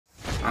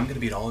I'm going to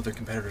beat all of their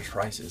competitors'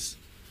 prices,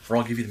 or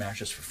I'll give you the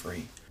mattress for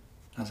free.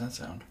 How's that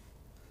sound?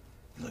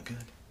 You look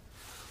good.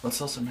 Let's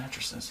sell some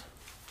mattresses.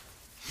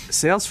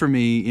 Sales for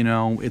me, you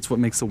know, it's what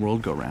makes the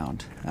world go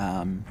round,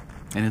 and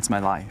it's my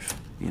life.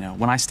 You know,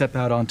 when I step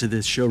out onto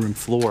this showroom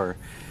floor,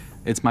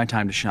 it's my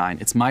time to shine.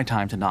 It's my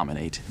time to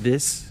dominate.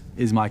 This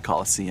is my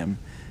Coliseum,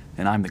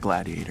 and I'm the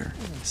gladiator.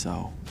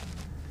 So,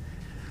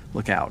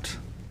 look out.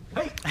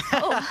 Hey.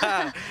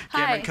 Oh.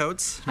 Cameron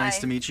Coates, nice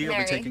to meet you.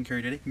 Mary. I'll be taking care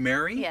of you today.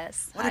 Mary?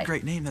 Yes. What a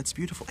great name. That's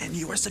beautiful. And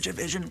you are such a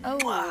vision. Oh,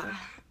 Mwah.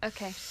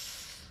 okay.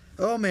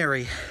 Oh,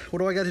 Mary, what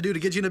do I got to do to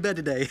get you into bed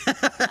today?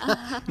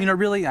 You know,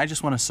 really, I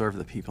just want to serve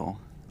the people.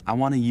 I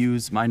want to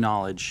use my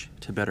knowledge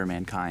to better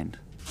mankind.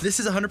 This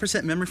is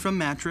 100% memory foam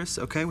mattress,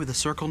 okay, with a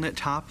circle knit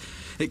top.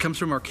 It comes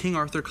from our King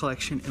Arthur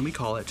collection, and we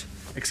call it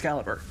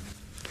Excalibur.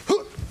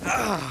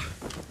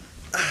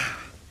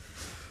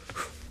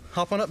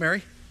 Hop on up,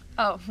 Mary.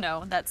 Oh,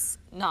 no, that's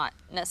not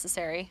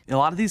necessary. A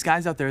lot of these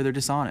guys out there, they're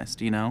dishonest,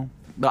 you know?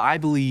 But I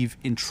believe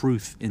in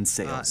truth in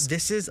sales.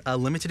 This is a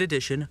limited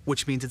edition,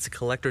 which means it's a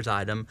collector's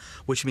item,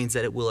 which means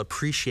that it will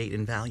appreciate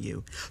in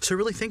value. So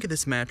really think of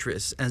this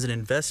mattress as an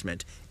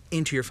investment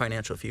into your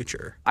financial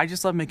future. I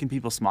just love making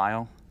people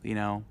smile, you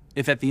know?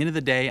 If at the end of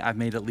the day I've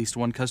made at least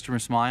one customer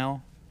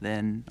smile,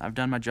 then I've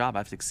done my job,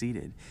 I've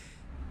succeeded.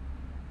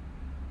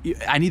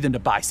 I need them to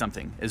buy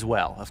something as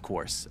well, of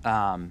course,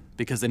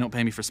 because they don't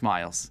pay me for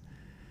smiles.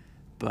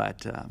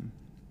 But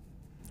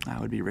I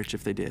would be rich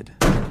if they did.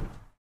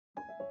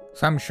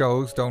 Some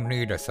shows don't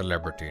need a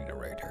celebrity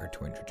narrator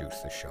to introduce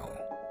the show,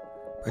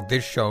 but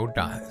this show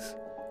does.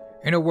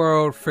 In a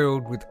world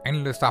filled with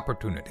endless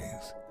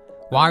opportunities,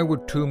 why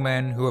would two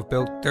men who have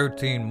built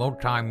 13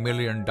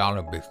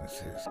 multi-million-dollar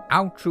businesses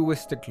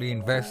altruistically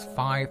invest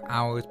 5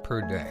 hours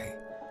per day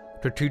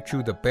to teach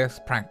you the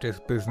best practice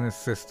business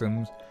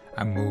systems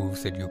and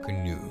moves that you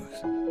can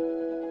use?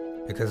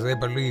 Because they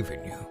believe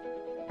in you,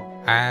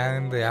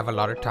 and they have a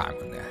lot of time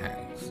on their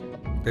hands.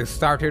 They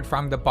started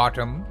from the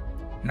bottom.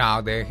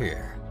 Now they're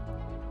here.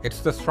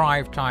 It's the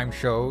Thrive Time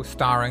Show,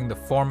 starring the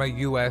former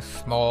U.S.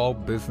 Small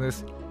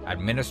Business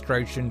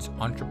Administration's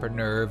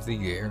Entrepreneur of the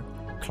Year,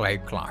 Clay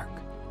Clark,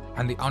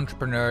 and the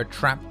entrepreneur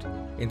trapped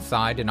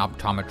inside an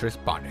optometrist's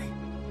body,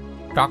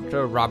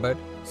 Dr. Robert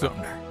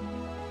Zillner.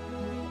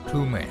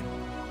 2 men,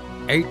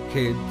 8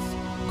 kids,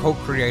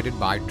 co-created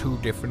by 2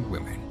 different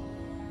women,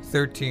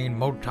 13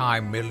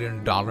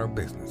 multi-million-dollar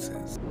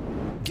businesses.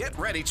 Get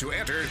ready to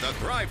enter the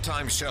Thrive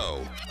Time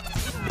Show.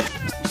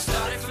 We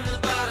started from the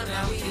bottom,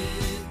 now we here.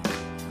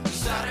 We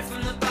started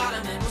from the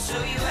bottom and we'll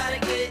show you how to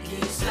get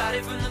here.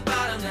 Started from the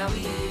bottom, now we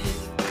here.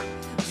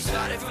 We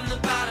started from the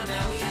bottom,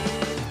 now we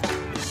here.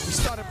 We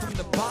started from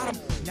the bottom,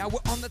 now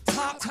we're on the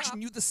top.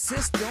 Teaching you the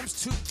systems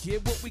to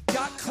get what we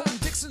got. Colton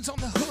Dixon's on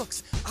the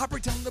hooks, I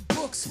break down the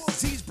books.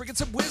 Z's bringing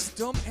some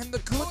wisdom and the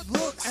good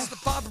looks. As the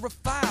father of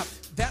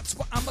 5, that's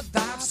why I'm a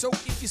dive. So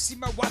if you see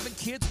my wife and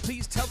kids,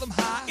 please tell them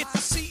hi. It's the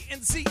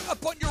C&Z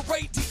up on your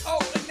radio.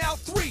 And now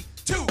 3,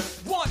 2,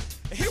 1,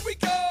 here we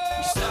go!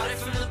 We started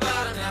from the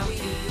bottom, now we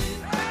here.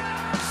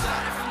 We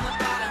started from the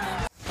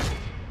bottom.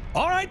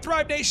 All right,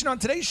 Thrive Nation, on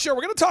today's show,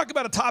 we're going to talk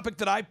about a topic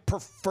that I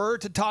prefer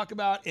to talk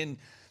about in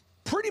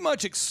pretty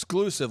much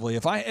exclusively.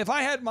 If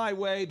I had my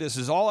way, this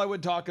is all I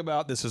would talk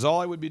about. This is all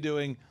I would be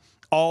doing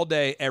all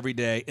day, every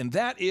day, and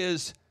that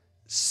is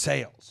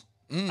sales.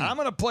 I'm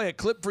going to play a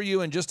clip for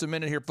you in just a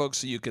minute here, folks,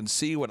 so you can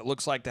see what it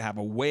looks like to have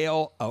a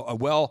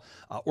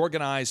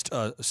well-organized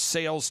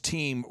sales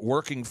team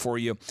working for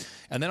you.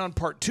 And then on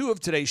part 2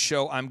 of today's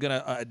show, I'm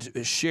going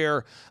to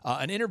share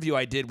an interview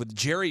I did with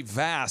Jerry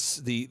Vass,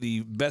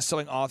 the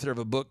best-selling author of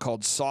a book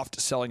called Soft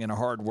Selling in a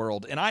Hard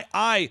World. And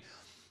I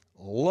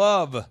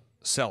love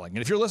selling.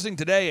 And if you're listening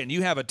today and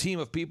you have a team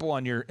of people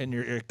in your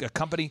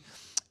company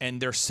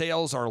and their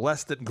sales are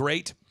less than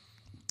great,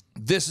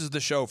 this is the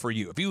show for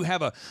you. If you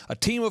have a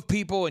team of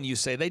people and you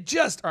say they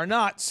just are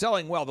not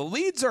selling well, the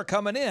leads are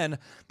coming in,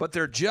 but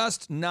they're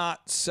just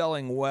not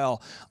selling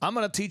well, I'm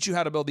going to teach you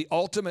how to build the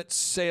ultimate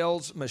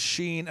sales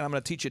machine, and I'm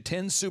going to teach you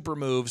 10 super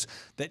moves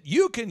that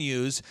you can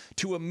use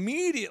to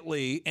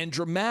immediately and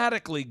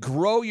dramatically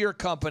grow your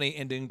company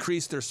and to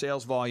increase their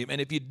sales volume. And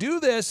if you do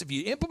this, if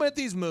you implement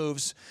these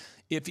moves,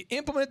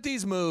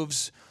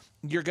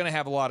 you're going to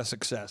have a lot of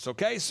success,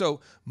 okay? So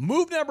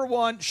move number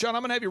 1, Sean,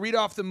 I'm going to have you read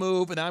off the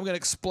move, and I'm going to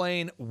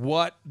explain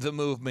what the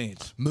move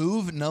means.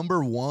 Move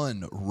number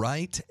 1,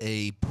 write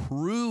a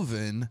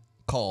proven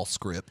call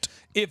script.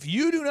 If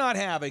you do not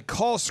have a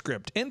call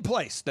script in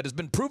place that has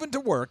been proven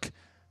to work,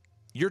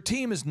 your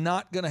team is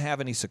not going to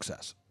have any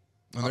success.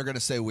 And they're going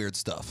to say weird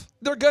stuff.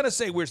 They're going to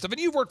say weird stuff.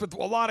 And you've worked with a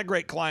lot of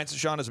great clients,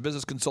 Sean, as a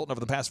business consultant over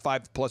the past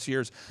 5+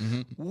 years.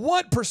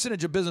 What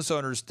percentage of business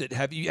owners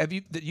that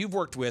you've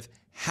worked with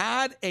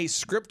had a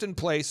script in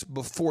place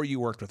before you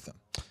worked with them?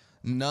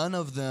 None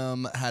of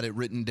them had it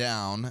written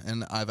down,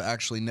 and I've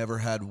actually never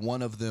had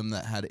one of them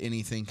that had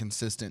anything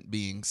consistent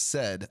being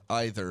said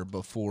either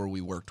before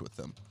we worked with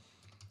them.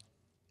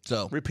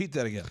 So repeat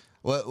that again.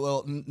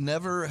 Well,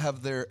 never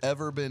have there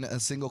ever been a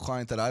single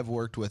client that I've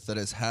worked with that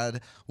has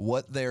had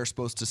what they're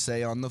supposed to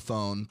say on the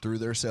phone through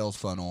their sales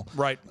funnel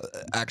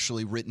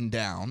actually written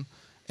down.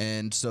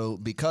 And so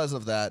because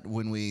of that,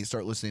 when we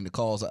start listening to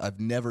calls, I've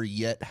never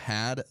yet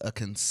had a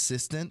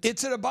consistent...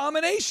 It's an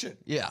abomination.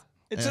 Yeah.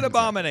 It's an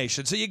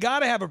abomination. So you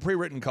got to have a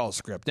pre-written call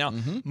script. Now,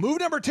 move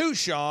number 2,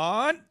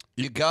 Sean.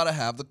 You got to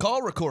have the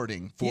call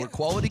recording for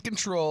quality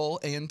control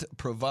and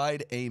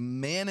provide a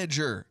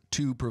manager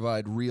to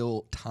provide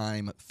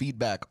real-time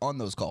feedback on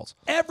those calls.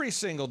 Every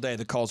single day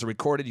the calls are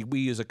recorded.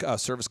 We use a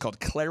service called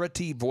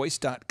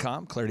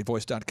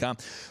clarityvoice.com.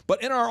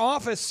 But in our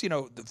office,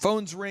 the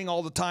phones ring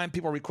all the time.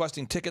 People are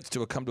requesting tickets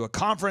to come to a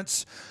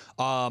conference.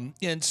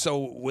 And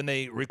so when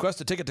they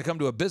request a ticket to come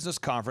to a business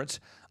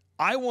conference,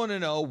 I want to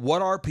know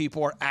what our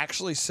people are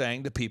actually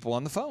saying to people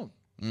on the phone.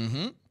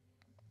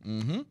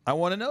 I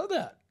want to know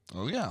that.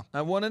 Oh, yeah.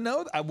 I want to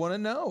know. I want to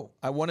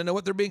know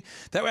what they're being.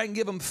 That way I can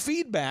give them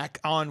feedback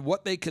on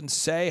what they can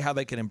say, how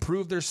they can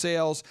improve their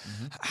sales,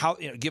 how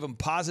give them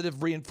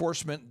positive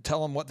reinforcement,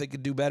 tell them what they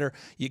could do better.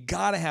 You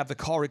got to have the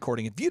call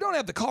recording. If you don't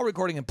have the call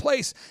recording in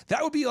place,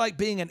 that would be like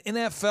being an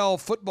NFL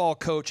football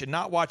coach and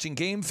not watching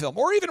game film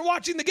or even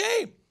watching the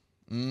game.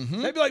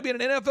 That'd be like being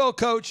an NFL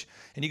coach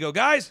and you go,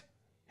 guys,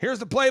 here's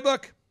the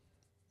playbook.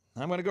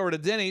 I'm going to go over to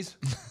Denny's.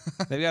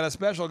 They've got a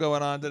special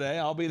going on today.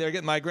 I'll be there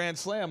getting my grand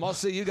slam. I'll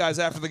see you guys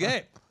after the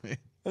game. And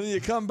then you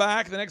come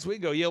back the next week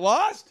and go, you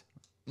lost?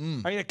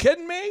 Are you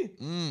kidding me?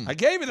 I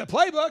gave you the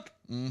playbook.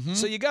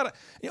 So you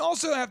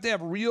also have to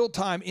have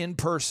real-time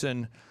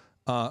in-person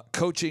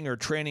coaching or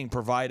training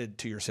provided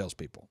to your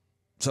salespeople.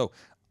 So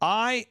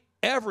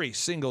every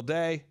single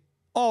day,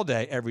 all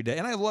day, every day,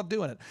 and I love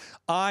doing it,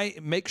 I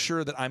make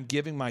sure that I'm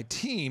giving my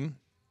team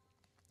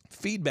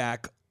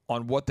feedback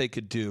on what they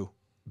could do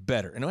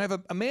better. And I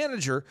have a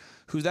manager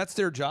who that's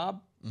their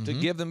job to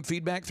give them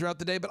feedback throughout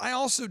the day, but I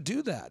also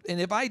do that. And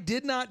if I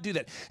did not do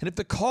that, and if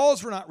the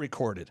calls were not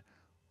recorded,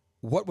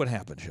 what would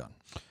happen, Sean?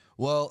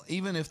 Well,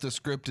 even if the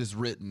script is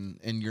written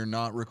and you're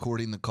not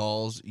recording the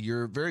calls,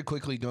 you're very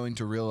quickly going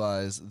to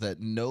realize that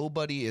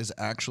nobody is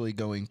actually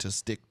going to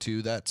stick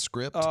to that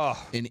script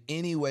in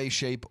any way,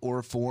 shape,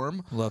 or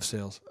form. Love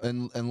sales.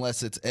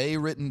 Unless it's A,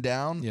 written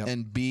down,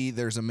 and B,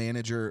 there's a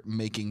manager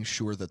making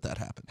sure that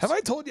happens. Have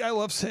I told you I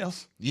love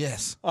sales?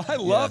 Yes. I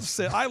love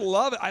sales. I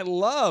love it. I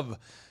love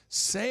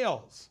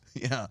sales.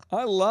 Yeah.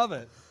 I love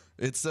it.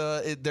 It's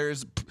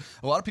there's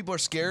a lot of people are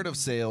scared of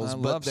sales,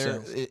 but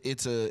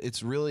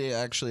it's really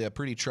actually a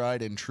pretty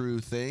tried and true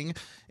thing.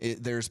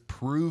 There's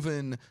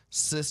proven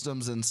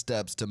systems and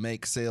steps to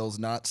make sales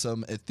not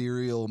some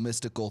ethereal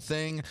mystical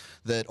thing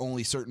that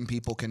only certain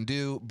people can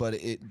do, but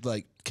it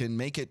can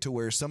make it to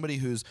where somebody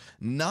who's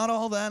not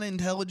all that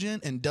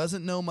intelligent and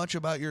doesn't know much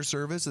about your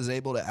service is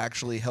able to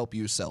actually help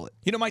you sell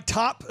it. My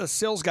top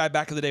sales guy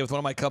back in the day with one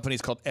of my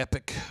companies called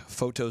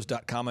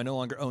epicphotos.com. I no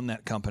longer own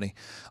that company,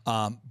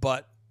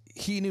 but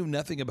he knew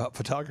nothing about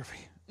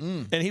photography.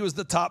 And he was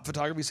the top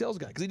photography sales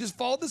guy because he just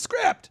followed the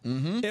script.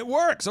 It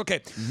works. Okay.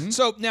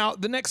 So now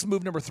the next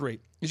move, number 3,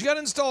 is you got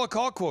to install a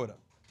call quota.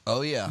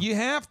 Oh, yeah. You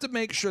have to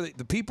make sure that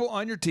the people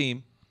on your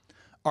team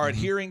are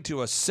adhering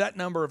to a set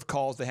number of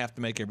calls they have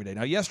to make every day.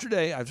 Now,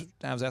 yesterday, I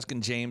was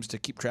asking James to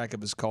keep track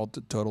of his call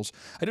totals.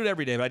 I do it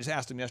every day, but I just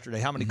asked him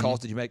yesterday, how many calls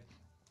did you make?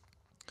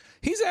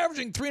 He's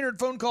averaging 300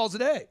 phone calls a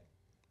day.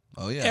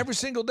 Oh, yeah. Every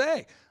single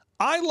day.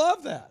 I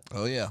love that.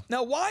 Oh, yeah.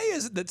 Now, why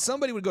is it that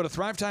somebody would go to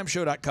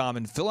thrivetimeshow.com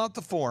and fill out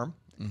the form?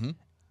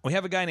 We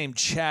have a guy named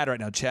Chad right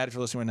now. Chad, if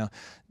you're listening right now,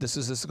 this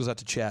goes out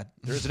to Chad.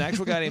 There's an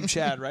actual guy named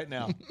Chad right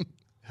now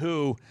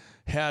who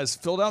has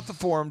filled out the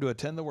form to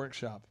attend the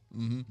workshop.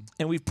 And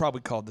we've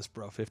probably called this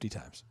bro 50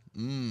 times.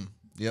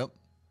 Yep.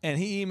 And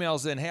he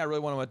emails in, hey, I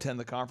really want to attend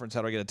the conference.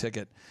 How do I get a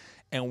ticket?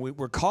 And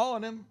we're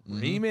calling him.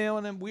 We're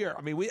emailing him.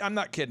 I'm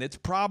not kidding. It's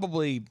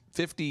probably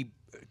 50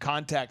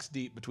 contacts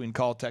deep between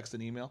call, text,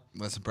 and email.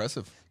 That's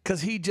impressive.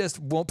 Because he just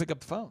won't pick up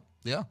the phone.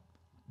 Yeah.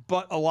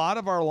 But a lot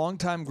of our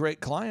longtime great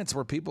clients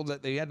were people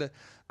that they had to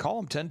call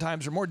them 10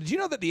 times or more. Did you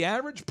know that the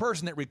average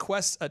person that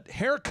requests a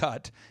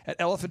haircut at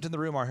Elephant in the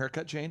Room, our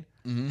haircut chain,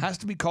 has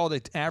to be called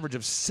an average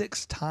of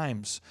 6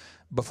 times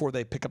before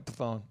they pick up the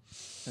phone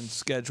and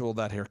schedule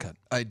that haircut?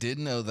 I did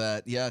know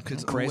that. Yeah,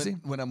 because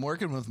when I'm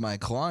working with my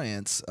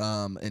clients,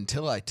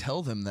 until I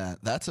tell them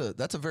that's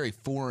a very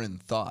foreign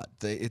thought.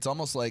 It's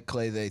almost like,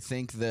 Clay, they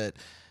think that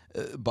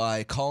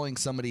by calling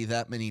somebody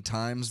that many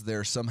times,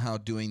 they're somehow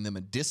doing them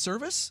a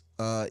disservice,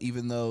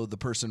 even though the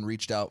person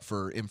reached out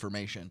for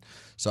information.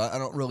 So I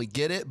don't really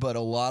get it, but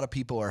a lot of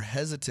people are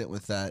hesitant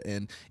with that.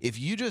 And if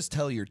you just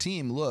tell your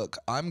team, look,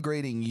 I'm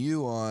grading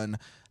you on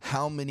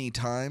how many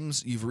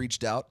times you've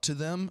reached out to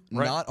them,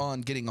 not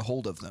on getting a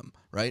hold of them,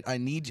 right? I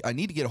need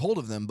to get a hold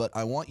of them, but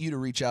I want you to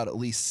reach out at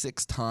least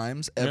 6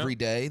 times every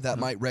day. That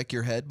might wreck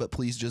your head, but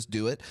please just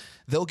do it.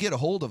 They'll get a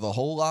hold of a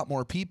whole lot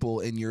more people,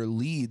 and your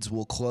leads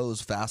will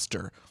close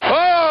faster.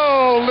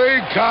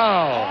 Holy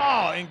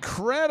cow! Oh,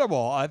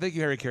 incredible. Thank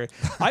you, Harry Carey.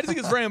 I just think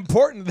it's very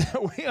important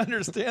that we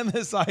understand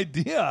this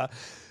idea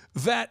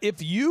that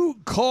if you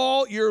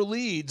call your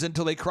leads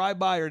until they cry,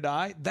 buy, or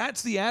die,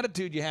 that's the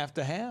attitude you have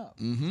to have.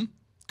 Mm-hmm.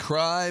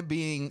 Cry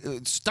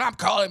being, stop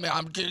calling me.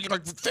 I'm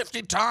like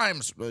 50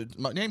 times.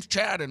 My name's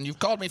Chad, and you've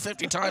called me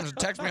 50 times and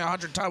texted me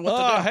 100 times.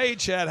 What to do? Hey,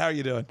 Chad, how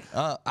you doing?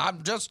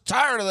 I'm just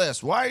tired of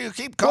this. Why do you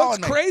keep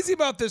calling me? What's crazy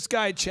about this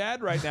guy,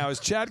 Chad, right now is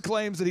Chad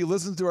claims that he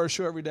listens to our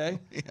show every day,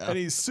 and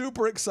he's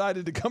super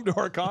excited to come to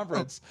our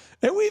conference.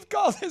 And we've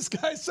called this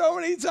guy so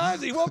many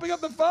times, he won't pick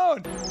up the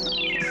phone.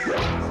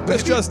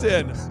 This just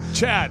in.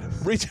 Chad,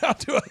 reach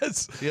out to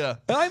us. Yeah.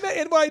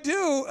 And what I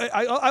do,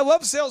 I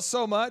love sales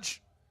so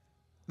much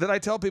that I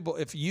tell people,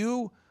 if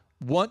you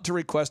want to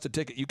request a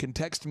ticket, you can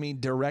text me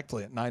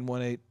directly at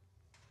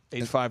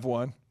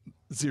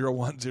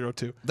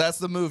 918-851-0102. That's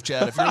the move,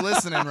 Chad. If you're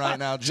listening right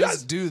now,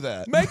 just do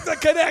that. Make the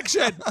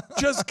connection.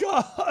 Just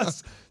call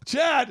us.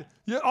 Chad,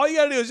 all you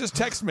got to do is just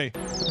text me.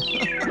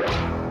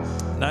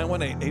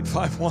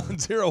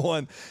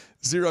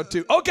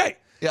 918-851-0102. Okay.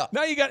 Yeah.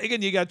 Now you got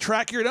to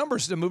track your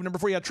numbers. To move number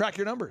 4, you got to track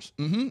your numbers.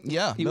 Mm-hmm.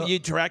 Yeah. You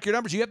track your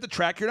numbers. You have to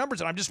track your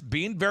numbers. And I'm just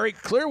being very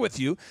clear with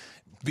you.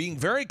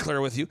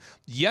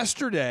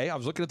 Yesterday, I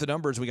was looking at the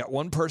numbers. We got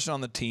one person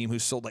on the team who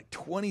sold like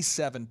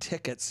 27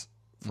 tickets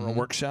for a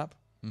workshop.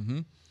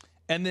 Mm-hmm.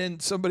 And then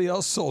somebody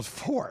else sold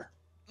 4.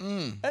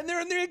 And they're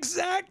in the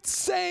exact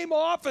same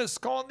office,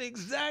 calling the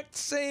exact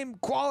same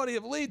quality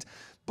of leads.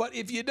 But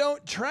if you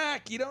don't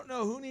track, you don't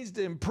know who needs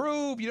to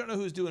improve. You don't know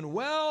who's doing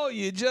well.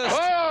 You just...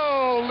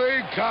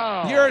 Holy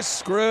cow! You're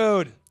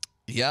screwed.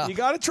 Yeah. You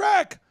got to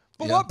track.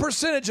 But what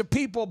percentage of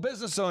people,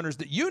 business owners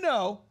that you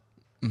know,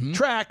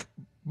 track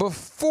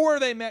before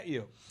they met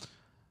you?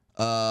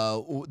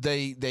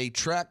 They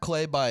track,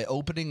 Clay, by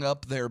opening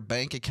up their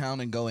bank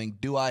account and going,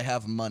 "Do I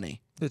have money?"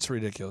 It's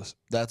ridiculous.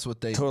 That's what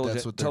they.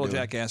 Total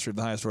jackass for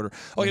the highest order.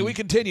 Okay, we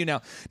continue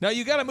now. Now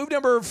you got to move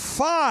number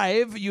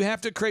 5. You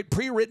have to create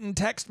pre-written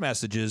text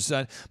messages.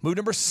 Move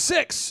number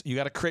 6. You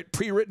got to create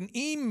pre-written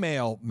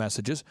email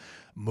messages.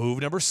 Move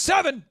number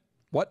 7.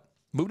 What?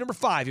 Move number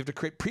 5. You have to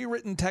create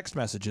pre-written text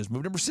messages.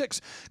 Move number 6.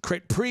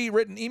 Create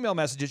pre-written email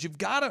messages. You've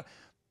got to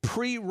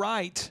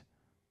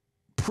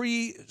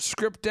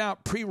pre-script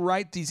out,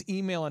 pre-write these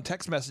email and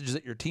text messages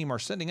that your team are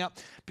sending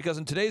out, because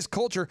in today's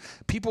culture,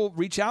 people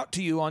reach out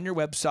to you on your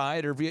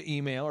website or via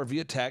email or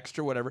via text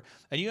or whatever,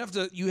 and you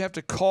have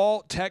to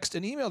call, text,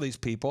 and email these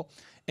people,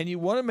 and you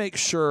want to make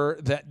sure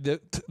that the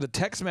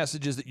text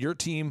messages that your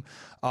team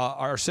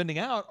are sending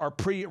out are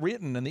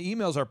pre-written and the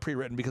emails are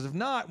pre-written, because if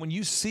not, when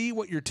you see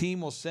what your team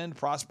will send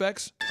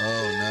prospects... Oh,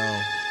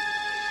 no.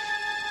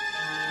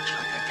 Looks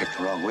like I picked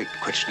the wrong week to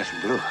quit sniffing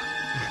glue.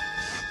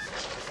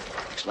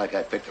 Looks like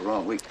I picked the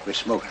wrong week to quit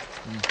smoking.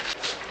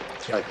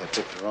 Looks like I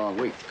picked the wrong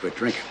week to quit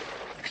drinking.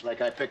 Looks like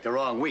I picked the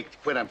wrong week to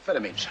quit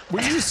amphetamines.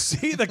 When you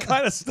see the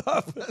kind of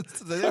stuff...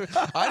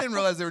 I didn't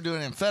realize they were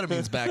doing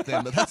amphetamines back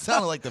then, but that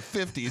sounded like the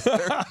 50s.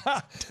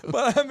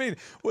 But I mean,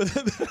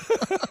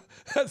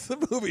 that's the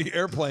movie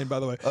Airplane, by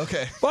the way.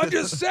 Okay. But I'm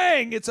just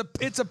saying, it's a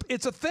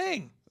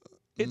thing.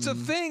 It's a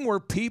thing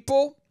where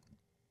people,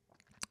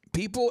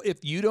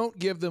 if you don't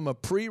give them a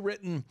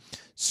pre-written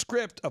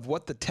script of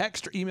what the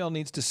text or email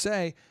needs to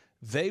say,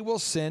 they will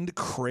send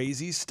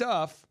crazy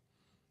stuff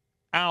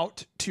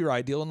out to your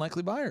ideal and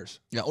likely buyers.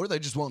 Yeah, or they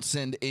just won't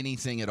send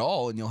anything at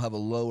all, and you'll have a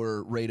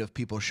lower rate of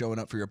people showing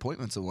up for your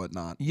appointments and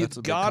whatnot.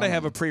 You've got to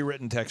have a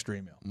pre-written text or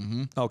email.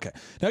 Mm-hmm. Okay.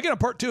 Now, again, on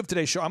part 2 of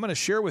today's show, I'm going to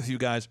share with you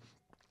guys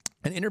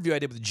an interview I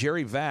did with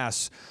Jerry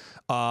Vass.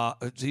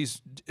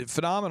 He's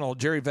phenomenal.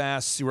 Jerry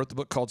Vass, he wrote the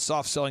book called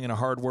Soft Selling in a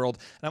Hard World.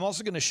 And I'm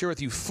also going to share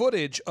with you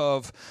footage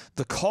of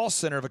the call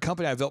center of a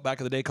company I built back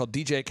in the day called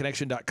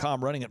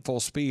DJConnection.com running at full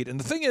speed. And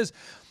the thing is,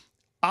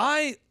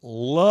 I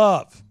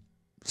love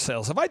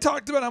sales. Have I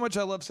talked about how much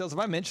I love sales? Have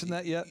I mentioned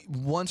that yet?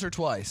 Once or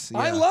twice. Yeah.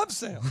 I love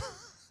sales.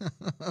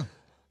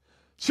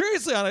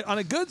 Seriously, on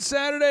a good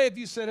Saturday, if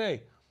you said,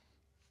 hey,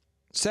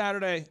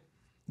 Saturday,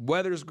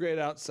 weather's great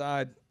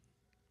outside,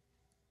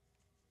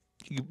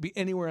 you could be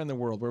anywhere in the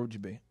world, where would you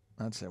be?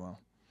 I'd say, well,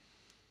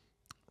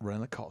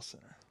 running the call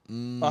center.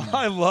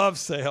 I love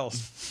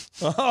sales.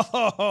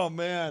 Oh,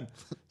 man.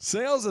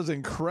 Sales is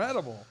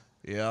incredible.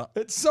 Yeah,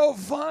 it's so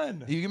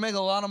fun. You can make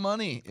a lot of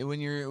money when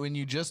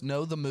you just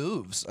know the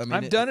moves. I mean,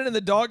 I've done it in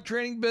the dog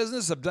training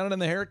business. I've done it in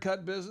the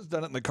haircut business.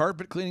 Done it in the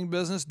carpet cleaning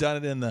business. Done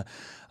it in the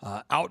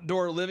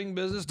outdoor living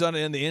business. Done it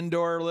in the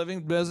indoor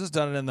living business.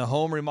 Done it in the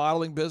home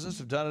remodeling business.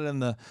 I've done it in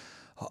the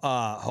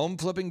home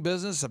flipping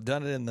business. I've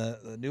done it in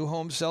the new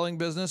home selling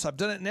business. I've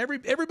done it in every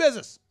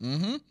business.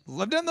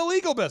 Mm-hmm. I've done the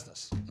legal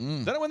business.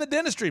 Done it in the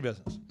dentistry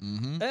business.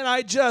 Mm-hmm. And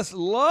I just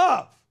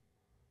love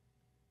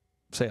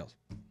sales.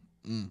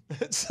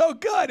 It's so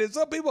good. And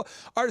some people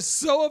are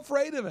so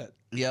afraid of it.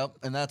 Yep,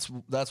 and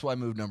that's why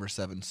move number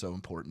 7 is so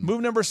important.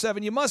 Move number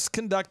 7, you must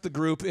conduct the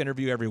group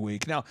interview every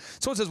week. Now,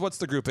 someone says, what's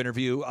the group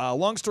interview?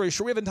 Long story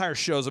short, we have entire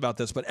shows about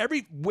this, but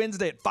every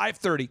Wednesday at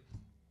 5:30,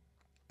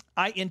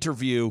 I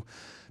interview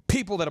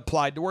people that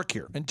applied to work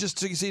here. And just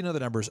so you know the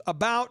numbers,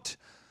 about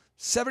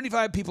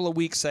 75 people a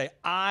week say,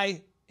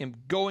 I am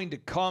going to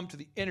come to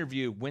the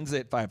interview Wednesday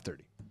at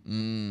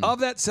 5:30. Of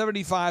that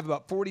 75,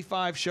 about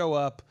 45 show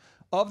up.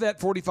 of that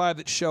 45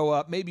 that show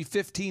up, maybe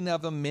 15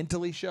 of them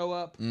mentally show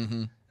up.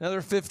 Mm-hmm.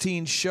 Another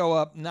 15 show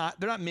up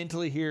they're not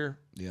mentally here.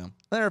 Yeah.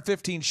 Another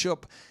 15 show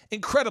up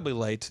incredibly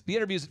late. The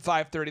interview's at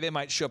 5:30. They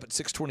might show up at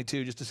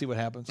 6:22 just to see what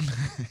happens.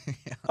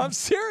 Yeah. I'm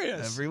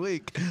serious. Every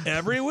week.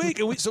 Every week.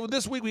 And so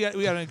this week we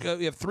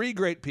have 3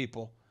 great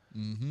people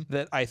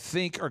that I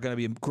think are going to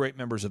be great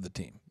members of the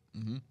team.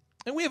 Mm-hmm.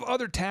 And we have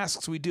other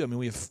tasks we do. I mean,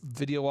 we have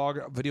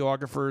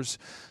videographers,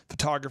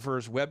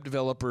 photographers, web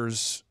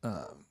developers,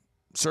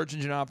 search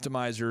engine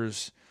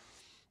optimizers,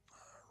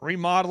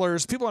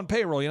 remodelers, people on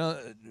payroll,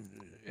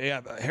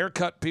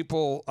 haircut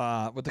people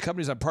with the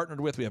companies I'm partnered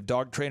with. We have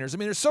dog trainers. I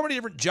mean, there's so many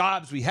different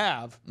jobs we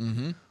have,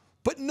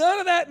 but none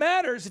of that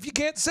matters if you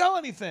can't sell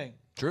anything.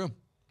 True.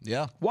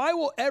 Yeah. Why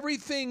will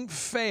everything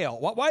fail?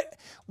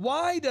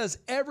 Why does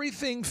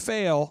everything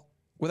fail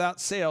without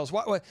sales?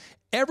 Why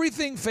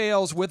everything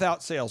fails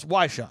without sales?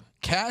 Why, Sean?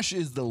 Cash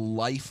is the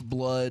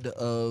lifeblood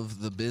of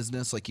the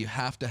business. Like, you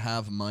have to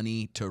have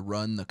money to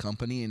run the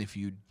company, and if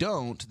you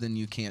don't, then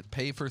you can't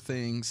pay for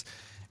things.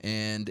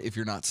 And if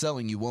you're not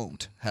selling, you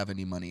won't have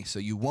any money. So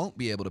you won't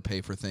be able to pay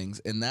for things.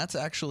 And that's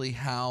actually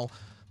how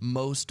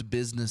most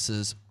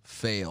businesses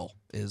fail,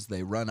 is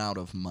they run out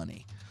of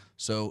money.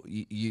 So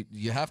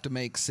you have to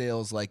make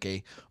sales like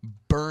a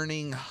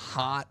burning,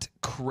 hot,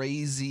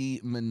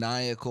 crazy,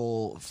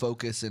 maniacal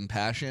focus and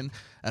passion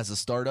as a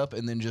startup,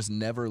 and then just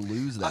never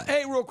lose that.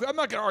 Hey, real quick, I'm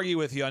not going to argue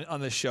with you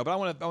on this show, but I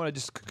want to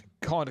just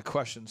call into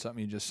question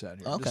something you just said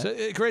here. Okay.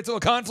 It creates a little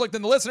conflict,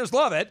 and the listeners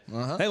love it.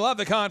 They love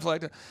the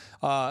conflict.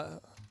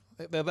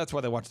 That's why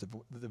they watch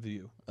the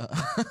View.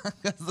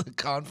 The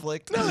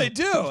conflict. No, they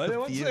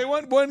do. They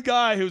want one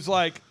guy who's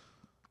like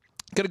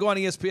going to go on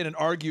ESPN and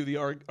argue the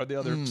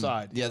other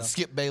side. Yeah, the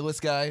Skip Bayless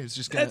guy who's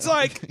just going to... It's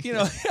like,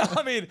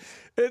 I mean,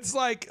 it's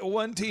like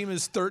one team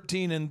is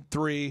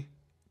 13-3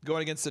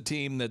 going against a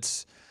team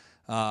that's,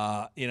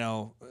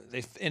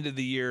 they ended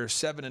the year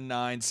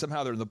 7-9.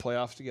 Somehow they're in the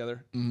playoffs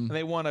together. And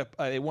they want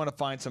to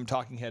find some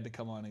talking head to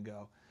come on and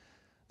go,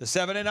 the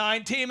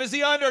 7-9 team is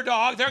the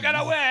underdog. They're going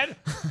to win.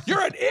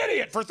 You're an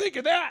idiot for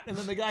thinking that. And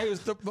then the guy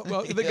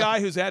guy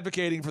who's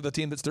advocating for the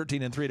team that's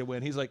 13-3 to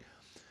win, he's like,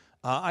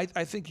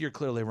 I think you're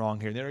clearly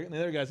wrong here. And the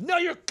other guy's, no,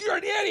 you're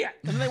an idiot.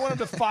 And then they want him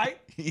to fight.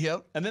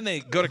 Yep. And then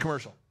they go to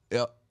commercial.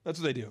 Yep. That's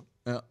what they do.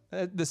 Yep.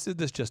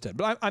 This just did.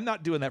 But I'm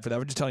not doing that for that.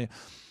 I'm just telling you.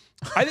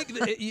 I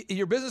think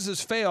your businesses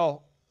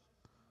fail,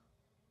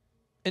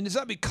 and it's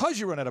not because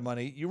you run out of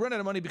money. You run out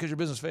of money because your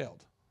business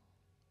failed.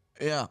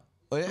 Yeah.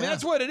 Well, yeah. I mean,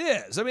 that's what it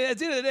is. I mean, at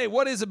the end of the day,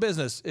 what is a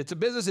business? It's a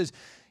business is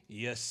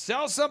you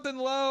sell something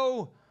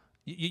low,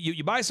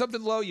 you buy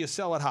something low, you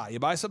sell it high. You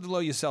buy something low,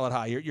 you sell it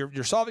high.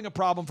 You're solving a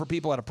problem for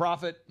people at a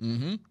profit.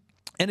 Mm-hmm.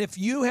 And if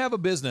you have a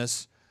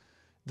business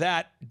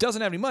that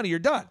doesn't have any money, you're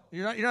done.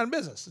 You're not in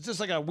business. It's just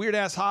like a weird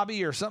ass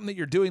hobby or something that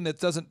you're doing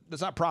that's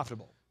not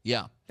profitable.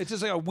 Yeah. It's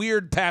just like a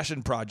weird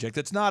passion project.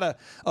 It's not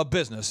a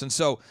business. And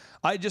so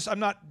I'm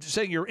not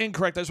saying you're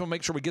incorrect. I just want to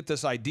make sure we get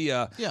this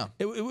idea. Yeah.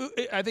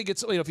 I think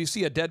it's, if you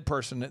see a dead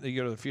person, you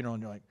go to the funeral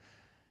and you're like,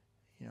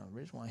 the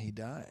reason why he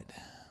died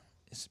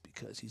is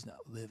because he's not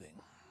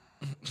living.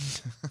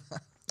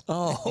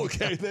 Oh,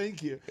 okay.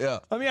 Thank you. Yeah.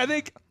 I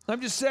mean,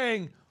 I'm just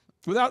saying,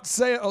 without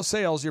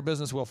sales, your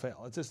business will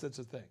fail. It's a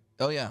thing.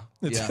 Oh, yeah.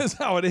 It's just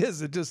how it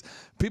is. It just,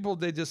 people,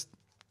 they just,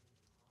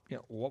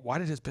 why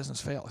did his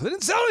business fail? They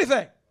didn't sell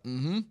anything.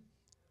 Mm-hmm.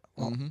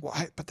 Well,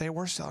 why? But they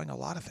were selling a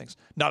lot of things.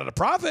 Not at a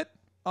profit.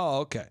 Oh,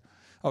 okay.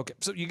 Okay.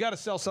 So you got to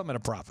sell something at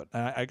a profit.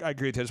 I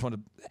agree with you. I just want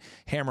to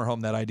hammer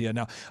home that idea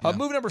now.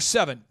 Move number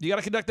 7. You got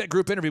to conduct that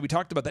group interview. We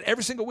talked about that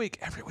every single week.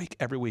 Every week.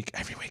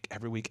 I feel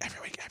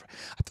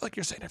like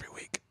you're saying every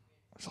week.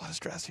 There's a lot of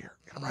stress here.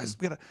 We got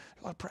a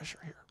lot of pressure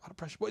here. A lot of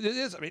pressure. Well, it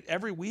is. I mean,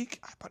 every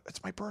week.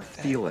 It's my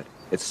birthday. Feel it.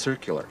 It's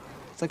circular.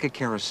 It's like a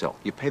carousel.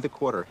 You pay the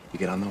quarter, you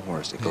get on the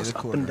horse. It goes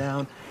up and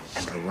down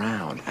and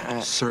around.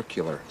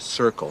 Circular,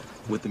 circle,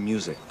 with the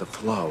music, the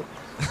flow,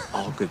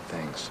 all good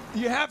things.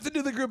 You have to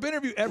do the group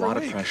interview every week. A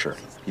lot of pressure.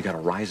 You got to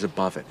rise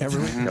above it.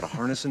 Every week. You got to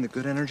harness in the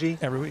good energy.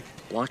 Every week.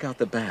 Block out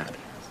the bad.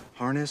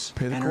 Harness,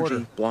 pay the energy,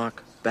 quarter.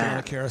 block, bad. Get on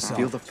a carousel.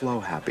 Feel the flow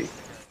happy.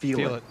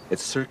 Feel it.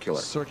 It's circular.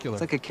 Circular.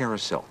 It's like a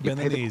carousel. You Bend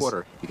pay the the knees.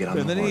 quarter, you get on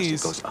Bend the the horse.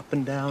 knees. It goes up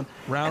and down.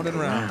 Round and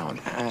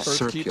round. Earth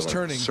Circular, keeps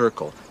turning.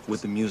 circle,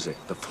 with the music,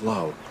 the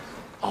flow.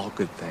 All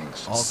good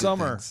things. All good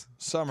Summer. things.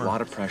 Summer. A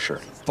lot of pressure.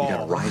 Fall. You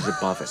got to rise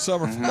above it.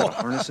 Summer, You fall. got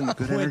to harness in the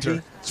good Winter.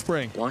 energy.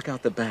 Spring. Block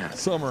out the bad.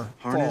 Summer.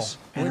 Harness,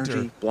 Fall. energy,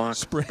 Winter. block,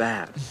 Spring.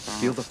 bad.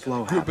 Feel the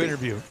flow Group happy.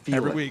 interview. Feel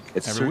Every it. week.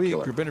 It's Every week,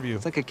 circular. group interview.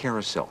 It's like a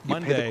carousel. You pay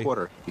Monday, the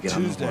quarter, you get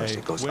on the Tuesday, horse.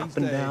 It goes up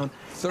Wednesday, and down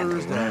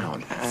Thursday, and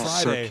around.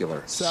 Friday,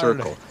 Circular,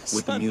 Saturday, circle, with the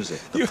Sunday.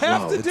 music, the You flow.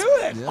 have to do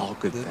it. All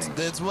good things.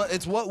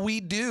 It's what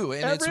we do,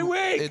 and Every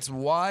week. It's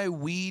why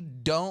we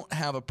don't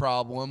have a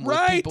problem with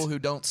Right. people who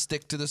don't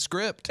stick to the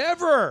script.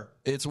 Ever.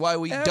 It's why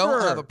we Ever.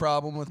 don't have a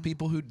problem with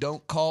people who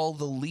don't call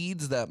the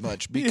leads that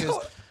much because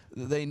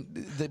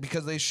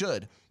because they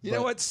should. You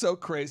know what's so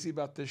crazy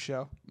about this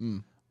show?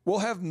 We'll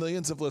have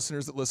millions of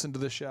listeners that listen to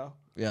this show.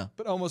 Yeah.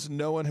 But almost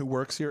no one who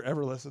works here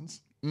ever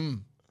listens.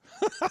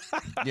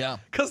 Yeah.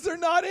 Because they're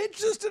not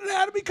interested in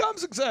how to become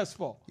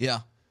successful. Yeah.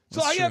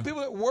 So I have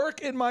people that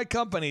work in my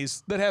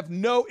companies that have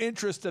no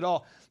interest at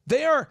all.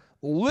 They are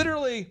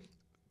literally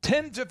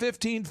 10 to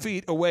 15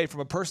 feet away from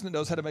a person that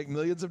knows how to make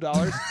millions of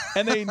dollars,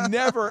 and they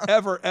never,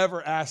 ever,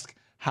 ever ask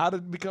how to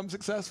become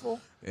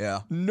successful.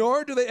 Yeah.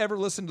 Nor do they ever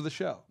listen to the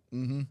show.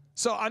 Mm-hmm.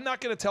 So I'm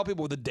not going to tell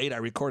people the date I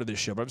recorded this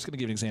show, but I'm just going to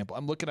give you an example.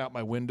 I'm looking out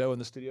my window in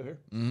the studio here,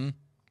 and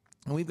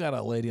we've got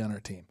a lady on our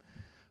team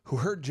who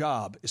her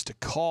job is to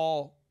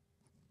call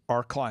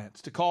our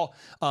clients,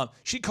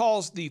 she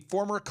calls the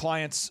former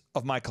clients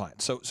of my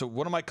clients. So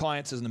one of my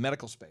clients is in the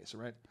medical space,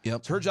 right?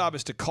 Yep. So her job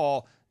is to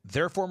call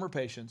their former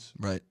patients,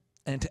 right,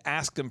 and to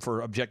ask them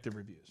for objective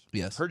reviews.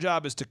 Yes. Her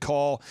job is to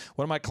call,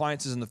 one of my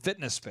clients is in the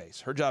fitness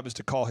space. Her job is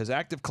to call his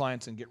active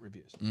clients and get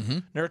reviews. Mm-hmm.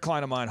 Another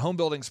client of mine, home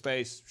building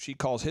space, she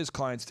calls his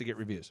clients to get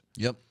reviews.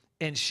 Yep.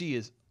 And she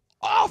is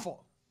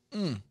awful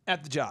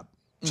at the job.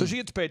 So she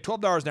gets paid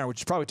 $12 an hour, which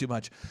is probably too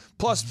much.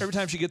 Plus, every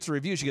time she gets a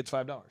review, she gets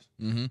 $5.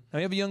 Mm-hmm. Now,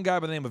 we have a young guy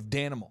by the name of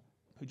Danimal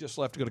who just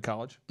left to go to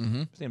college.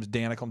 Mm-hmm. His name is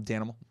Dan. I call him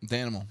Danimal.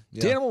 Danimal.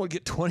 Yeah. Danimal would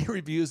get 20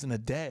 reviews in a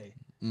day.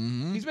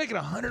 Mm-hmm. He's making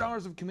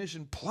 $100 of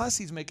commission, plus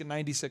he's making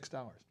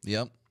 $96.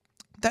 Yep.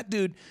 That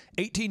dude,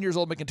 18 years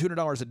old, making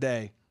 $200 a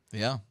day.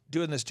 Yeah.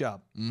 Doing this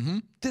job. Mm-hmm.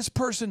 This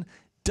person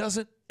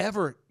doesn't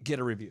ever get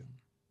a review.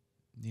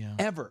 Yeah.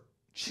 Ever.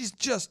 She's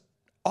just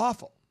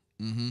awful.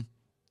 Mm-hmm.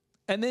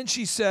 And then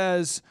she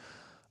says,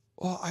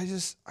 well, I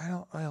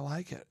don't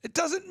like it. It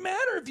doesn't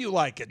matter if you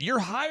like it. You're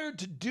hired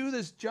to do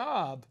this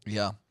job.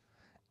 Yeah.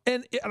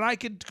 And I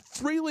could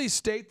freely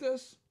state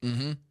this,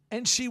 mm-hmm.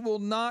 and she will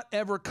not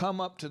ever come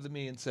up to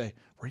me and say,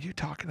 were you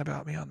talking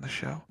about me on the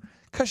show?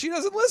 Because she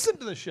doesn't listen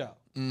to the show.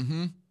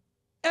 Mm-hmm.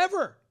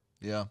 Ever.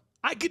 Yeah.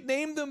 I could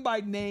name them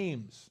by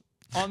names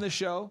on the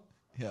show.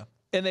 Yeah.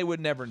 And they would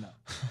never know.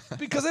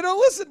 Because they don't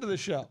listen to the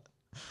show.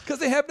 Because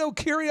they have no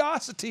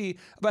curiosity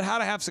about how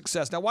to have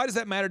success. Now, why does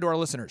that matter to our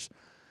listeners?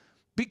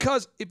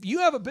 Because if you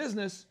have a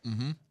business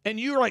and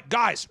you're like,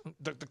 guys,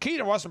 the key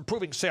to us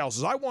improving sales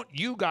is I want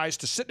you guys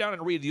to sit down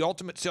and read The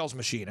Ultimate Sales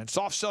Machine and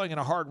Soft Selling in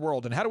a Hard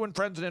World and How to Win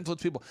Friends and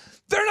Influence People.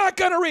 They're not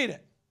going to read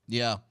it.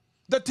 Yeah.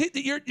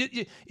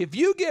 If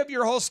you give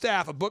your whole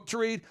staff a book to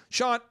read,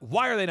 Sean,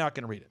 why are they not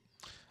going to read it?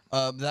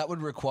 That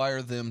would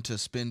require them to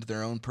spend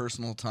their own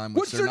personal time,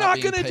 which they're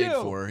not going to do.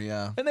 For,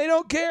 yeah. And they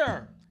don't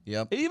care.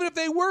 Yep. And even if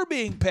they were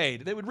being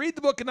paid, they would read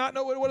the book and not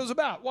know what it was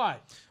about. Why?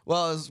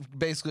 Well, it was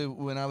basically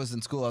when I was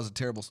in school, I was a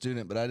terrible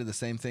student, but I did the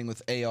same thing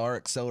with AR,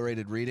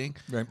 accelerated reading.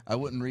 Right. I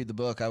wouldn't read the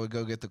book. I would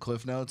go get the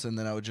Cliff Notes, and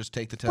then I would just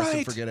take the test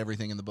and forget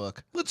everything in the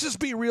book. Let's just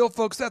be real,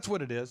 folks. That's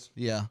what it is.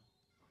 Yeah.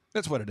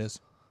 That's what it is.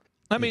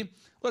 I mean,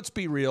 let's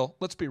be real.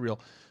 Let's be real.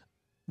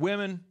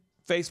 Women,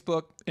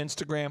 Facebook,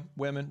 Instagram,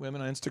 women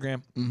on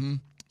Instagram,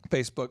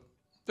 Facebook,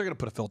 they're going to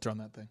put a filter on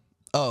that thing.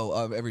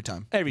 Oh, every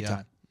time. Every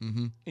time.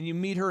 Mm-hmm. And you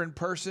meet her in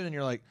person, and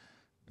you're like,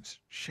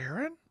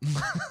 Sharon?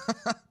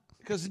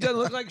 Because it doesn't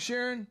look like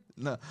Sharon.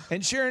 No.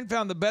 And Sharon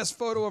found the best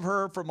photo of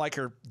her from like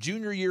her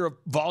junior year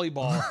of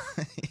volleyball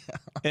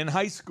in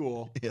high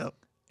school. Yep.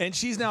 And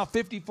she's now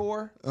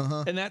 54,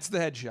 and that's the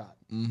headshot.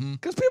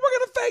 Because people are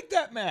going to fake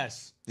that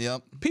mess.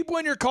 Yep. People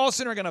in your call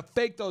center are going to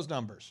fake those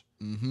numbers.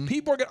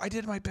 People are going to, I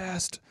did my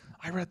best.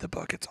 I read the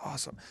book. It's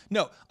awesome.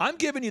 No, I'm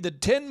giving you the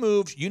 10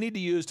 moves you need to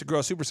use to grow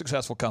a super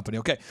successful company.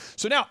 Okay,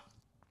 so now,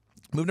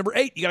 move number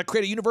 8, you got to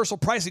create a universal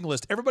pricing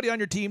list. Everybody on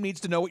your team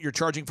needs to know what you're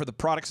charging for the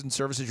products and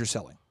services you're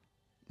selling.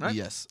 Right?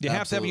 Yes, you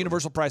have to have a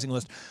universal pricing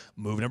list.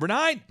 Move number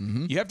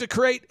 9, you have to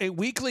create a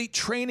weekly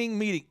training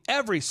meeting.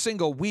 Every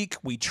single week,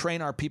 we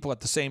train our people at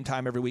the same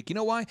time every week. You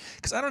know why?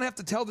 Because I don't have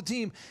to tell the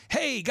team,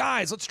 hey,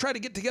 guys, let's try to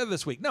get together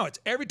this week. No, it's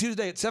every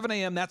Tuesday at 7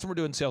 a.m. That's when we're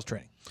doing sales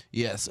training.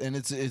 Yes, and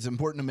it's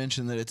important to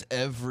mention that it's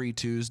every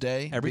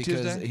Tuesday.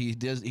 Because he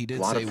did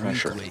say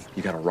weekly.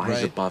 You got to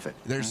rise above it.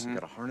 There's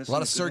a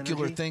lot of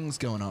circular things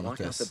going on with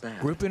this.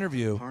 Group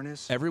interview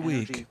every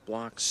week.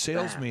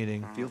 Sales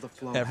meeting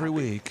every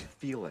week.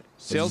 Feel it.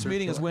 Sales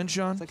meeting is when,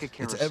 Sean?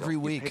 It's every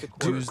week.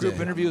 Tuesday. Group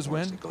interview is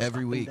when?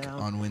 Every week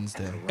on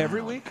Wednesday.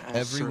 Every week?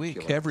 Every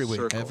week. Every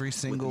week. Every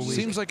single week.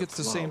 Seems like it's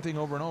the same thing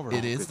over and over.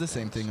 It is the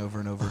same thing over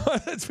and over.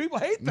 People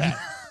hate that.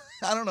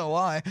 I don't know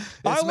why.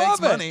 I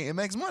love money. It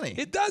makes money.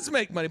 It does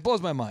make money. It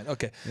blows my mind.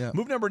 Okay. Yeah.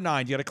 Move number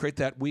 9, you got to create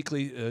that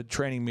weekly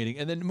training meeting.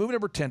 And then move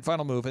number 10,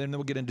 final move, and then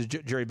we'll get into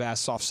Jerry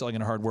Bass, soft selling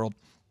in a hard world.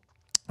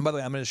 And by the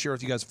way, I'm going to share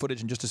with you guys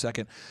footage in just a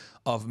second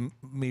of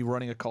me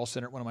running a call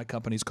center at one of my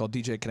companies called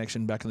DJ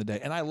Connection back in the day.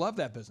 And I love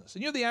that business.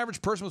 And you know the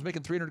average person was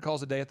making 300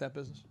 calls a day at that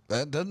business?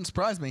 That doesn't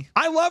surprise me.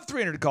 I love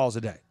 300 calls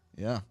a day.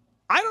 Yeah.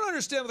 I don't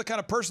understand the kind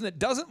of person that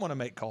doesn't want to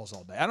make calls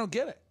all day. I don't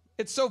get it.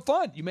 It's so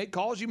fun. You make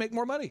calls, you make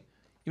more money.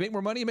 You make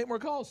more money, you make more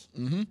calls.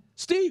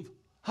 Steve,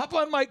 hop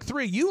on mic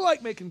 3. You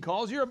like making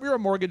calls. You're a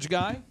mortgage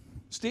guy.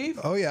 Steve?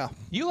 Oh, yeah.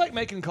 You like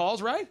making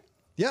calls, right?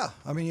 Yeah.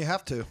 I mean, you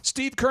have to.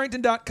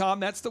 SteveCurrington.com.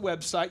 That's the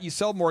website. You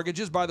sell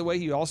mortgages. By the way,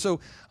 you also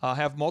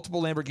have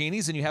multiple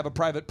Lamborghinis and you have a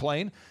private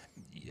plane.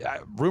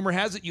 Rumor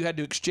has it you had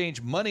to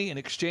exchange money in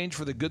exchange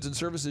for the goods and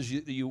services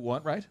you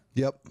want, right?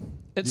 Yep.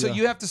 And so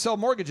you have to sell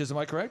mortgages. Am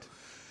I correct?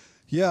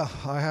 Yeah,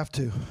 I have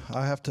to.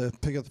 I have to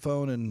pick up the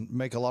phone and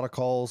make a lot of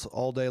calls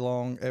all day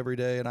long, every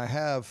day, and I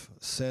have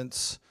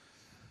since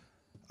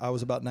I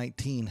was about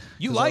 19.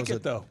 You like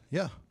it, though.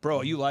 Yeah.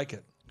 Bro, you like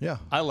it. Yeah.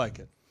 I like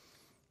it.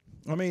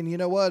 I mean, you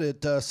know what?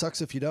 It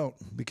sucks if you don't,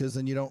 because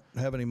then you don't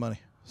have any money.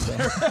 So.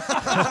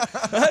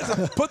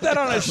 Put that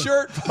on a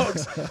shirt,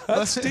 folks.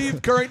 That's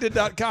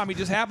SteveCurrington.com. He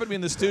just happened to be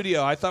in the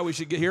studio. I thought we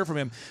should hear from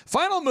him.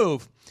 Final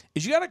move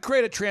is you got to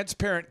create a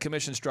transparent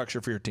commission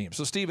structure for your team.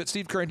 So, Steve, at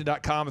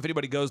SteveCurrington.com, if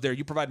anybody goes there,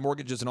 you provide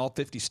mortgages in all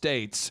 50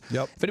 states.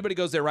 Yep. If anybody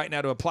goes there right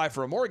now to apply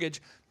for a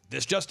mortgage,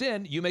 this just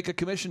in, you make a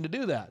commission to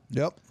do that.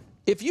 Yep.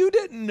 If you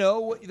didn't know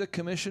what the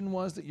commission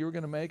was that you were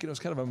going to make, and it was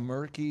kind of a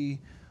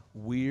murky,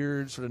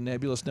 weird, sort of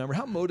nebulous number,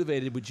 how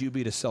motivated would you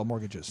be to sell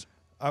mortgages?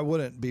 I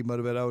wouldn't be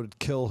motivated. I would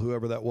kill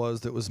whoever that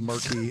was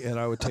murky, and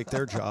I would take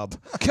their job.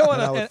 Kill in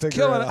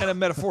a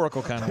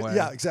metaphorical kind of way.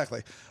 Yeah,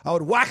 exactly. I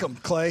would whack them,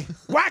 Clay.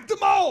 Whack the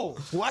mole.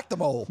 Whack the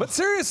mole. But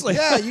seriously.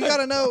 Yeah, you got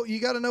to know.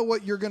 You got to know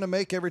what you're going to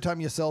make every time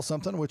you sell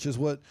something, which is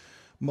what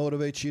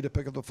motivates you to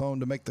pick up the phone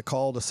to make the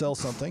call to sell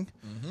something,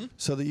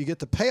 so that you get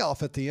the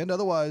payoff at the end.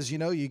 Otherwise, you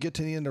get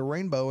to the end of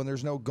rainbow and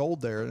there's no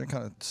gold there, and it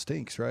kind of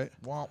stinks, right?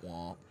 Womp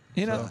womp.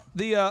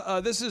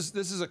 This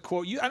is a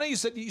quote. I know you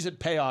said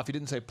payoff. You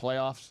didn't say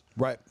playoffs.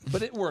 Right.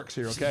 But it works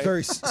here, okay?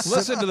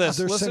 Listen to this.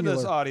 Listen to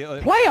this audio.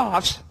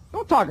 Playoffs?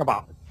 Don't talk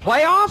about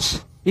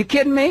playoffs. You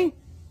kidding me?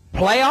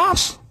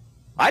 Playoffs?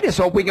 I just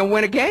hope we can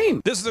win a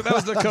game. That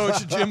was the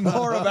coach, Jim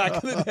Mora,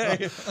 back in the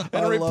day.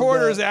 And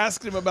reporters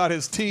asked him about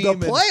his team.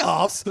 The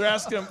playoffs? They're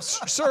asking him,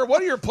 sir,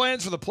 what are your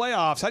plans for the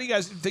playoffs? How do you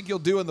guys think you'll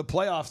do in the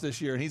playoffs this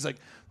year? And he's like,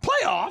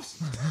 playoffs?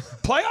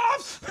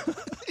 Playoffs?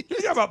 You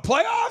talking about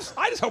playoffs?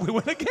 I just hope we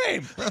win a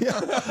game.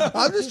 Yeah,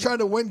 I'm just trying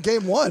to win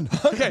game one.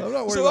 Okay, I'm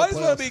not worried so about I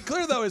just want to be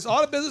clear, though, is a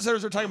lot of business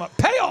owners are talking about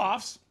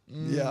payoffs.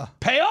 Yeah.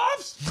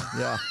 Payoffs?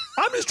 Yeah.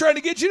 I'm just trying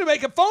to get you to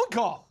make a phone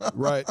call.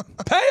 Right.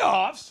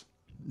 Payoffs?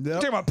 Yep. You're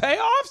talking about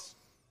payoffs?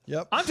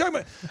 Yep. I'm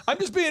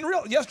just being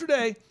real.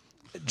 Yesterday,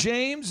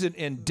 James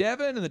and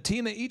Devin and the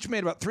team, they each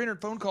made about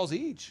 300 phone calls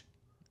each.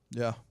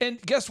 Yeah.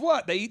 And guess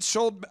what? They each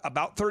sold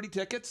about 30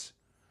 tickets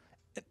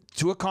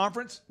to a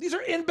conference. These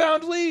are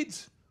inbound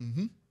leads.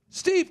 Mm-hmm.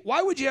 Steve,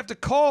 why would you have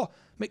to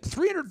make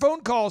 300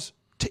 phone calls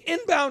to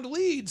inbound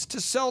leads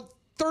to sell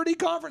 30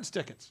 conference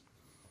tickets?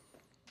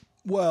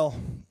 Well,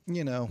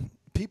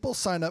 people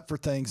sign up for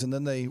things and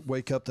then they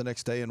wake up the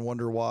next day and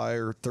wonder why,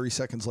 or 30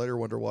 seconds later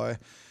wonder why.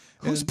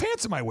 Whose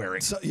pants am I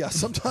wearing? So, yeah,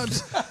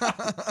 sometimes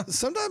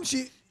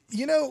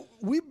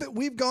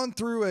we've gone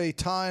through a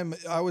time,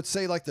 I would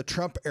say like the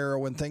Trump era,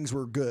 when things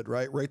were good,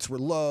 right? Rates were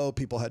low,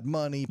 people had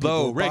money,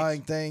 people were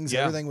buying things,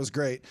 everything was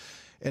great.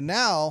 And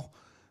now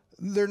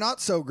they're not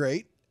so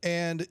great.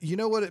 And you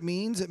know what it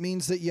means? It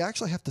means that you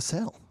actually have to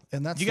sell.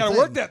 And that's you got to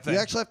work that thing. You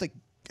actually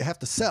have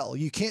to sell.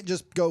 You can't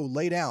just go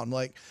lay down.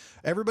 Like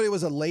everybody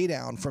was a lay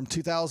down from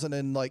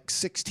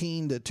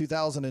 2016 to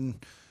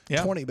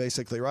 2020,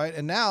 basically, right?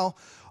 And now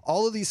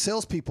all of these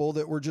salespeople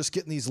that were just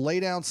getting these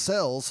lay down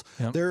sales,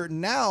 they're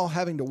now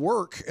having to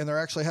work, and they're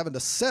actually having to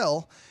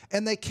sell,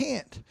 and they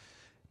can't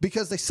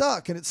because they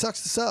suck, and it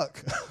sucks to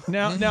suck.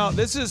 Now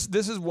this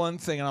is one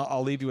thing, and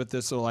I'll leave you with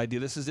this little idea.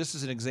 This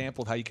is an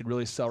example of how you could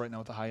really sell right now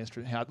with the high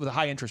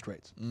interest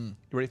rates. You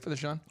ready for this,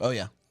 Sean? Oh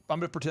yeah. I'm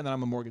going to pretend that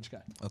I'm a mortgage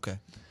guy. Okay.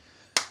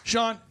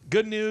 Sean,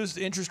 good news.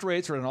 The interest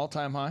rates are at an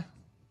all-time high.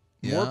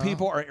 Yeah. More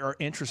people are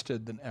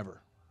interested than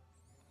ever.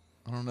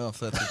 I don't know if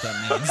that's what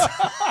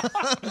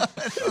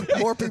that means.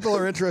 More people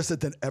are interested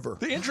than ever.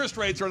 The interest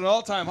rates are at an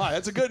all-time high.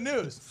 That's a good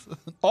news.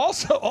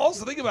 Also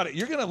think about it.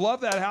 You're going to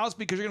love that house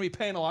because you're going to be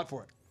paying a lot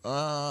for it.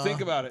 Think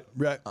about it.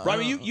 Right. I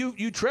mean,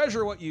 you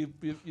treasure what you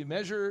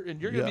measure,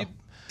 and you're going to be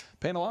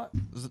paying a lot.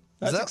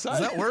 That's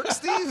exciting. Does that work,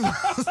 Steve?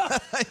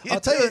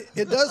 I'll tell you,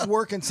 it does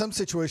work in some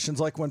situations,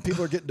 like when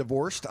people are getting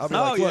divorced. I'll be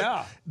like,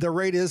 look, the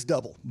rate is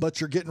double, but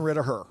you're getting rid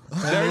of her.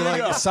 And there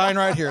you go. Sign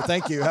right here.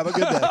 Thank you. Have a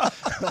good day.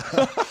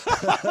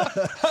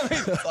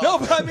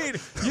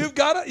 You've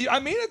got to. I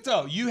mean it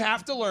though. You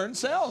have to learn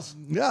sales.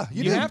 Yeah,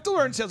 you have to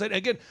learn sales. And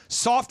again,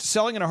 Soft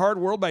Selling in a Hard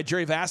World by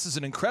Jerry Vass is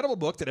an incredible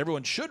book that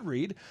everyone should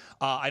read.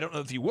 I don't know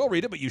if you will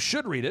read it, but you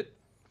should read it.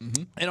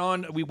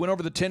 And we went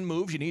over the 10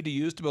 moves you need to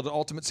use to build an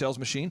ultimate sales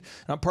machine.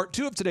 And on part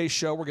 2 of today's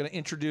show, we're going to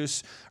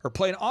introduce or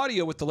play an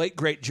audio with the late,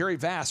 great Jerry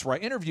Vass, where I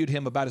interviewed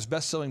him about his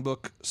best-selling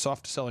book,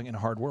 Soft Selling in a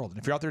Hard World. And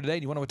if you're out there today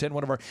and you want to attend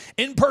one of our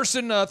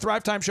in-person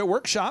Thrive Time Show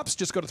workshops,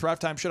 just go to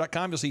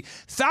thrivetimeshow.com. You'll see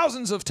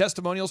thousands of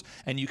testimonials,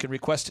 and you can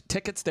request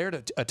tickets there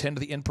to attend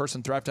the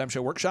in-person Thrive Time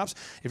Show workshops.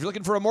 If you're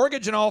looking for a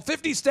mortgage in all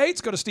 50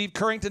 states, go to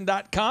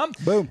SteveCurrington.com.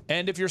 Boom.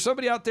 And if you're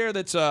somebody out there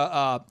that's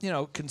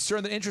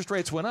concerned that interest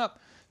rates went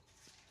up,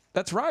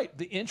 that's right.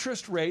 The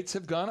interest rates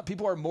have gone up.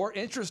 People are more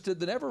interested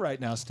than ever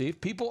right now, Steve.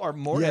 People are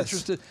more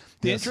interested.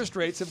 The interest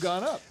rates have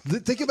gone up.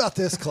 Think about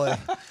this, Clay.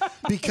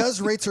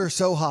 Because rates are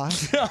so high,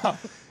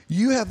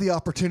 you have the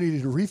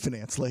opportunity to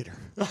refinance later.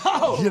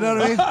 Oh, you know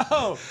what I mean?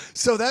 Oh.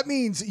 So that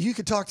means you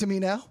could talk to me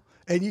now,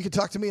 And you can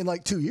talk to me in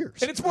like 2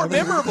 years. And it's more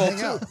memorable,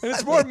 too. And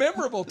it's more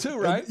memorable, too,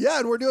 right?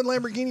 And we're doing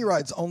Lamborghini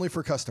rides only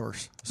for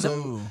customers.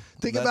 So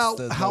think about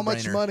how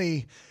much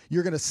money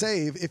you're going to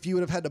save if you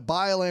would have had to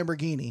buy a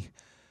Lamborghini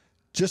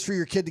just for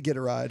your kid to get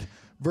a ride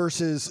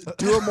versus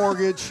do a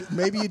mortgage.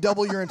 Maybe you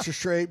double your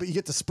interest rate, but you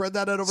get to spread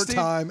that out over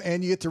time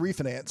and you get to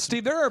refinance.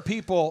 Steve, there are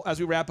people, as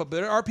we wrap up,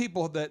 there are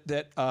people that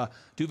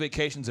do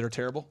vacations that are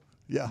terrible.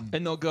 Yeah.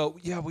 And they'll go,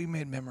 yeah, we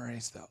made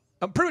memories, though.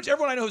 Pretty much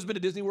everyone I know who's been to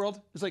Disney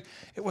World is like,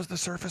 it was the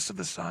surface of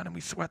the sun, and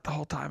we sweat the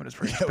whole time, and it's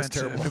very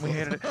expensive, and we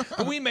hated it.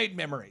 But we made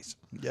memories.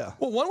 Yeah.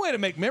 Well, one way to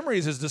make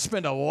memories is to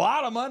spend a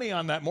lot of money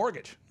on that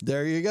mortgage.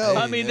 There you go.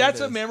 I mean, that's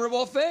a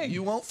memorable thing.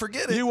 You won't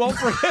forget it. You won't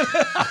forget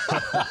it.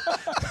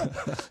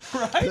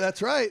 Right?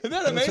 That's right. Isn't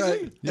that amazing?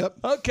 Right. Yep.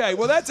 Okay.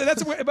 Well, that's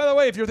by the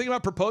way, if you're thinking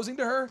about proposing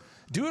to her,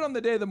 do it on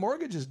the day the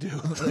mortgage is due.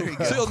 There you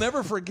go. So you'll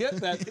never forget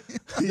that.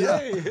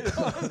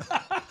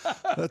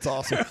 That's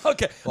awesome.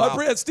 Okay. Wow.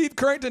 That's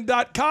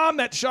SteveCurrington.com.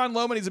 That's Sean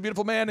Lohman. He's a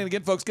beautiful man. And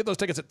again, folks, get those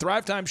tickets at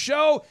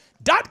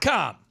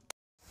ThriveTimeShow.com.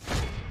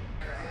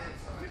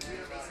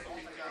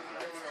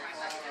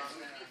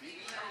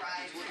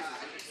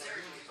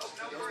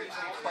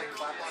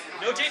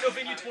 No date, no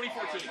venue,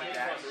 2014.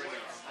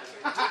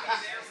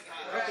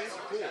 Okay,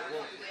 cool.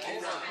 Well, all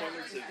of our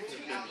appointments have been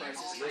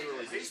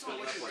literally just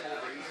going up like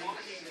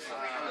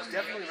crazy.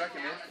 Definitely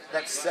recommend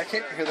that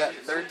second or that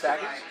third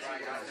package.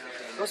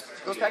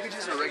 Those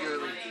packages are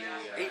regularly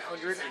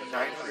 $800 and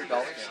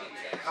 $900.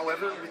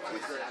 However,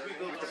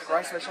 with the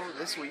price special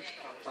this week,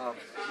 the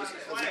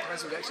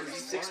price would actually be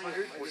 $600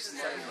 or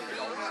 $700.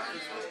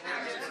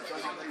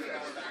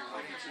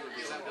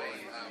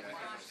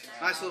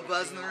 Nice little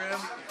buzz in the room.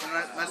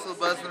 Nice little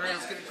buzz in the room.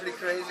 It's getting pretty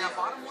crazy.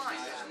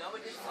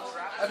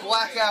 I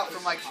black out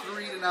from like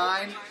 3 to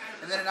 9,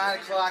 and then at 9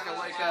 o'clock I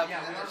wake up,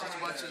 and then there's just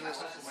a bunch of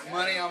this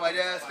money on my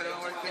desk. I don't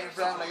know where it came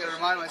from, and I got to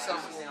remind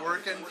myself that we're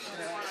working.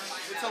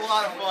 It's a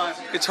lot of fun.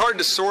 It's hard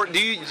to sort. Do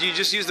you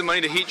just use the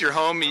money to heat your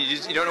home? You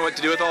don't know what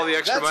to do with all the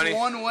extra money?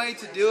 That's one way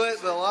to do it,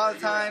 but a lot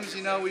of times,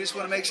 we just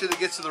want to make sure that it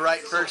gets to the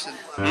right person.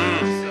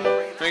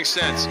 Makes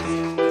sense.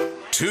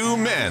 2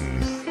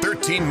 men,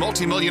 13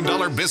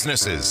 multi-million-dollar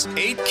businesses,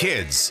 8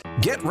 kids.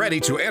 Get ready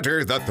to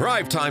enter the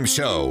Thrive Time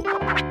Show.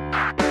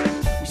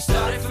 We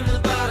started from the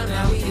bottom,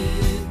 now we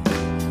hit.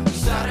 We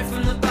started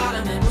from the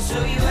bottom, and we'll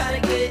show you how to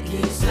get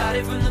here.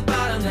 Started from the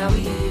bottom, now we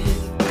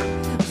hit.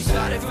 We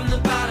started from the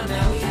bottom,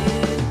 now we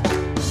hit.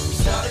 We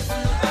started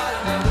from the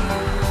bottom, now we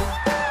hit.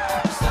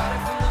 We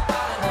started from the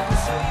bottom, and we'll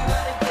show you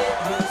how to get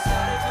here.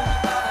 Started from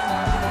the bottom,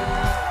 now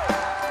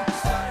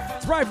we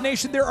hit. Thrive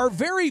Nation, there are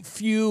very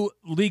few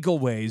legal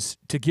ways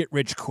to get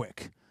rich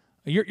quick.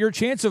 Your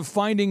chance of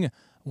finding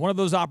one of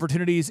those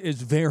opportunities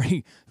is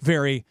very,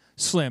 very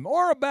slim,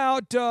 or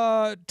about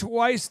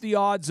twice the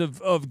odds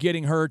of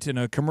getting hurt in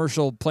a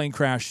commercial plane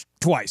crash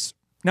twice.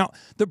 Now,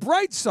 the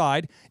bright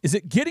side is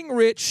that getting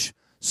rich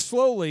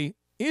slowly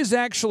is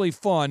actually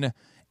fun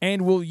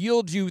and will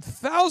yield you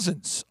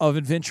thousands of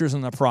adventures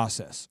in the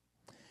process.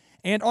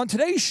 And on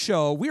today's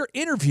show, we are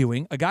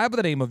interviewing a guy by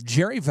the name of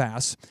Jerry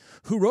Vass,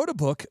 who wrote a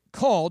book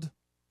called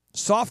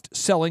Soft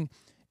Selling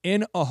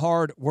in a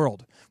Hard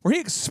World, where he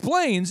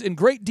explains in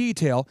great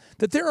detail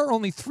that there are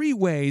only 3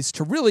 ways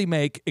to really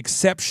make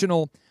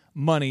exceptional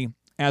money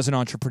as an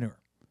entrepreneur.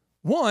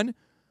 One,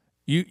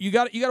 you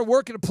got to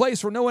work in a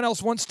place where no one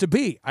else wants to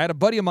be. I had a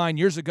buddy of mine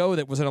years ago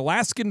that was an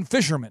Alaskan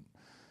fisherman,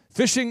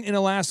 fishing in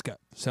Alaska.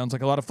 Sounds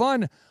like a lot of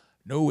fun.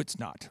 No, it's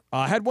not.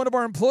 I had one of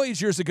our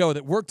employees years ago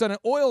that worked on an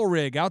oil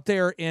rig out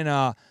there in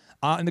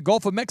the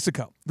Gulf of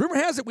Mexico. Rumor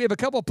has it we have a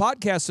couple of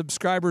podcast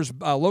subscribers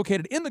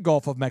located in the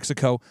Gulf of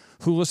Mexico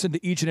who listen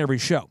to each and every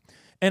show.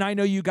 And I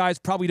know you guys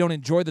probably don't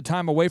enjoy the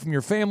time away from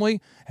your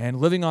family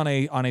and living on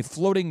a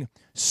floating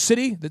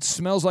city that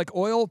smells like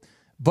oil,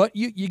 but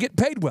you get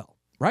paid well,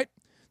 right?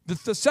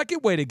 The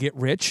second way to get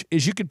rich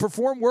is you can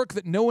perform work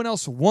that no one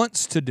else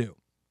wants to do.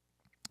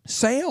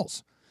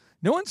 Sales.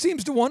 No one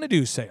seems to want to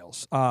do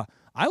sales.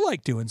 I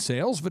like doing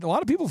sales, but a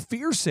lot of people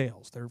fear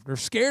sales. They're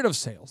scared of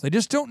sales. They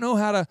just don't know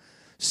how to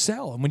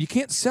sell. And when you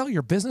can't sell,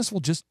 your business will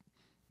just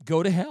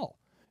go to hell.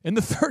 And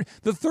the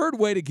third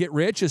way to get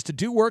rich is to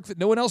do work that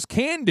no one else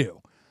can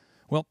do.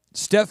 Well,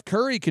 Steph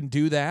Curry can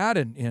do that,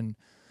 and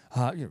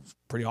he's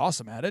pretty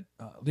awesome at it.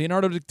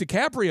 Leonardo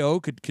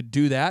DiCaprio could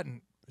do that,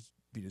 and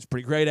he's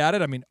pretty great at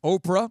it. I mean,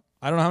 Oprah.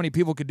 I don't know how many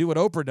people could do what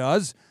Oprah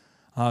does.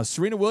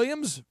 Serena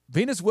Williams,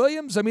 Venus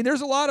Williams. I mean,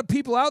 there's a lot of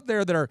people out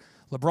there that are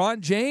LeBron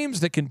James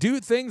that can do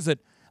things that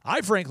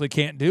I frankly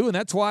can't do, and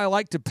that's why I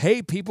like to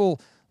pay people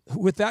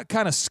with that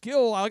kind of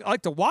skill. I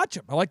like to watch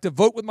them. I like to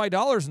vote with my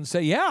dollars and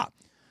say, yeah,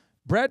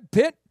 Brad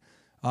Pitt,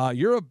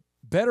 you're a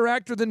better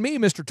actor than me.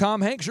 Mr.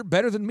 Tom Hanks, you're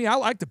better than me. I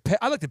like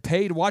to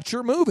pay to watch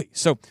your movie.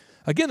 So,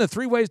 again, the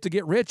 3 ways to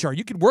get rich are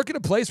you could work in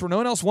a place where no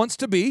one else wants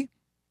to be,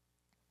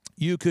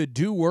 you could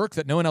do work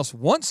that no one else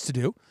wants to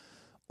do,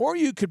 or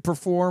you could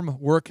perform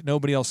work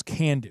nobody else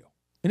can do.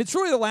 And it's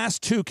really the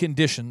last 2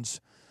 conditions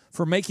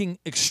for making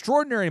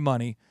extraordinary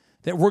money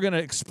that we're going to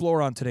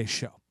explore on today's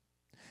show.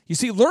 You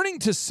see, learning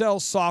to sell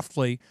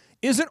softly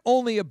isn't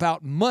only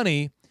about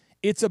money,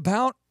 it's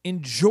about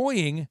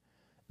enjoying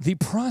the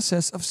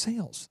process of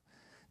sales.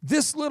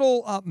 This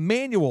little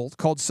manual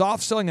called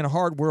Soft Selling in a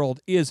Hard World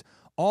is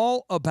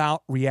all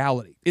about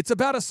reality. It's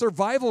about a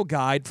survival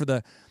guide for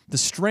the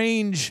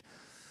strange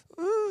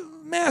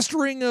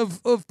mastering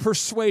of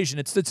persuasion.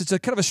 It's a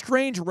kind of a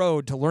strange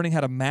road to learning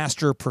how to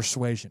master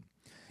persuasion.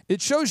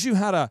 It shows you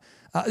how to,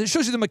 it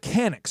shows you the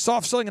mechanics.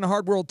 Soft Selling in a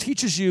Hard World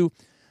teaches you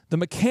the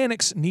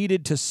mechanics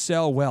needed to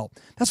sell well.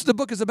 That's what the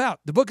book is about.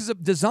 The book is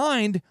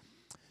designed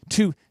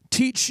to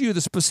teach you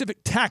the specific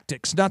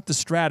tactics, not the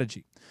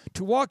strategy,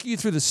 to walk you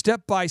through the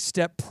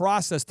step-by-step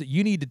process that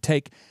you need to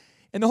take.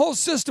 And the whole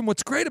system,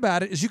 what's great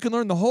about it is you can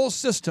learn the whole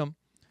system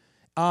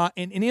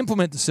and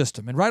implement the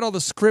system and write all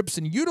the scripts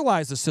and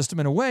utilize the system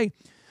in a way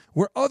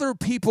where other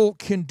people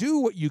can do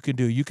what you can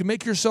do. You can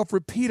make yourself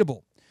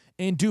repeatable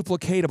and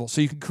duplicatable.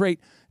 So you can create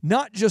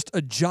not just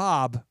a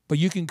job, but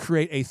you can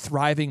create a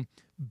thriving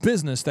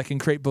business that can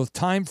create both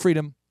time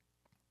freedom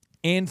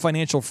and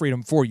financial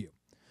freedom for you.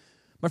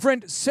 My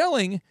friend,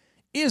 selling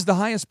is the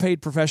highest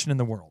paid profession in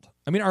the world.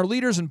 I mean, our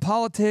leaders in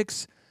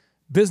politics,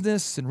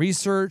 business, and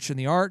research, and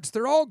the arts,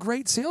 they're all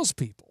great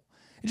salespeople.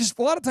 It's just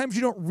a lot of times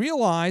you don't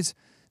realize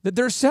that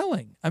they're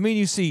selling. I mean,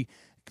 you see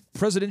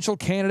presidential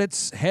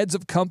candidates, heads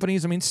of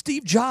companies. I mean,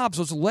 Steve Jobs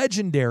was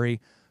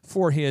legendary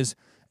for his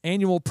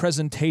annual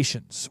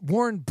presentations.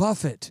 Warren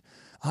Buffett.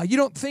 You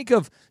don't think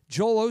of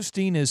Joel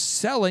Osteen as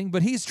selling,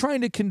 but he's trying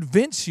to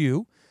convince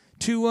you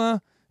to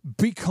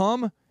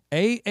become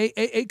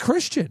a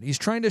Christian. He's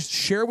trying to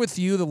share with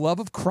you the love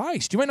of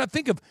Christ. You might not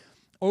think of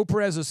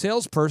Oprah as a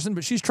salesperson,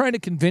 but she's trying to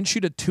convince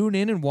you to tune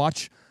in and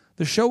watch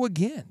the show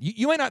again.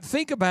 You might not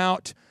think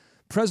about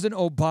President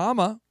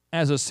Obama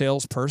as a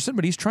salesperson,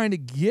 but he's trying to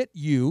get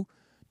you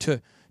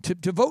to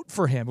vote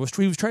for him.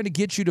 He was trying to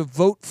get you to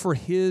vote for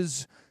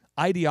his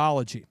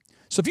ideology.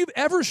 So if you've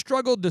ever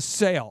struggled to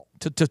sell,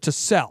 if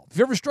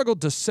you've ever struggled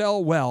to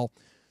sell well,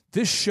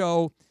 this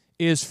show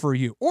is for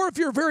you. Or if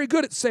you're very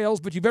good at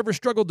sales, but you've ever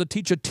struggled to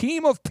teach a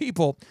team of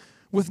people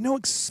with no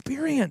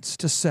experience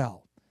to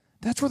sell,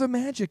 that's where the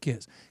magic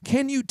is.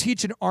 Can you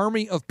teach an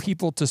army of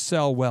people to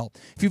sell well?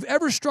 If you've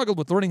ever struggled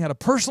with learning how to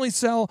personally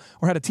sell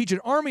or how to teach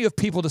an army of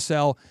people to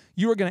sell,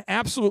 you are going to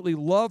absolutely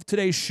love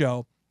today's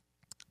show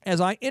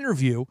as I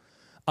interview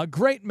a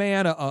great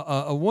man,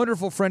 a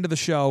wonderful friend of the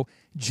show,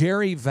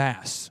 Jerry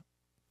Vass.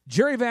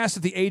 Jerry Vass,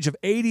 at the age of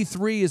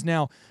 83, is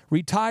now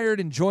retired,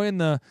 enjoying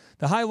the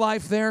high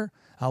life there,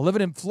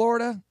 living in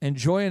Florida,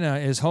 enjoying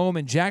his home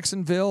in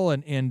Jacksonville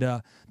and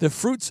the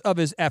fruits of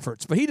his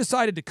efforts. But he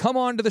decided to come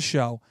on to the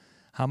show.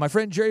 My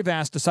friend Jerry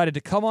Vass decided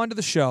to come on to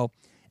the show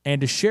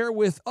and to share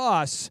with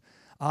us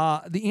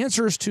the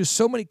answers to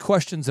so many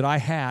questions that I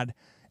had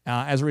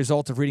as a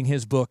result of reading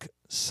his book,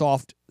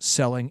 Soft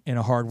Selling in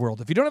a Hard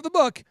World. If you don't have the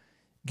book,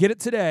 get it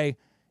today.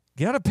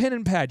 Get out a pen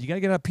and pad. You got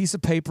to get out a piece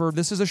of paper.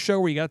 This is a show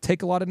where you got to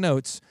take a lot of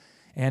notes.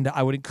 And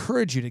I would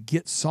encourage you to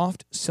get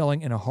Soft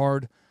Selling in a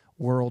Hard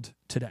World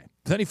today.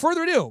 Without any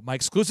further ado, my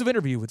exclusive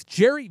interview with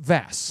Jerry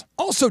Vass.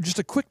 Also, just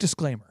a quick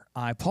disclaimer.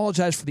 I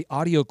apologize for the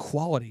audio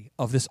quality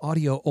of this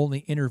audio-only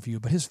interview,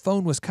 but his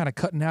phone was kind of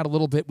cutting out a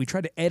little bit. We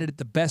tried to edit it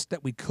the best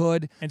that we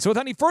could. And so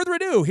without any further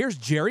ado, here's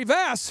Jerry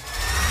Vass.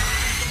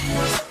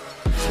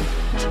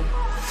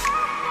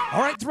 All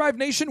right, Thrive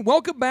Nation,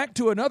 welcome back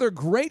to another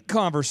great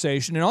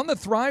conversation. And on the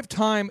Thrive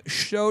Time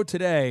show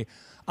today,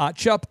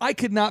 Chup, I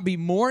could not be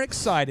more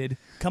excited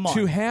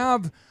to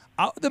have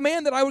the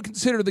man that I would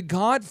consider the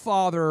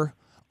godfather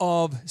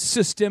of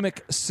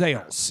systemic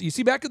sales. You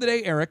see, back in the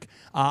day, Eric,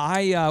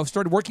 I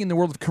started working in the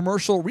world of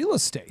commercial real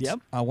estate.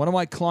 Yep. One of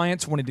my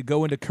clients wanted to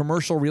go into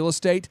commercial real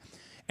estate.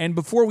 And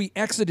before we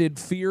exited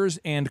Fears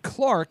and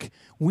Clark,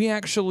 we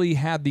actually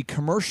had the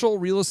commercial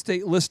real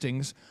estate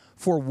listings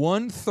for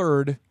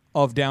 1/3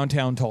 of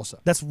downtown Tulsa.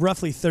 That's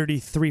roughly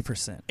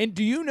 33%. And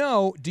do you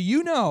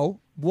know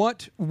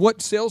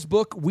what sales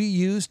book we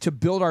use to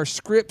build our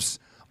scripts,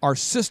 our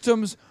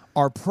systems,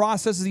 our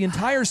processes, the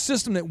entire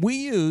system that we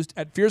used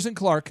at Fears and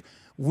Clark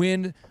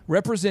when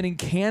representing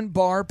Can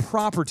Bar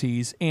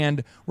Properties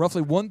and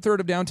roughly 1/3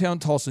 of downtown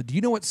Tulsa? Do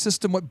you know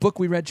what book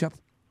we read, Chup?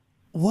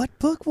 What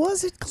book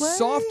was it, Clay?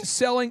 Soft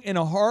Selling in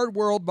a Hard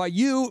World by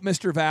you,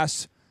 Mr.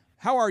 Vass.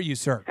 How are you,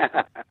 sir?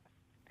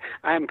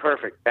 I'm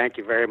perfect. Thank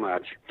you very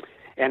much.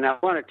 And I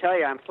want to tell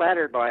you, I'm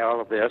flattered by all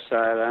of this.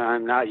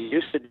 I'm not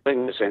used to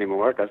doing this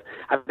anymore because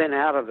I've been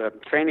out of the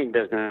training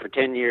business for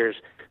 10 years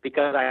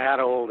because I got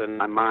old and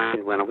my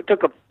mind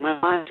took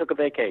a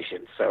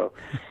vacation. So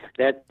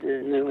but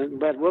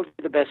we'll do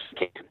the best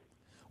we can.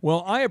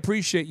 Well, I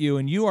appreciate you,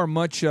 and you are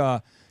much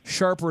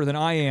sharper than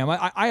I am.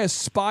 I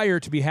aspire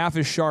to be half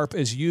as sharp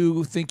as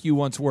you think you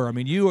once were. I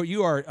mean,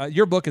 you are.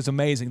 Your book is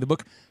amazing. The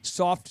book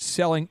Soft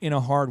Selling in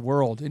a Hard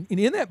World, and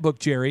in that book,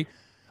 Jerry,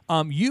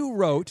 you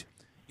wrote,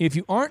 if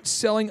you aren't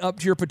selling up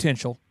to your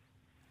potential,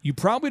 you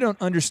probably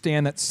don't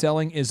understand that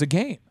selling is a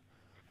game.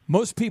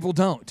 Most people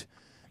don't.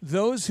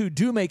 Those who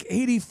do make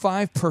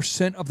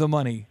 85% of the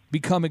money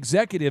become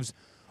executives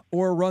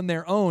or run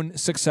their own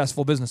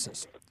successful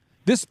businesses.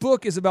 This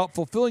book is about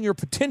fulfilling your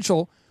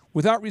potential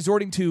without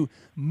resorting to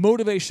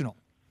motivational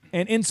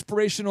and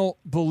inspirational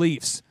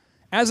beliefs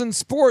As in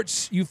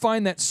sports, you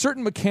find that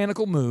certain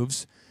mechanical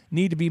moves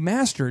need to be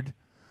mastered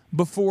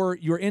before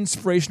your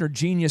inspiration or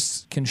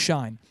genius can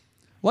shine.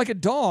 Like a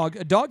dog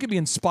can be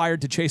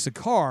inspired to chase a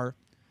car,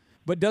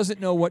 but doesn't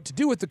know what to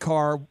do with the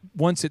car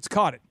once it's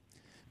caught it.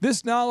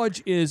 This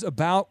knowledge is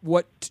about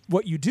what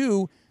you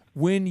do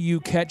when you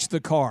catch the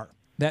car.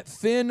 That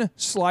thin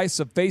slice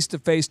of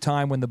face-to-face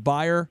time when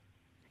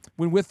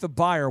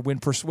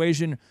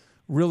persuasion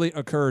really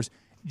occurs.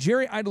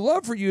 Jerry, I'd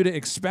love for you to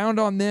expound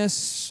on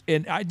this,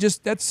 and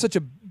that's such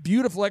a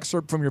beautiful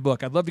excerpt from your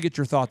book. I'd love to get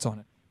your thoughts on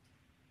it.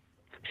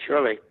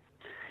 Surely.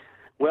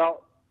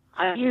 Well,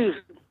 I use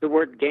the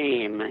word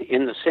game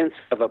in the sense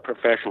of a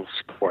professional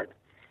sport.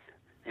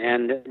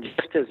 And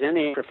just as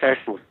any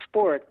professional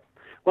sport,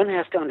 one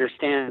has to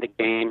understand the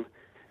game,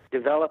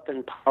 develop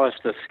and polish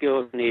the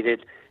skills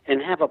needed,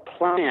 and have a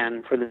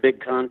plan for the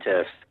big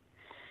contest.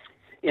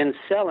 In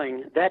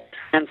selling, that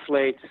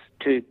translates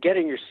to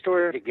getting your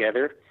story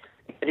together,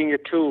 getting your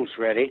tools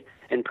ready,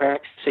 and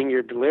practicing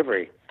your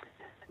delivery.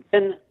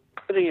 Then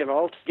putting it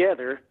all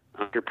together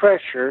under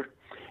pressure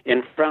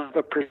in front of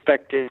a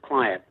prospective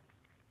client.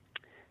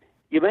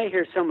 You may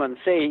hear someone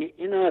say,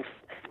 if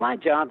my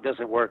job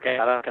doesn't work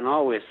out, I can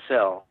always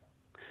sell.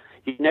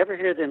 You never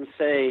hear them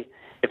say,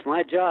 if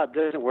my job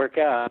doesn't work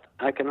out,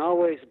 I can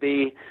always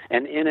be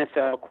an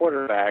NFL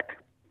quarterback.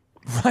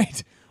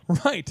 Right.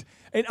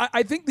 And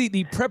I think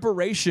the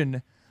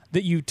preparation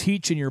that you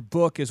teach in your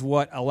book is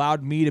what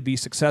allowed me to be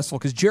successful.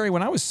 Because, Jerry,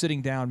 when I was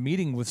sitting down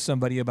meeting with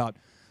somebody about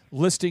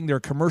listing their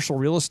commercial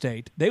real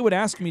estate, they would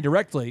ask me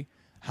directly,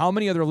 how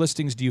many other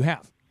listings do you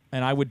have?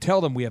 And I would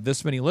tell them we have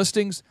this many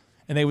listings.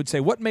 And they would say,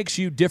 what makes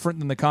you different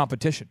than the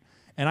competition?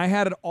 And I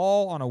had it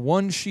all on a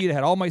one sheet. I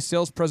had all my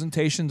sales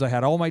presentations. I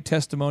had all my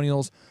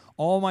testimonials,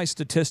 all my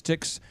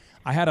statistics.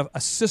 I had a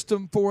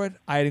system for it.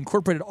 I had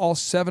incorporated all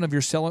 7 of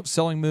your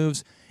selling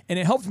moves. And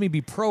it helped me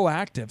be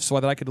proactive so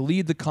that I could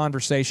lead the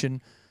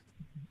conversation,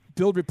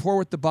 build rapport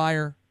with the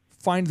buyer,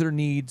 find their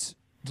needs,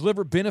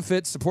 deliver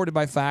benefits supported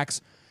by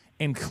facts,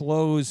 and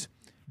close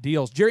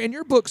deals. Jerry, in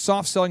your book,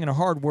 Soft Selling in a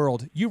Hard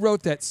World, you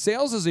wrote that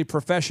sales is a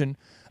profession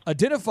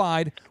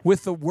identified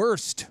with the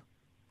worst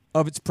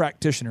of its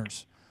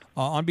practitioners.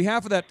 On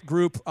behalf of that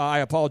group, I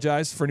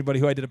apologize for anybody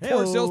who I did a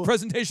poor sales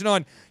presentation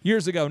on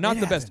years ago. Not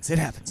the best. It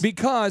happens.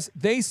 Because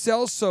they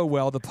sell so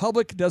well, the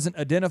public doesn't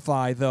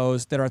identify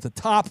those that are at the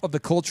top of the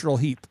cultural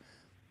heap.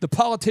 The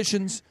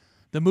politicians,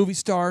 the movie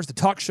stars, the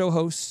talk show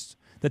hosts,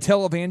 the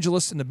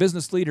televangelists, and the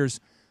business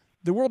leaders.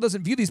 The world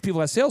doesn't view these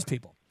people as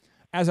salespeople,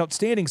 as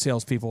outstanding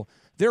salespeople.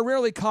 They're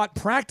rarely caught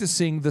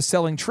practicing the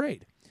selling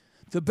trade.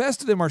 The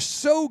best of them are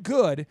so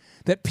good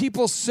that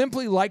people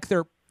simply like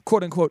their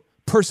quote-unquote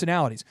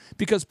personalities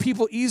because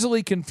people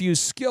easily confuse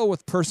skill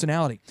with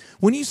personality.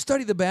 When you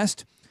study the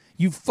best,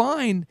 you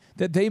find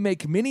that they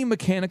make many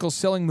mechanical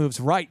selling moves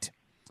right.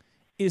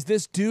 Is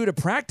this due to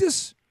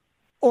practice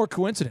or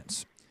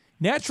coincidence?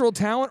 Natural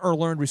talent or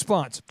learned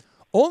response?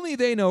 Only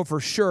they know for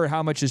sure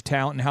how much is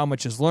talent and how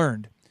much is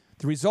learned.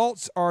 The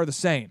results are the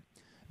same.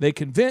 They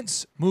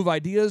convince, move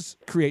ideas,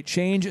 create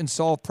change, and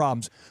solve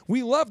problems.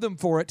 We love them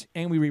for it,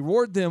 and we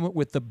reward them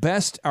with the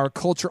best our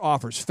culture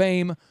offers: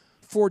 fame,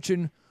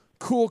 fortune,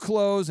 cool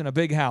clothes, and a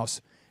big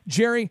house.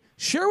 Jerry,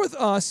 share with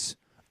us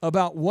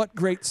about what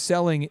great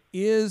selling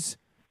is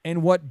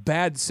and what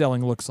bad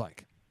selling looks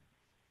like.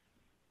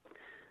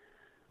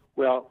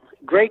 Well,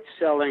 great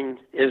selling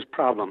is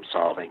problem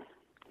solving,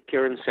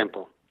 pure and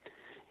simple.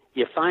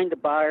 You find the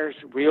buyer's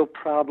real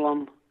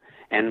problem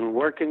and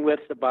working with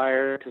the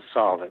buyer to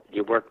solve it.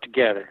 You work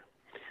together.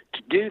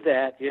 To do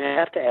that, you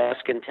have to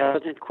ask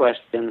intelligent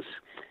questions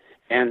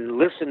and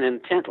listen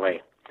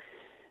intently.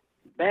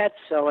 Bad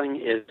selling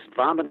is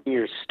vomiting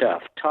your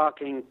stuff,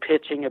 talking,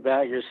 pitching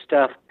about your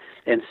stuff,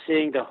 and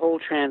seeing the whole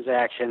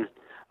transaction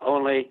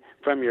only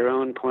from your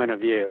own point of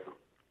view.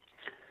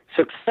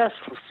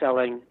 Successful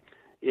selling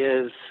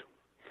is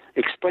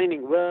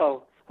explaining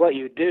well what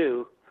you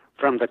do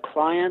from the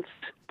client's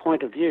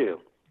point of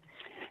view.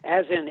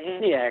 As in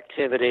any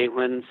activity,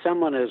 when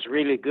someone is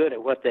really good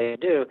at what they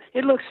do,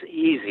 it looks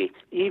easy,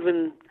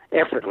 even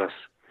effortless.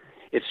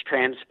 It's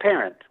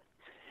transparent.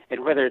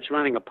 And whether it's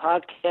running a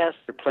podcast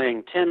or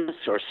playing tennis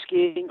or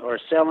skiing or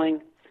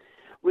selling,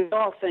 we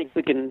all think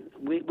I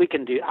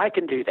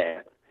can do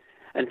that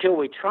until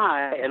we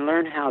try and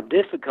learn how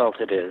difficult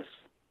it is.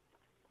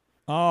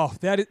 Oh,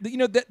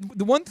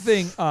 the one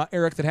thing,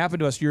 Eric, that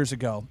happened to us years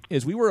ago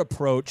is we were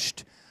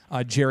approached,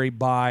 Jerry,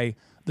 by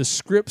the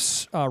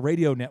Scripps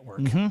radio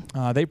network.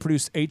 Mm-hmm. They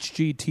produce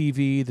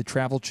HGTV, the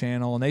Travel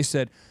Channel, and they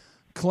said,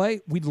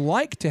 Clay, we'd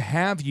like to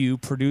have you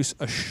produce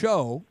a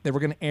show that we're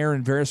going to air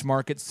in various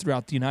markets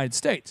throughout the United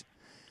States.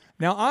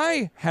 Now,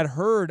 I had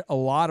heard a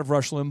lot of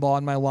Rush Limbaugh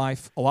in my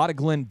life, a lot of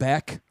Glenn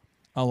Beck,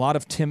 a lot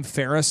of Tim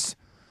Ferriss,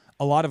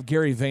 a lot of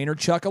Gary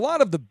Vaynerchuk, a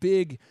lot of the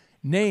big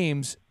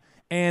names,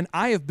 and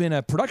I have been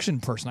a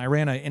production person. I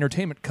ran an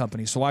entertainment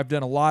company, so I've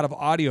done a lot of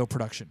audio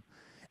production.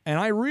 And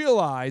I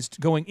realized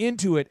going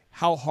into it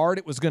how hard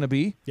it was going to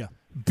be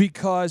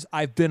because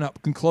I've been up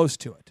and close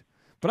to it.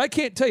 But I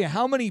can't tell you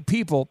how many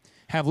people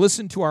have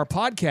listened to our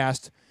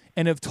podcast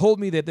and have told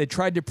me that they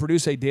tried to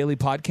produce a daily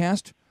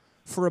podcast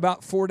for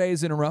about 4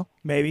 days in a row.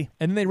 Maybe.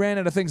 And then they ran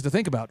out of things to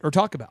think about or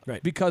talk about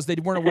because they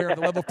weren't aware of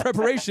the level of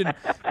preparation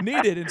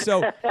needed. And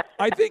so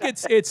I think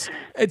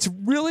it's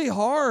really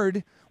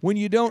hard when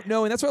you don't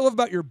know. And that's what I love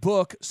about your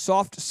book,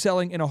 Soft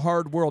Selling in a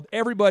Hard World.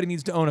 Everybody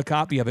needs to own a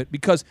copy of it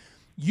because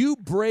you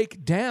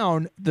break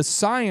down the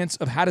science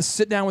of how to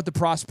sit down with the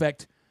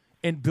prospect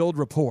and build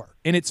rapport.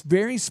 And it's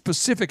very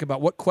specific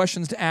about what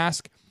questions to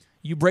ask.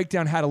 You break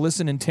down how to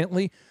listen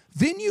intently.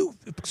 Then you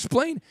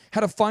explain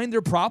how to find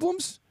their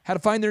problems, how to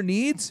find their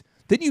needs.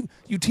 Then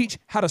you teach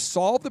how to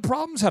solve the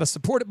problems, how to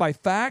support it by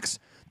facts.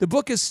 The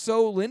book is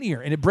so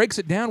linear, and it breaks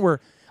it down where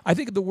I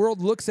think the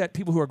world looks at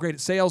people who are great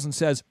at sales and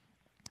says,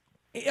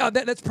 yeah,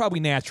 that's probably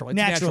natural. It's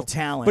natural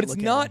talent. But it's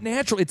not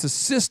natural. It's a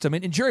system.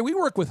 And Jerry, we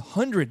work with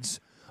hundreds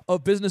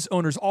of business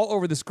owners all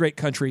over this great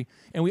country,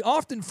 and we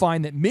often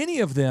find that many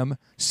of them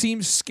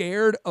seem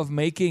scared of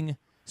making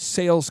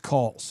sales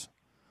calls.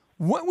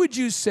 What would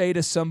you say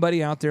to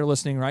somebody out there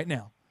listening right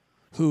now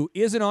who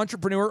is an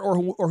entrepreneur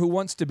or who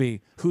wants to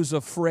be, who's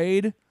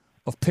afraid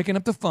of picking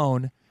up the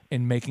phone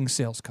and making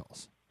sales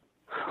calls?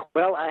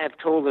 Well, I have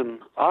told them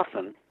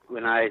often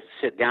when I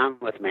sit down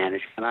with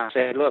management, I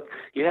say, look,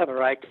 you have a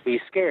right to be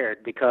scared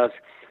because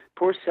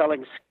poor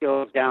selling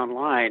skills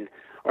downline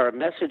are a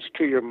message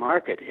to your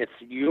market. It's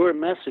your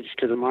message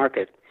to the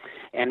market,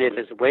 and it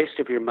is a waste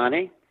of your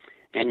money,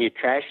 and you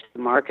trash the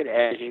market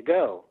as you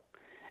go.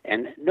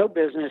 And no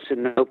business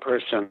and no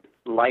person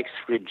likes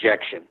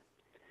rejection.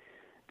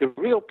 The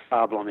real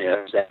problem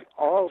is that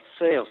all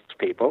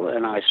salespeople,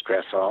 and I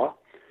stress all,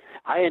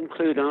 I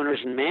include owners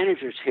and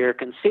managers here,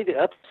 can see the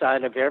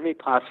upside of every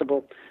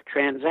possible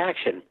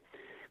transaction.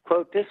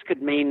 Quote, this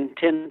could mean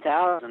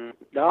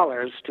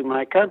 $10,000 to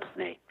my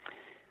company.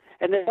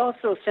 And they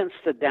also sense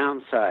the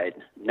downside,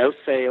 no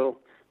sale,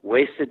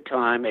 wasted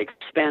time,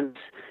 expense,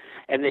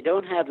 and they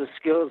don't have the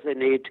skills they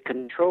need to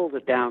control the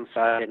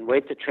downside and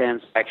weight the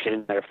transaction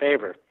in their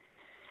favor.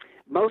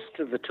 Most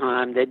of the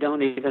time, they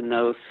don't even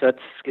know such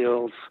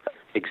skills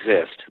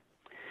exist.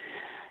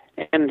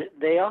 And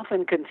they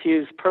often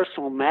confuse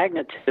personal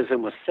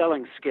magnetism with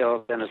selling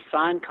skills and a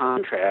signed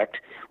contract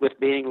with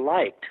being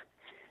liked.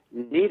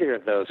 Neither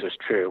of those is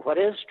true. What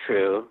is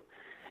true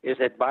is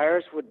that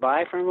buyers would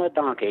buy from a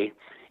donkey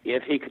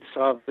if he could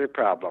solve their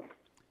problem.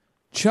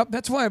 Chuck,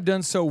 that's why I've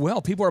done so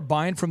well. People are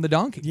buying from the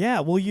donkey. Yeah,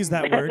 we'll use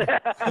that word.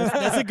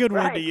 That's a good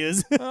word to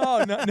use.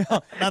 Oh, no.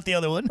 Not the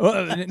other one.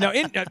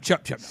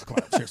 Chuck, come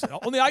on, seriously.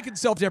 Only I can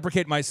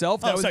self-deprecate myself.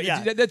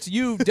 That's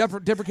you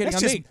deprecating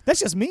on me.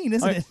 That's just mean,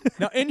 isn't it?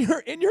 Now,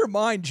 in your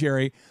mind,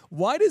 Jerry,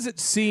 why does it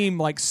seem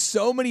like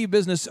so many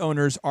business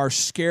owners are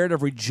scared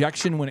of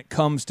rejection when it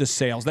comes to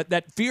sales?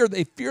 That fear,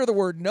 they fear the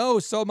word no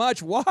so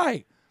much.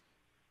 Why?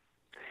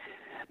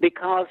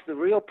 Because the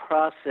real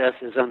process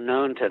is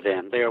unknown to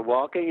them. They are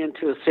walking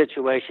into a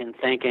situation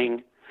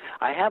thinking,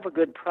 I have a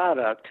good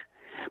product,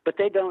 but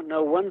they don't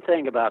know one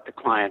thing about the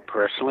client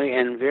personally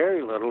and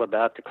very little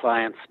about the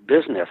client's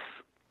business.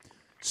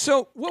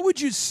 So what would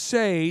you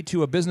say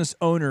to a business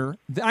owner?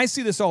 I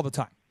see this all the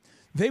time.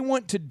 They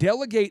want to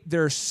delegate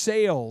their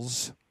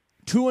sales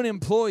to an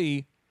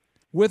employee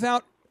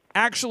without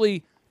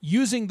actually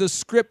using the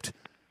script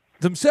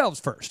themselves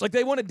first. Like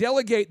they want to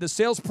delegate the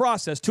sales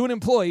process to an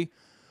employee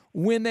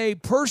when they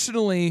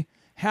personally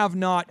have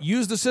not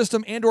used the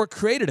system and or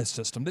created a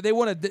system.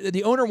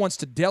 The owner wants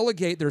to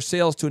delegate their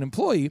sales to an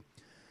employee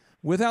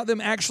without them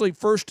actually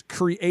first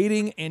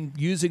creating and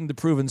using the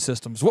proven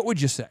systems. What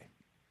would you say?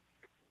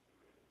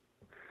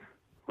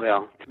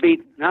 Well,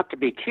 not to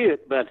be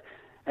cute, but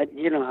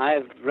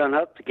I've run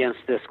up against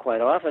this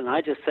quite often. I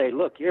just say,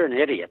 look, you're an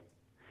idiot.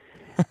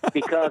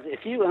 Because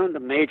if you owned a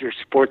major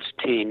sports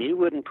team, you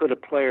wouldn't put a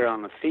player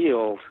on the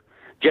field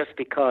just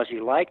because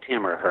you liked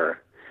him or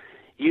her.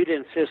 You'd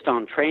insist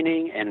on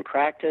training and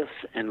practice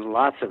and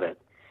lots of it.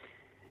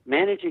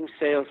 Managing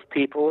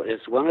salespeople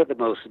is one of the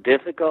most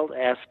difficult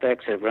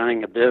aspects of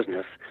running a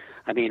business.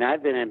 I mean,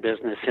 I've been in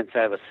business since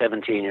I was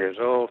 17 years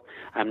old.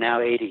 I'm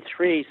now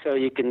 83, so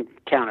you can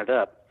count it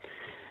up.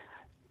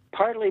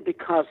 Partly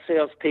because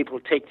salespeople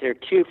take their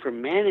cue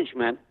from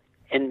management,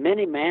 and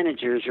many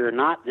managers are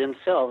not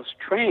themselves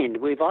trained.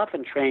 We've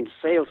often trained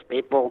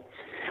salespeople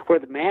where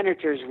the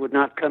managers would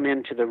not come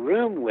into the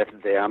room with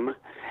them,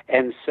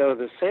 and so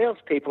the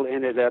salespeople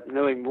ended up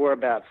knowing more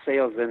about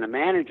sales than the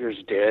managers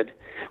did,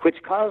 which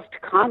caused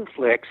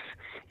conflicts,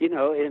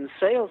 in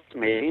sales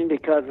meeting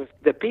because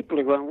the people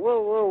are going,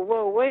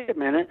 whoa, wait a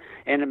minute,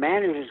 and the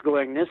manager's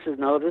going, this is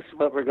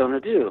what we're going to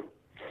do.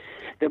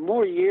 The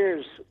more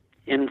years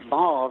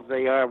involved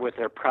they are with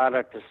their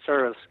product or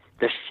service,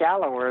 the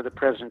shallower the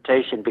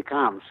presentation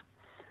becomes.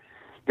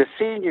 The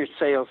senior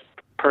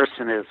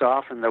salesperson is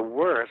often the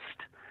worst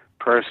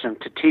person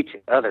to teach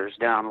others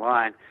down the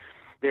line.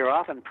 They're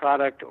often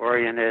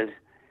product-oriented,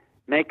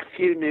 make a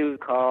few new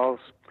calls,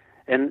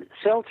 and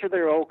sell to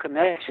their old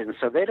connections,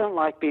 so they don't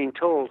like being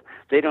told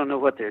they don't know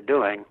what they're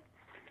doing.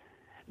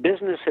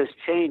 Business has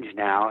changed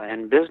now,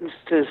 and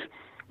businesses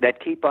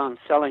that keep on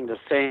selling the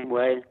same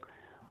way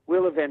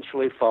will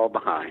eventually fall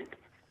behind.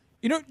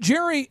 You know,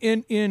 Jerry,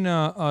 in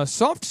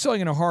Soft Selling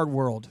in a Hard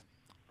World,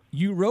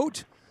 you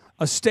wrote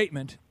a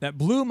statement that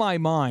blew my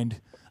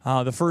mind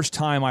the first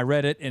time I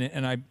read it,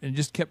 and I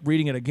just kept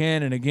reading it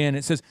again and again.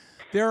 It says,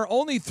 there are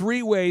only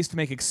 3 ways to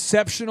make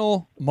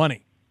exceptional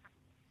money.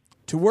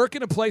 To work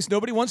in a place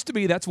nobody wants to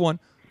be, that's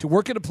one. To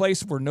work in a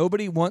place where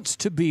nobody wants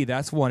to be,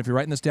 that's one. If you're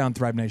writing this down,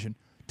 Thrive Nation.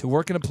 To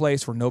work in a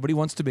place where nobody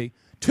wants to be.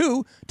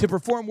 2, to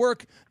perform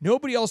work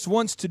nobody else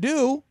wants to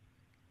do.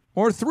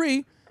 Or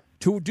 3,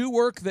 to do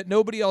work that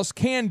nobody else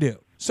can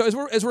do. So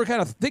as we're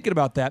kind of thinking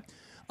about that,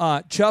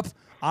 Chup,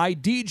 I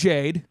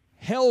DJ'd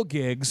hell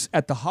gigs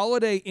at the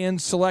Holiday Inn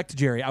Select,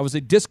 Jerry. I was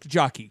a disc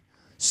jockey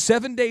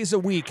 7 days a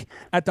week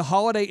at the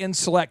Holiday Inn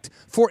Select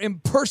for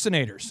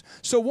impersonators.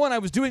 So 1, I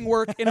was doing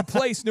work in a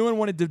place no one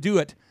wanted to do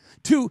it.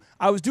 2,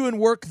 I was doing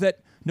work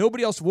that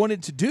nobody else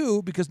wanted to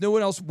do because no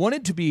one else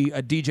wanted to be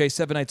a DJ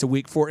 7 nights a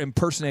week for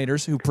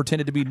impersonators who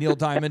pretended to be Neil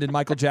Diamond and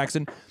Michael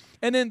Jackson.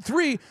 And then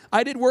 3,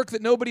 I did work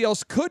that nobody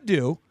else could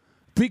do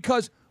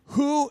because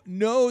who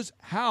knows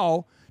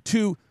how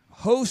to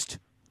host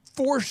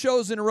 4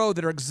 shows in a row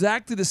that are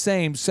exactly the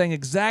same, saying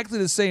exactly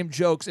the same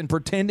jokes and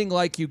pretending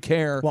like you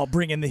care. While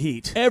bringing the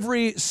heat.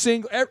 Every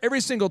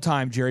single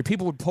time, Jerry,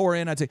 people would pour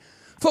in. I'd say,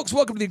 folks,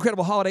 welcome to the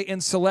incredible Holiday Inn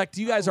Select.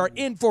 You guys are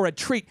in for a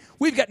treat.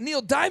 We've got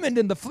Neil Diamond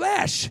in the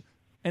flesh.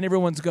 And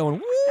everyone's going,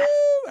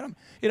 woo!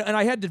 And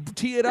I had to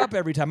tee it up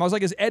every time. I was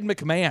like, as Ed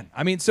McMahon.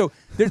 I mean, so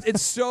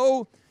it's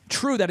so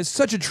true. That is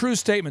such a true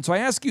statement. So I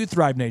ask you,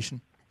 Thrive Nation,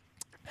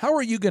 how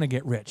are you going to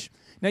get rich?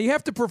 Now, you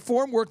have to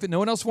perform work that no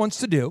one else wants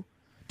to do,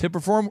 to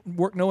perform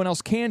work no one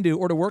else can do,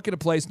 or to work at a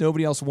place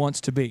nobody else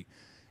wants to be.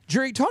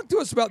 Jerry, talk to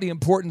us about the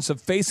importance of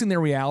facing the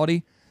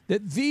reality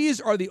that these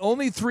are the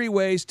only 3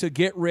 ways to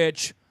get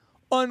rich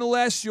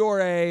unless you're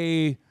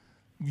a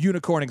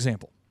unicorn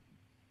example.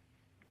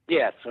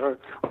 Yes, or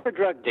a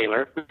drug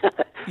dealer.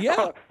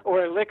 Yeah.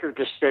 or a liquor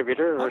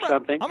distributor or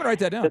something. I'm going to write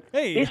that down.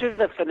 Hey. These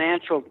are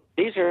financial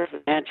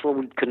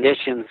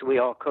conditions we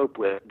all cope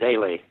with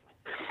daily.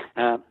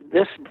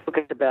 This book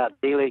is about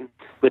dealing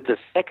with the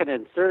 2nd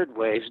and 3rd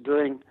ways,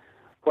 doing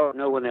what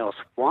no one else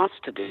wants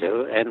to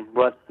do and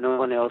what no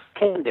one else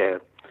can do.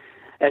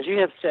 As you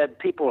have said,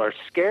 people are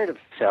scared of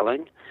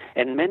selling,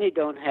 and many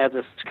don't have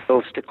the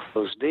skills to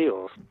close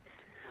deals.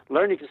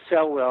 Learning to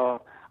sell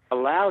well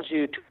allows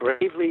you to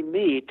bravely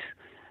meet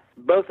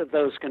both of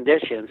those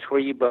conditions where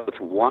you both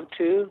want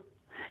to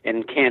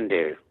and can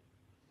do.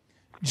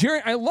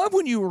 Jerry, I love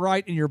when you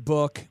write in your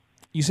book,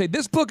 you say,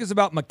 this book is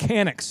about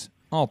mechanics.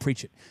 I'll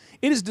preach it.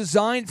 It is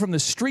designed from the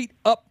street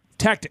up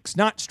tactics,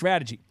 not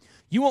strategy.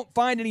 You won't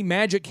find any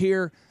magic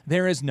here.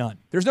 There is none.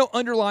 There's no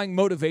underlying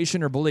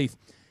motivation or belief.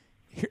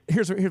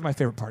 Here's my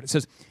favorite part. It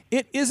says,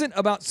 it isn't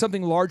about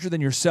something larger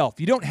than yourself.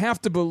 You don't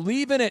have to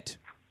believe in it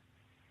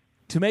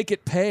to make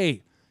it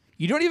pay.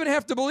 You don't even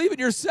have to believe in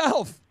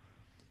yourself.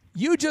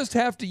 You just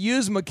have to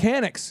use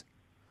mechanics.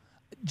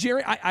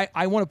 Jerry,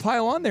 I want to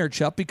pile on there,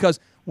 Chup, because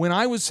when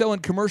I was selling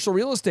commercial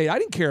real estate, I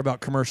didn't care about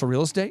commercial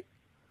real estate.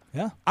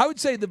 Yeah. I would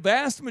say the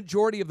vast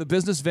majority of the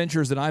business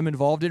ventures that I'm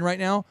involved in right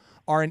now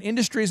are in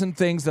industries and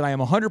things that I am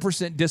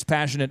 100%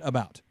 dispassionate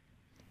about.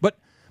 But,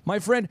 my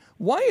friend,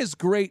 why is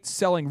great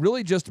selling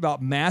really just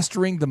about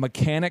mastering the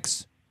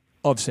mechanics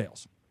of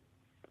sales?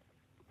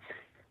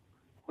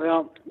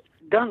 Well,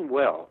 done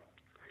well,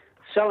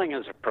 selling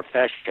is a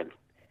profession,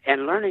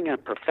 and learning a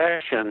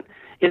profession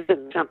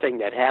isn't something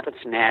that happens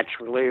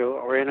naturally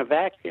or in a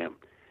vacuum.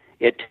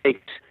 It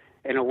takes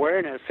an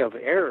awareness of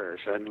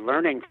errors and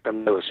learning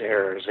from those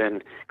errors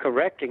and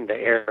correcting the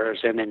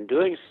errors, and in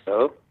doing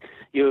so,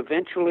 you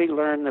eventually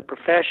learn the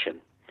profession.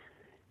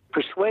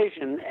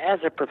 Persuasion as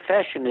a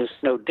profession is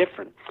no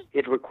different.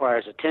 It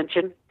requires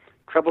attention,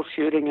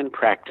 troubleshooting, and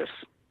practice.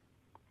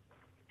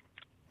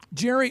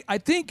 Jerry, I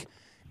think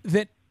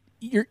that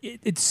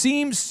it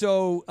seems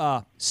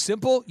so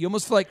simple. You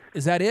almost feel like,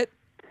 is that it?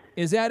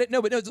 Is that it?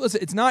 No, but no, listen,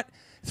 it's not,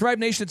 Thrive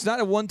Nation, it's not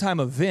a one-time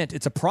event.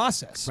 It's a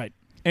process. Right.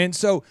 And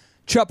so,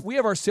 Chup, we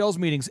have our sales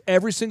meetings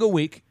every single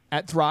week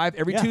at Thrive,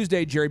 every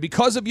Tuesday, Jerry.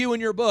 Because of you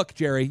and your book,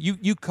 Jerry,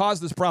 you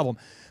caused this problem.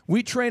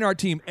 We train our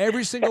team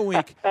every single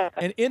week,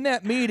 and in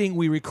that meeting,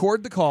 we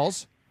record the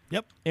calls.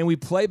 Yep. And we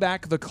play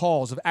back the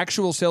calls of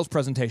actual sales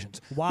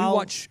presentations. We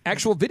watch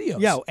actual videos.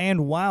 Yeah,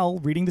 and while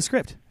reading the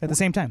script at the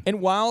same time.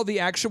 And while the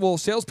actual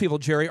salespeople,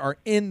 Jerry, are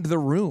in the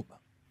room.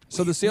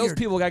 So the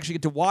salespeople actually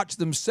get to watch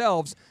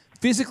themselves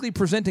physically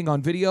presenting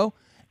on video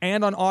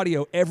and on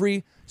audio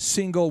every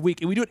single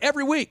week. And we do it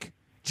every week.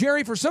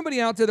 Jerry, for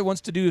somebody out there that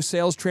wants to do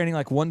sales training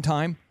like one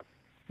time,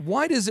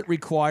 why does it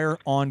require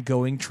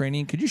ongoing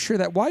training? Could you share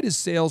that? Why does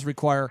sales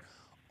require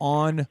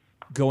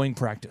ongoing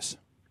practice?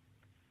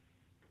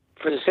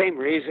 For the same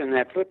reason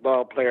that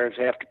football players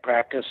have to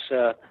practice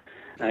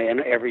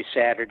every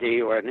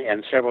Saturday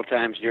and several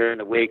times during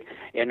the week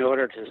in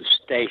order to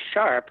stay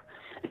sharp,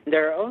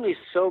 there are only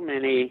so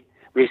many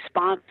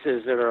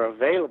responses that are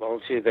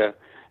available to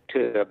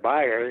the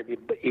buyer,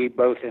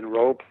 both in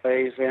role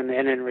plays and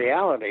in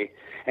reality.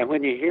 And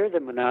when you hear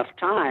them enough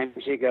times,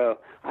 you go,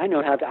 I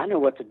know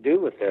what to do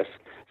with this.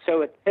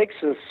 So it takes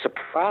a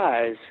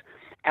surprise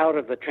out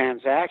of the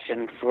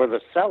transaction for the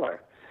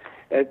seller,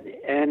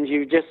 and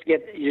you just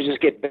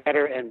get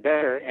better and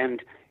better.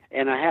 And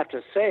I have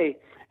to say,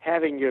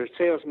 having your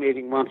sales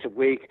meeting once a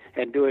week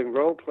and doing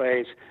role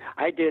plays,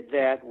 I did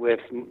that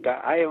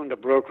I owned a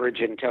brokerage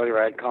in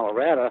Telluride,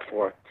 Colorado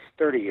for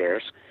 30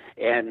 years,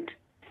 and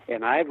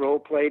I role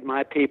played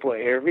my people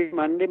every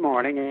Monday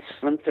morning at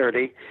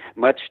 7:30,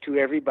 much to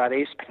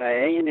everybody's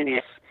pain,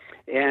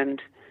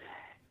 and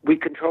we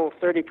control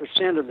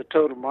 30% of the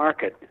total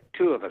market,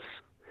 two of us.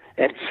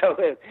 And so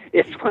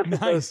it's one of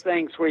those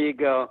things where you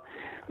go,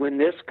 when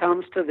this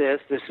comes to this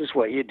is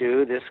what you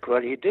do, this is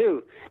what you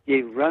do.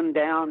 You run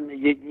down,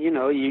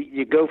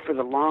 you go for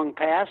the long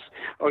pass,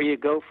 or you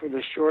go for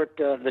the short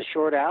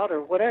out,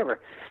 or whatever.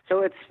 So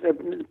it's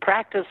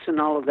practice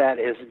and all of that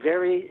is a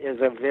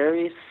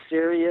very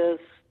serious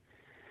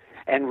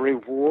and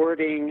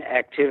rewarding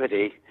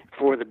activity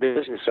for the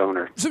business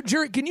owner. So,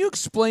 Jerry, can you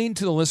explain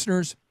to the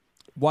listeners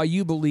why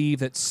you believe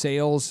that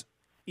sales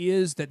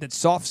is that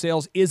soft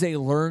sales is a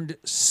learned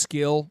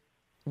skill?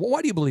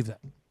 Why do you believe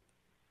that?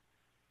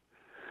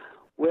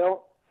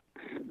 Well,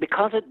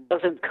 because it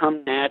doesn't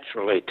come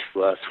naturally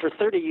to us. For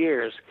 30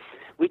 years,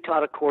 we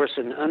taught a course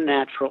in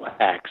unnatural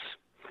acts,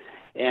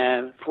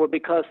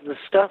 because the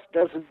stuff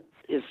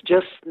is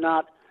just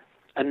not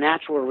a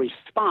natural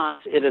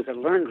response; it is a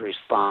learned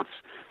response.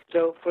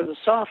 So, for the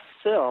soft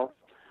sell,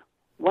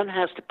 one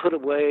has to put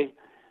away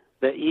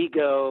the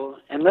ego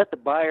and let the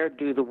buyer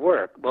do the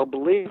work. Well,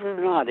 believe it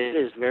or not, it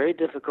is very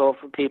difficult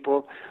for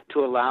people to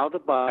allow the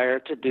buyer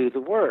to do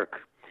the work.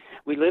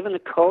 We live in a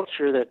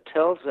culture that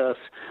tells us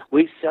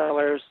we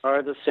sellers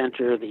are the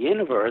center of the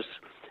universe,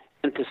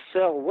 and to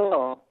sell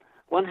well,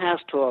 one has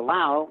to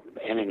allow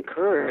and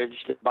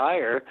encourage the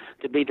buyer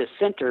to be the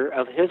center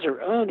of his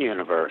or own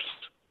universe.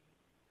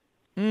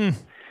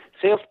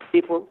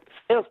 Salespeople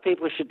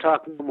should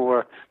talk no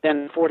more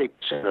than 40%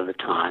 of the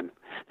time.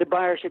 The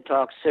buyer should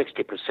talk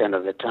 60%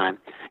 of the time.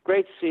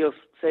 Great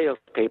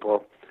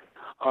salespeople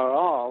are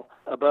all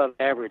above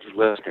average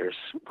listeners.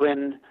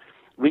 When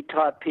we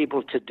taught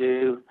people to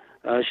do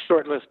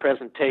short list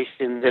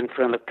presentations in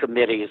front of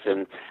committees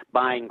and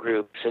buying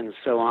groups and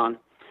so on,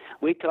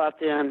 we taught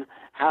them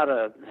how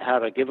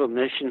to give a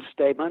mission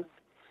statement,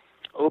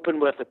 open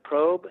with a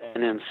probe,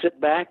 and then sit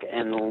back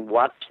and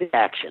watch the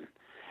action,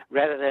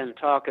 rather than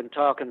talk and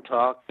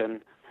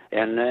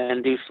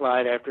do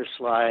slide after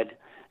slide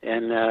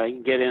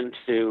and get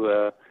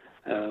into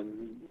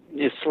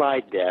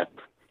slide depth.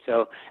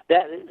 So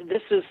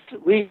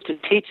we used to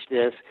teach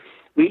this.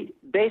 We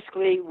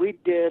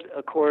did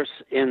a course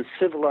in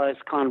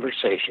civilized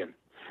conversation,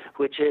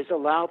 which is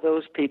allow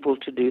those people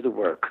to do the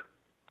work.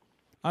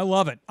 I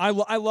love it. I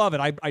love it.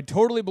 I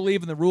totally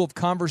believe in the rule of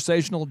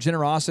conversational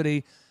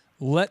generosity.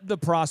 Let the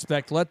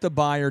prospect, let the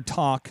buyer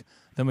talk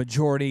the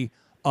majority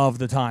of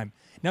the time.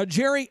 Now,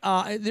 Jerry,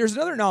 there's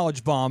another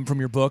knowledge bomb from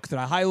your book that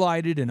I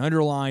highlighted and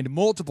underlined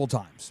multiple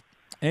times.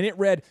 And it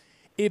read,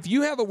 if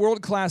you have a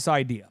world-class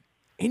idea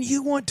and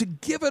you want to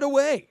give it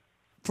away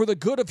for the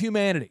good of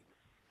humanity,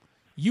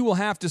 you will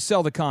have to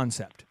sell the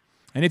concept.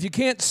 And if you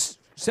can't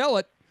sell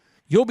it,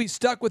 you'll be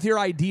stuck with your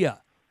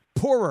idea,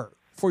 poorer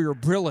for your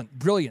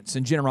brilliance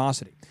and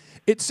generosity.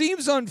 It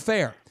seems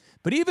unfair,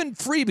 but even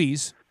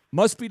freebies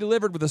must be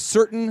delivered with a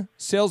certain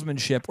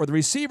salesmanship, or the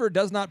receiver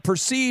does not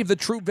perceive the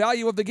true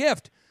value of the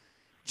gift.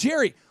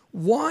 Jerry,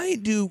 why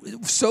do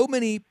so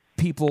many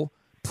people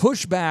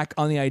push back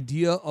on the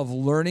idea of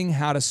learning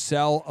how to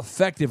sell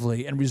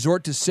effectively and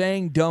resort to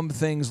saying dumb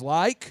things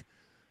like,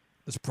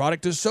 this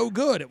product is so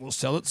good, it will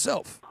sell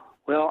itself?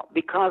 Well,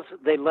 because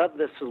they love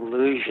this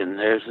illusion.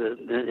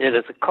 It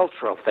is a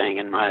cultural thing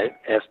in my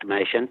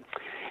estimation.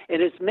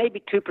 It is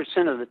maybe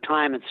 2% of the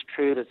time it's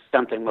true that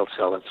something will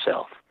sell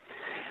itself.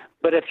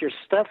 But if your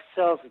stuff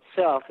sells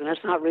itself, then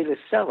it's not really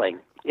selling.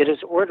 It is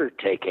order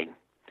taking.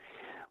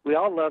 We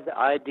all love the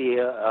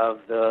idea of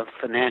the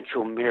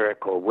financial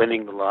miracle,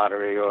 winning the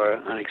lottery or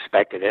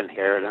unexpected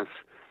inheritance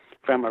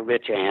from a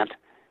rich aunt.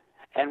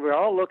 And we're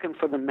all looking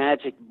for the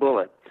magic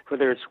bullet,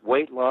 whether it's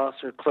weight loss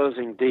or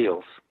closing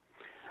deals.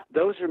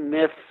 Those are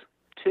myths,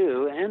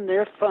 too, and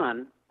they're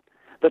fun.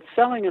 But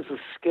selling is a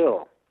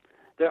skill.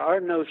 There are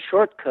no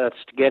shortcuts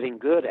to getting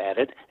good at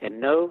it and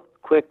no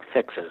quick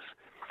fixes.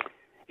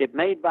 It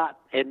may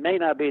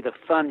not be the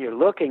fun you're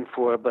looking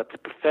for, but the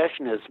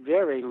profession is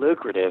very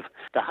lucrative.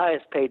 The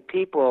highest paid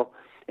people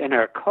in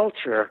our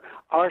culture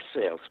are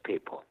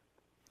salespeople.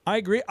 I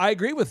agree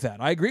with that.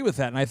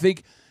 And I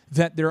think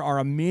that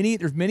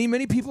there's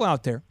many people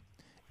out there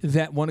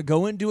that want to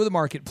go into the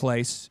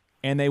marketplace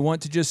and they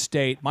want to just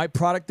state, my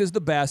product is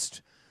the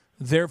best,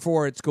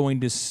 therefore it's going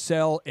to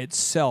sell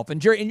itself.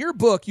 And Jerry, in your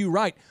book, you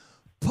write,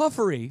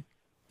 puffery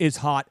is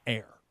hot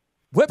air.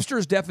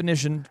 Webster's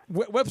dictionary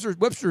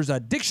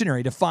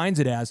defines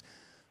it as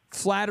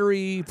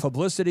flattery,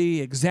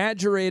 publicity,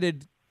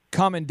 exaggerated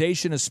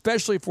commendation,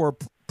 especially for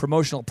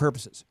promotional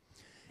purposes.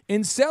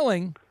 In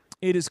selling,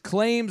 it is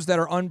claims that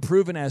are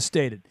unproven as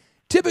stated.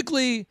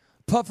 Typically,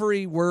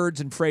 puffery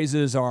words and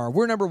phrases are,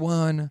 we're number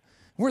one,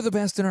 we're the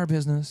best in our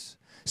business,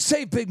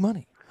 save big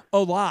money, a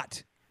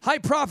lot, high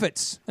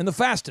profits and the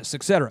fastest,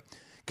 etc.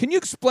 Can you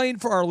explain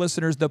for our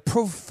listeners the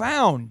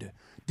profound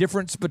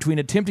difference between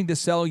attempting to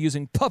sell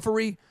using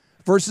puffery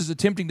versus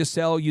attempting to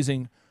sell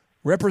using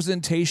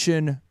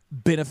representation,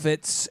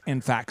 benefits,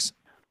 and facts?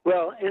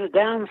 Well, in a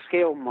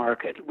downscale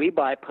market, we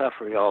buy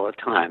puffery all the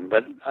time,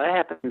 but I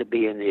happen to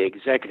be in the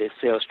executive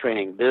sales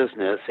training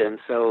business, and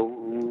so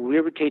we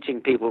were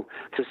teaching people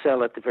to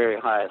sell at the very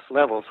highest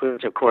levels,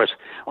 which, of course,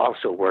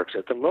 also works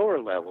at the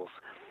lower levels.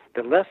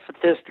 The less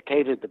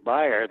sophisticated the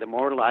buyer, the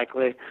more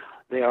likely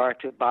they are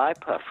to buy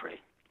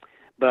puffery.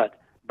 But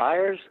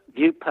buyers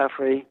view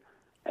puffery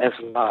as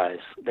lies.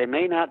 They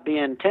may not be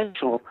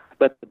intentional,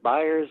 but the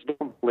buyers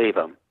don't believe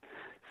them.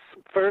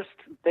 First,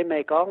 they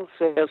make all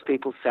the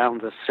salespeople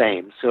sound the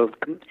same. So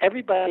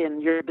everybody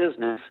in your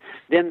business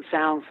then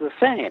sounds the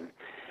same.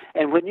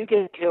 And when you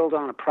get killed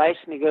on a price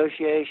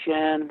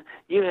negotiation,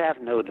 you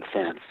have no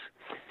defense.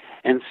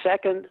 And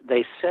second,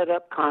 they set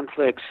up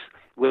conflicts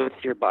with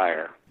your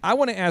buyer. I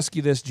want to ask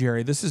you this,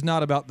 Jerry. This is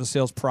not about the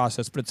sales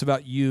process, but it's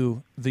about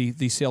you,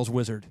 the sales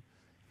wizard.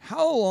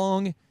 How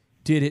long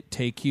did it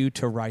take you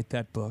to write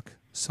that book,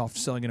 Soft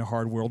Selling in a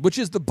Hard World, which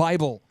is the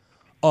Bible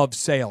of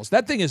sales?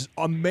 That thing is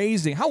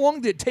amazing. How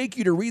long did it take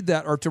you to read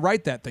that or to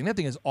write that thing? That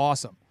thing is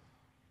awesome.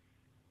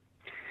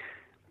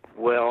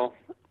 Well,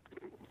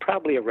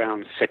 probably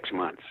around 6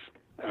 months.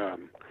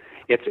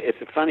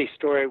 It's a funny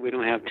story. We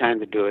don't have time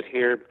to do it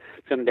here.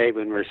 Someday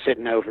when we're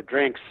sitting over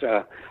drinks,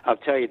 I'll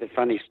tell you the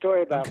funny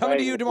story about. I'm coming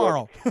to you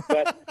tomorrow.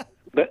 But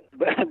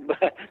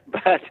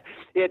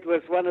it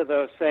was one of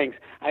those things.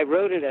 I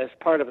wrote it as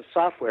part of a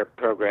software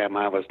program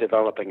I was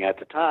developing at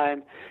the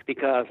time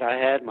because I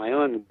had my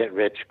own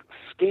get-rich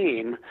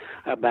scheme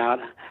about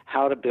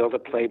how to build a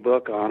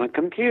playbook on a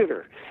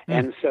computer.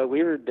 And so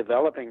we were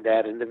developing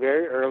that in the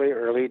very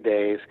early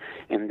days,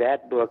 and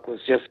that book was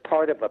just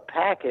part of a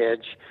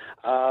package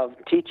of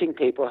teaching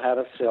people how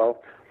to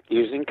sell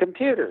using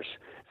computers.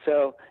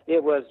 So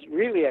it was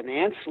really an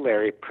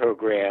ancillary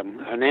project,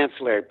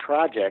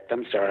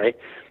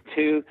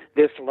 to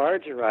this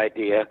larger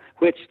idea,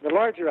 which the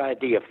larger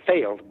idea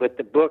failed, but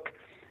the book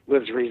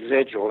was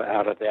residual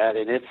out of that,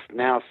 and it's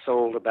now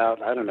sold about,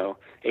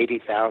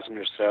 80,000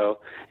 or so.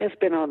 It's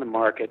been on the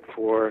market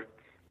for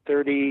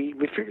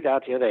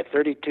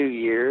 32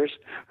 years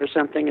or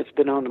something. It's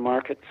been on the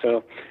market,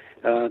 so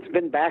it's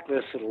been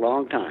backlisted a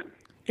long time.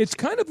 It's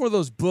kind of one of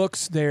those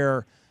books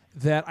there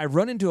that I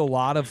run into a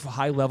lot of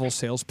high-level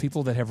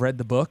salespeople that have read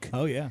the book.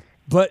 Oh, yeah.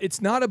 But it's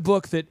not a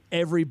book that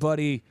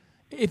everybody...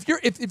 If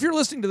you're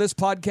listening to this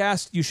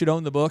podcast, you should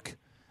own the book.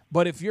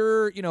 But if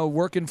you're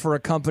working for a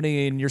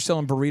company and you're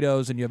selling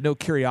burritos and you have no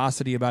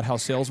curiosity about how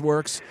sales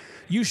works,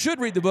 you should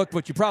read the book,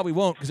 but you probably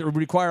won't because it would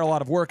require a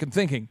lot of work and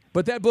thinking.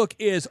 But that book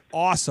is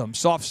awesome,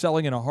 Soft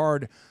Selling in a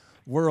Hard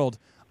World.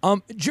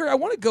 Jerry, I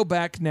want to go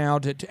back now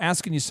to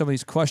asking you some of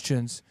these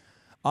questions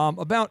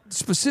about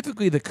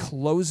specifically the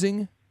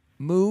closing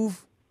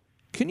move.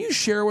 Can you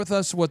share with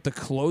us what the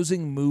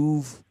closing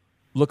move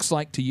looks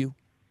like to you?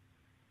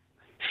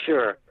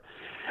 Sure.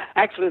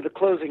 Actually, the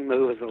closing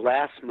move is the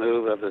last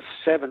move of the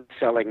 7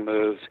 selling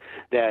moves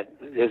that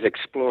is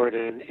explored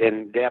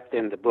in depth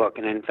in the book.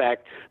 And in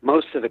fact,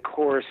 most of the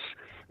course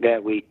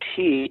that we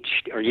teach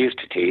or used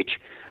to teach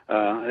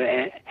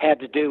had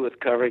to do with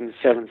covering the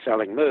 7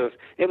 selling moves.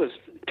 It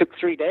took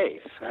 3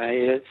 days.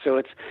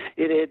 So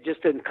it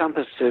just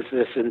encompasses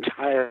this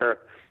entire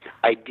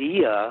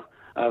idea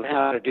of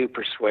how to do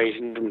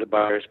persuasion from the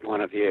buyer's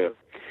point of view.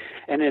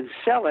 And in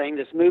selling,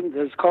 this movement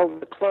is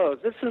called the close.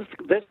 This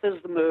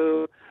is the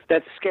move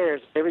that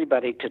scares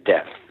everybody to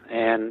death,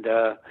 and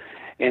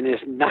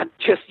it's not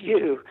just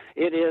you.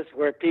 It is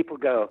where people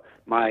go,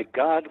 my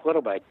God, what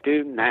do I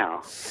do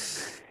now?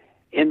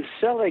 In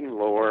selling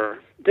lore,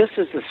 this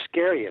is the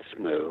scariest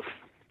move.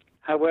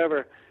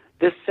 However,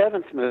 this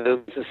 7th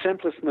move is the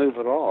simplest move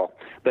at all,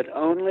 but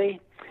only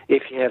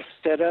if you have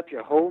set up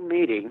your whole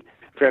meeting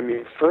from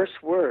your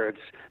first words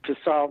to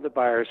solve the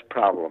buyer's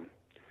problem.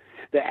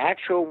 The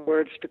actual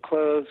words to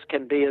close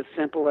can be as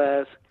simple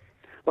as,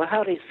 well,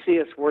 how do you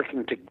see us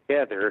working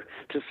together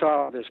to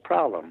solve this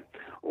problem?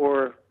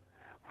 Or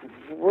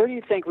where do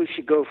you think we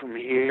should go from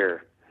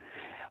here?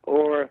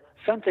 Or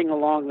something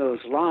along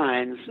those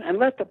lines, and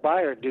let the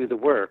buyer do the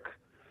work.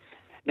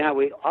 Now,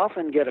 we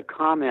often get a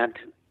comment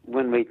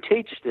when we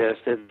teach this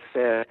that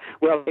says,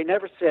 well, they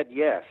never said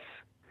yes.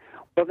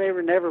 Well, they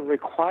were never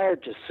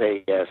required to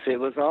say yes. It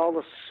was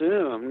all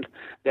assumed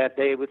that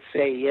they would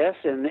say yes,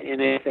 and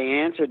if they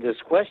answered this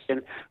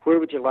question, where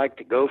would you like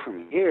to go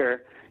from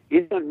here?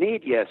 You don't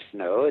need yes,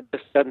 no. It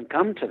just doesn't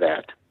come to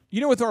that.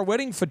 With our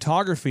wedding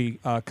photography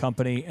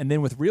company and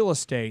then with real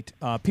estate,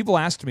 people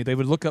asked me, they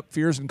would look up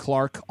Fears and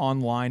Clark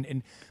online.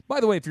 And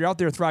by the way, if you're out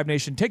there, Thrive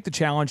Nation, take the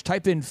challenge.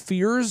 Type in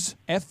Fears,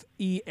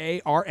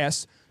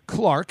 F-E-A-R-S,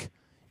 Clark,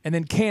 and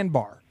then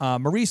Canbar.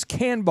 Maurice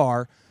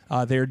Canbar,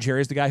 there,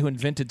 Jerry, is the guy who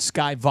invented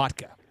Sky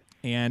Vodka.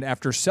 And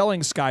after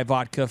selling Sky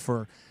Vodka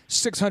for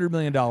 $600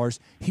 million,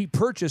 he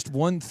purchased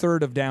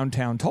 1/3 of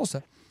downtown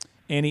Tulsa.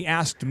 And he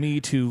asked me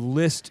to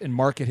list and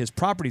market his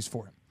properties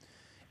for him.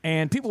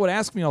 And people would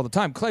ask me all the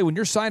time, Clay, when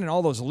you're signing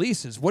all those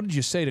leases, what did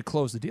you say to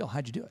close the deal?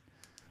 How'd you do it?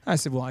 I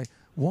said,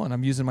 well,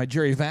 I'm using my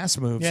Jerry Vass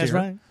moves That's here.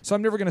 right. So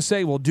I'm never going to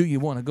say, well, do you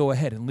want to go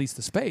ahead and lease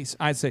the space?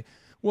 I'd say,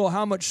 well,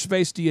 how much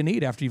space do you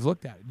need after you've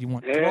looked at it? Do you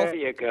want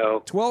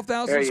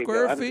 12,000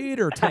 square feet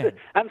or 10?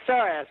 I'm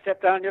sorry, I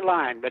stepped on your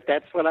line, but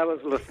that's what I was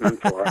listening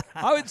for.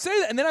 I would say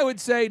that, and then I would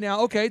say,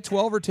 now, okay,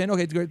 12 or 10.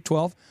 Okay, great,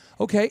 12.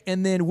 Okay,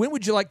 and then when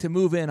would you like to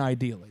move in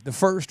ideally? The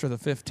 1st or the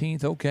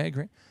 15th? Okay,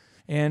 great.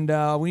 And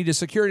we need a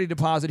security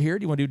deposit here.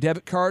 Do you want to do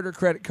debit card or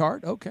credit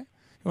card? Okay.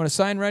 You want to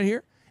sign right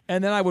here?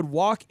 And then I would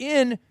walk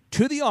in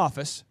to the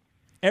office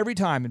every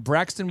time, and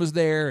Braxton was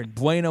there, and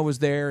Bueno was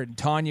there, and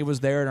Tanya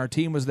was there, and our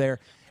team was there.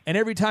 And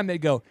every time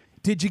they'd go,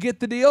 did you get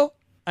the deal?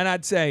 And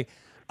I'd say,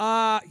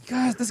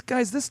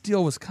 this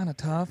deal was kind of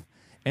tough.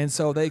 And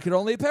so they could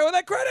only pay with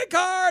a credit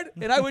card.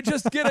 And I would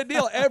just get a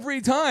deal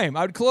every time.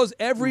 I would close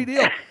every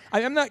deal.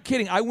 I'm not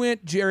kidding. I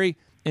went, Jerry,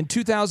 in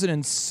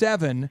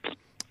 2007,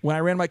 when I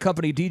ran my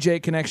company,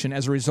 DJ Connection,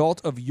 as a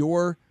result of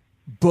your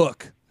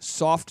book,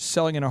 Soft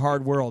Selling in a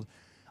Hard World.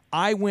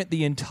 I went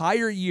the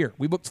entire year.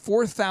 We booked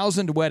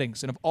 4,000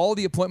 weddings. And of all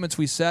the appointments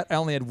we set, I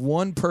only had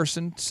one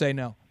person say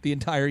no the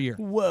entire year.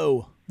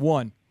 Whoa.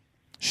 One.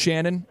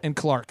 Shannon and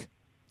Clark.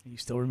 You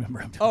still remember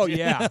him? Oh,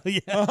 yeah.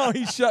 Oh,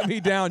 he shut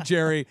me down,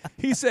 Jerry.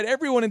 He said,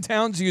 everyone in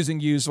town's using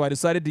you, so I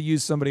decided to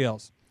use somebody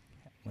else.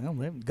 Well,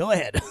 go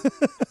ahead.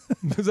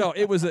 So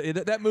it was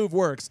that move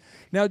works.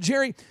 Now,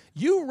 Jerry,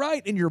 you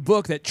write in your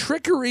book that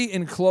trickery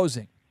in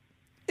closing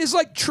is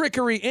like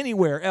trickery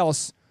anywhere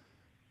else.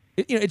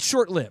 It's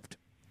short-lived.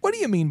 What do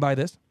you mean by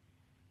this?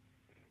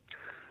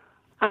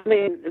 I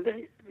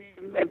mean,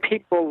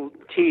 people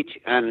teach,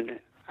 and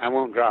I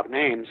won't drop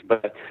names,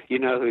 but you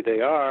know who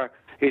they are,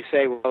 who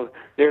say, well,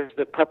 there's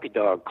the puppy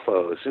dog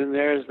close, and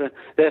there's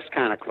this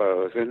kind of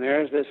close, and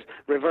there's this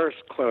reverse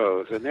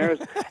close, and there's,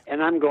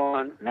 and I'm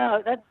going,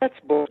 no, that's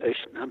bullshit.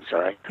 I'm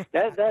sorry.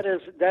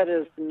 That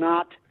is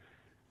not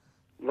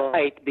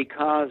right,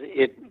 because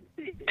it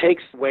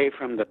takes away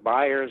from the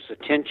buyer's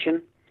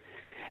attention.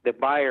 The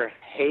buyer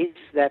hates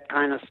that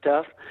kind of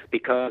stuff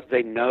because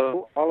they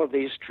know all of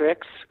these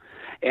tricks.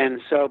 And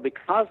so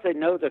because they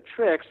know the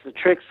tricks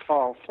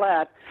fall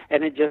flat,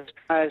 and it just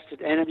turns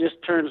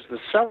the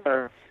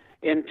seller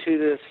into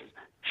this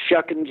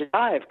shuck and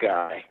jive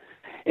guy.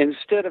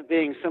 Instead of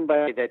being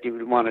somebody that you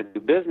would want to do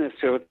business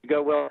with, you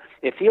go, well,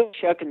 if he'll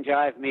shuck and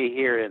jive me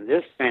here in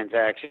this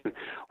transaction,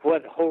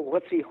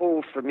 what's he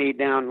hold for me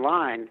down the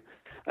line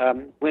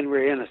when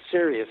we're in a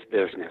serious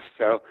business?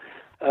 So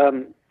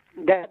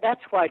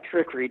that's why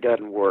trickery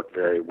doesn't work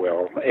very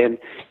well. And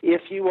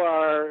if you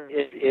are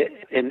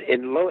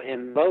in low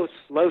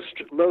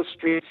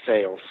street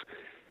sales,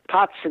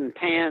 pots and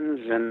pans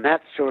and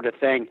that sort of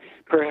thing,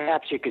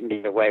 perhaps you can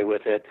get away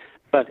with it.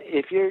 But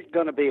if you're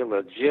going to be a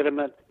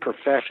legitimate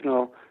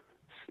professional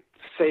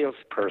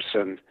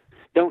salesperson,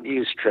 don't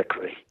use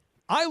trickery.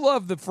 I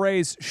love the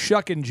phrase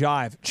shuck and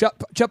jive.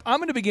 Chup, I'm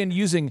going to begin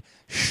using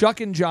shuck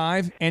and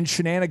jive and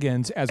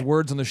shenanigans as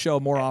words on the show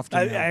more often.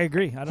 I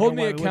agree. Hold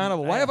me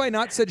accountable. Why have I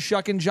not said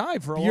shuck and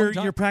jive for a long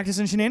time? You're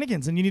practicing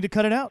shenanigans, and you need to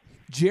cut it out.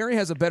 Jerry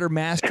has a better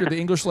master of the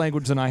English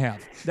language than I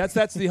have.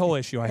 That's the whole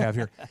issue I have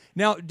here.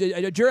 Now,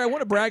 Jerry, I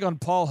want to brag on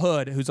Paul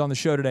Hood, who's on the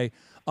show today.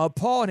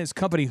 Paul and his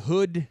company,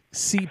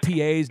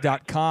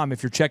 hoodcpas.com,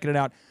 if you're checking it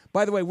out.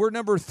 By the way, we're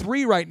number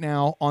 3 right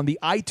now on the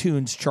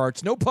iTunes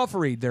charts. No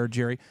puffery there,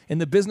 Jerry. In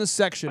the business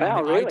section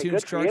on the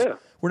iTunes charts,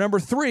 we're number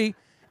 3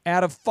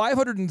 out of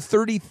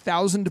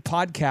 530,000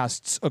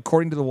 podcasts,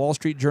 according to the Wall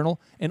Street Journal,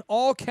 in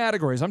all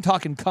categories. I'm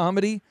talking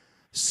comedy,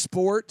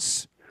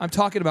 sports. I'm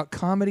talking about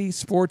comedy,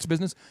 sports,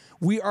 business.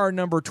 We are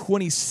number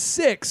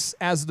 26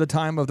 as of the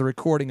time of the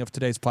recording of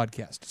today's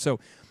podcast. So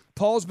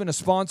Paul's been a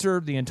sponsor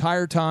the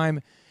entire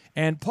time.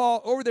 And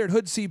Paul, over there at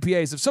Hood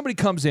CPAs, if somebody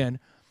comes in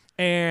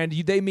and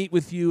they meet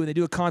with you and they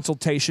do a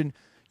consultation,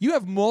 you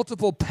have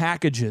multiple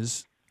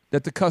packages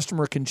that the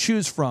customer can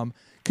choose from.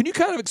 Can you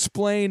kind of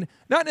explain,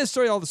 not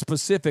necessarily all the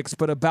specifics,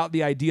 but about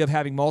the idea of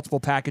having multiple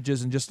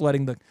packages and just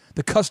letting the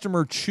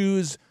customer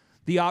choose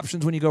the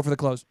options when you go for the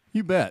close?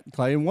 You bet,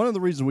 Clay. And one of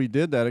the reasons we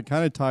did that, it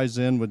kind of ties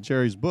in with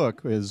Jerry's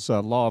book, is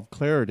Law of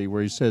Clarity,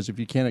 where he says if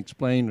you can't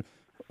explain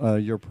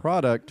your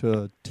product to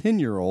a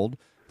 10-year-old,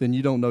 then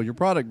you don't know your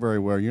product very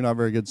well. You're not a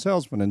very good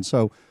salesman. And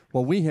so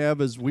what we have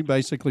is we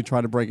basically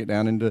try to break it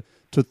down into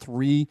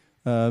 3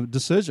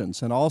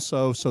 decisions, and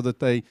also so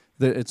that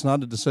it's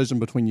not a decision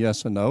between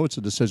yes and no. It's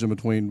a decision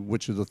between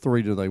which of the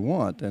 3 do they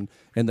want. And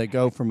they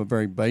go from a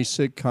very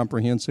basic,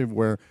 comprehensive,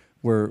 where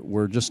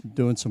we're just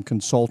doing some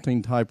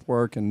consulting type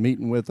work and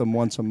meeting with them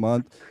once a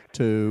month,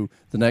 to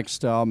the next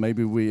style.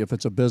 Maybe if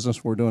it's a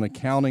business, we're doing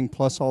accounting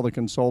plus all the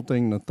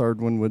consulting. The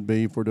third one would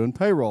be if we're doing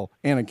payroll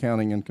and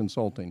accounting and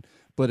consulting.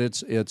 But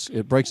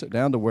it breaks it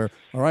down to where,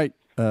 all right,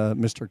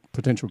 Mr.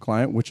 Potential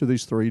Client, which of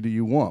these 3 do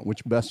you want?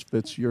 Which best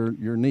fits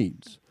your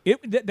needs?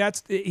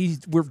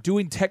 We're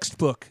doing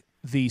textbook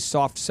the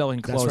soft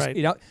selling close. That's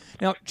right.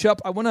 Now,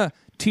 Chup, I want to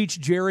teach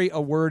Jerry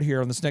a word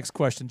here on this next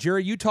question.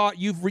 Jerry,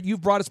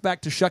 you've brought us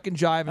back to shuck and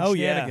jive and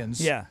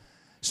shenanigans. Yeah.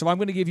 So I'm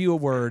going to give you a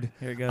word.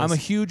 Here it goes. I'm a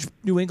huge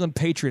New England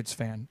Patriots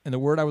fan, and the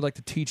word I would like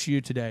to teach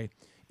you today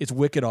is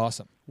wicked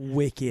awesome.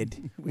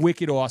 Wicked.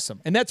 Wicked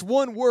awesome. And that's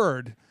one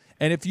word.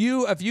 And if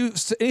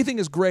anything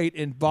is great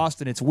in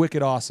Boston, it's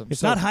wicked awesome.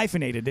 It's not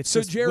hyphenated. It's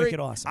just Jerry, wicked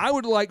awesome. I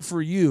would like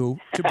for you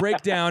to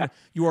break down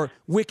your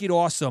wicked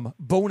awesome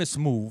bonus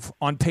move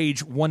on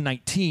page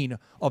 119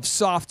 of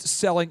Soft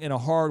Selling in a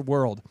Hard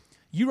World.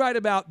 You write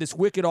about this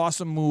wicked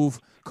awesome move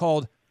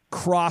called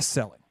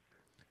cross-selling.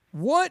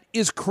 What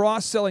is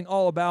cross-selling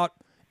all about,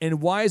 and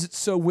why is it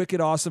so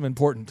wicked awesome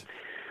important?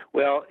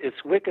 Well,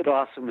 it's wicked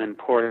awesome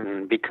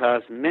important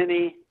because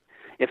many,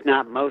 if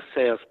not most,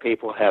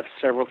 salespeople have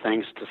several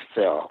things to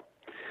sell.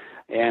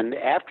 And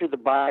after the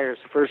buyer's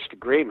first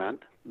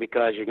agreement,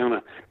 because you're going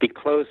to be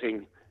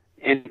closing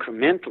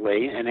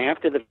incrementally, and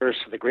after the first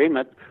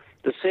agreement,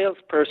 the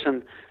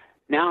salesperson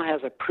now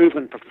has a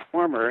proven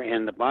performer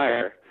in the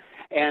buyer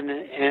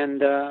and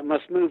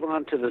must move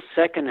on to the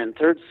second and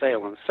third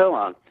sale and so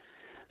on.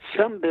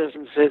 Some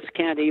businesses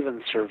can't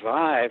even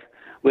survive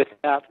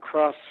without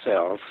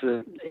cross-sells,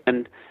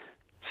 and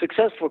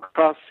successful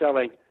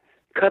cross-selling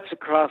cuts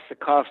across the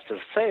cost of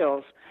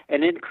sales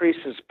and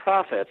increases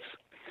profits.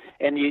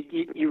 And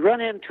you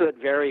run into it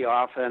very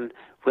often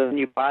when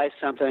you buy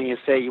something. You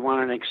say you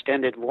want an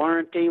extended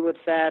warranty with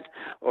that,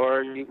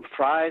 or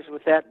fries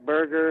with that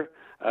burger.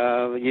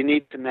 You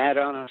need some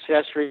add-on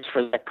accessories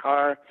for that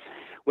car.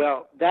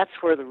 Well, that's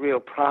where the real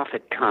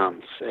profit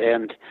comes.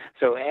 And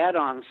so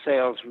add-on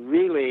sales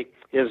really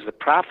is the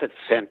profit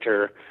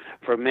center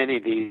for many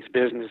of these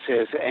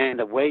businesses and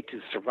a way to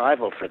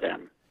survival for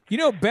them. You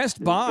know,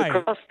 Best Buy.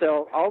 The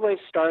cross-sell always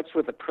starts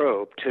with a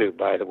probe, too,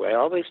 by the way.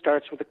 Always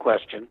starts with a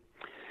question.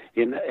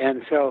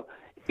 And so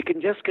you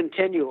can just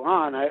continue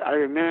on. I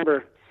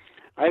remember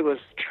I was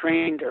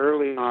trained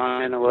early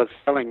on, and I was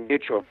selling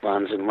mutual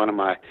funds in one of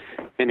my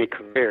many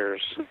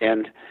careers.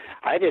 And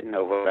I didn't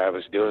know what I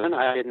was doing.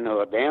 I didn't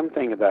know a damn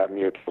thing about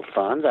mutual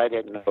funds. I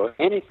didn't know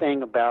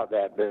anything about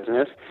that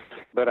business,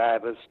 but I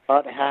was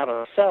taught how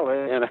to sell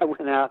it, and I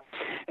went out,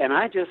 and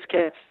I just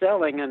kept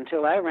selling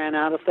until I ran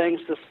out of things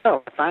to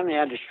sell. I finally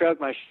had to shrug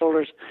my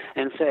shoulders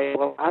and say,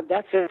 well,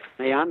 that's it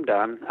for me. I'm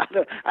done.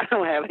 I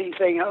don't have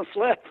anything else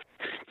left.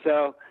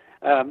 So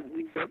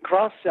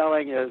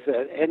cross-selling is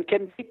and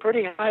can be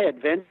pretty high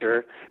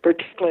adventure,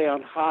 particularly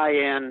on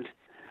high-end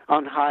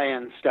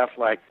stuff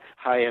like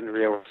high-end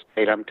real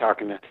estate. I'm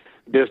talking to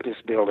business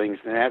buildings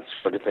and that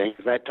sort of thing,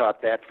 because I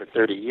taught that for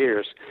 30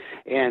 years.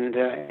 And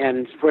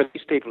where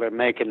these people are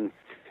making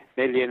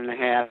 $1.5 million,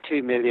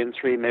 $2 million,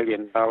 $3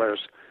 million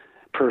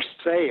per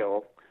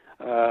sale,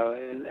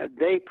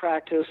 they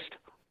practiced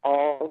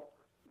all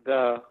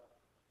the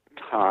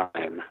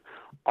time.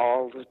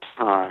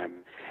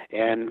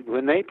 And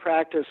when they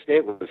practiced,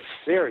 it was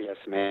serious,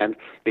 man,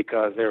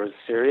 because there was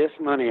serious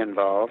money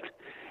involved.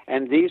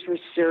 And these were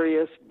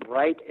serious,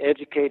 bright,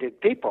 educated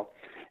people.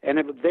 And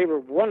they were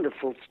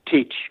wonderful to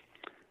teach.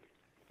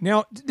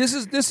 Now, this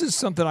is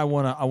something I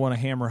want to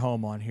hammer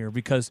home on here,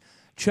 because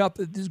Chup,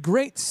 this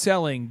great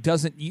selling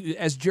doesn't,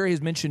 as Jerry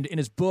has mentioned in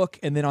his book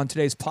and then on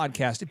today's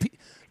podcast,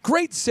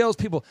 great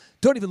salespeople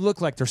don't even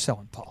look like they're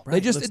selling, Paul.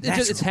 Right.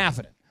 It's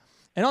happening.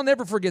 And I'll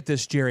never forget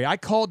this, Jerry. I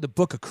called to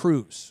book a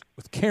cruise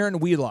with Karen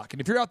Wheelock.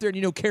 And if you're out there and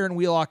you know Karen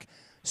Wheelock,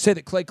 say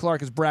that Clay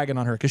Clark is bragging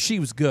on her, because she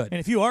was good. And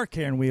if you are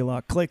Karen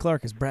Wheelock, Clay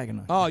Clark is bragging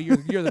on you.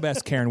 Oh, you're the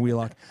best, Karen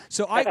Wheelock.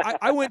 So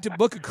I went to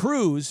book a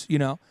cruise,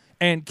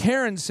 and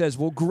Karen says,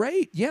 well,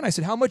 great. Yeah, and I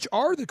said, how much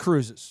are the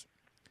cruises?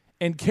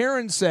 And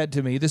Karen said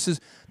to me, this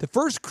is the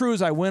first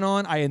cruise I went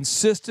on. I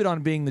insisted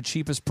on being the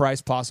cheapest price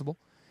possible.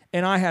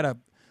 And I had a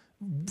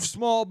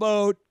small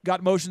boat,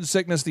 got motion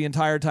sickness the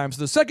entire time.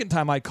 So the second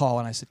time I call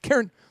and I said,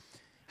 Karen,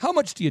 how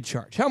much do you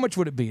charge? How much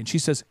would it be? And she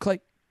says,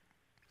 Clay,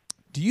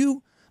 do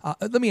you,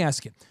 let me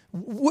ask you,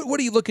 what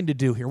are you looking to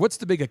do here? What's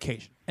the big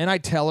occasion? And I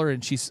tell her,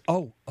 and she's,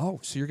 oh,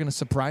 so you're going to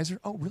surprise her?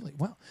 Oh, really?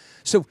 Wow.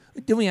 So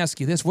let me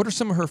ask you this. What are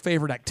some of her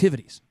favorite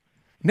activities?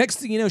 Next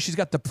thing you know, she's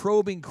got the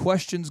probing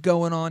questions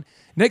going on.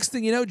 Next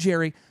thing you know,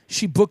 Jerry,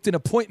 she booked an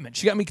appointment.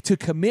 She got me to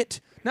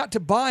commit, not to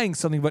buying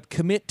something, but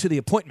commit to the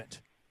appointment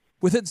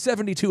within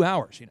 72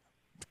 hours,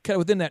 kind of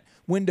within that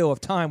window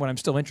of time when I'm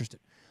still interested.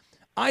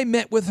 I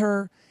met with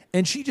her,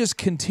 and she just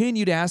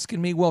continued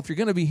asking me, well, if you're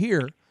going to be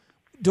here,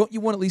 don't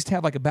you want to at least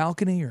have like a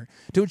balcony, or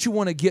don't you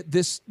want to get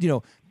this,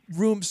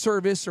 room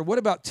service, or what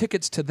about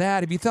tickets to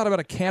that? Have you thought about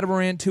a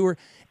catamaran tour?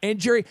 And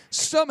Jerry,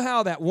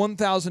 somehow that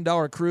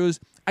 $1,000 cruise,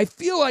 I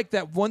feel like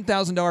that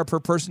 $1,000 per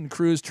person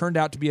cruise turned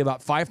out to be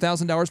about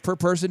 $5,000 per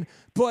person,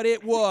 but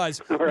it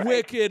was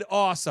wicked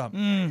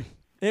awesome.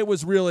 It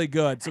was really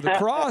good. So the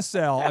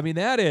cross-sell,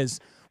 that is,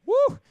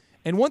 woo.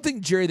 And one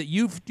thing, Jerry, that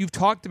you've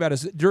talked about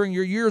is during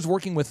your years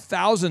working with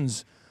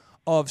thousands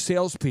of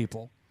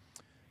salespeople,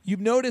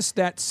 you've noticed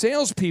that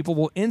salespeople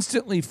will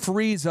instantly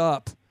freeze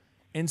up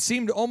and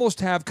seem to almost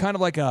have kind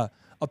of like a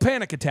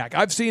panic attack.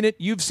 I've seen it.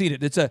 You've seen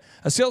it. It's a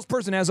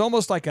salesperson has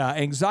almost like an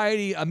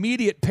anxiety,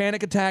 immediate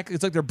panic attack.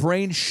 It's like their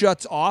brain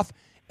shuts off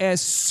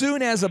as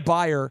soon as a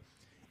buyer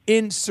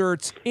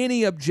inserts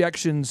any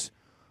objections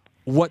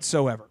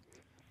whatsoever.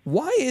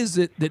 Why is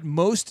it that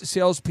most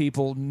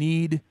salespeople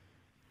need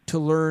to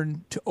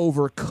learn to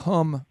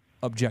overcome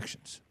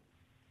objections?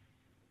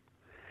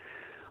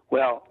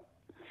 Well,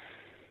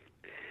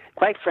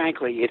 quite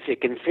frankly, if you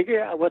can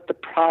figure out what the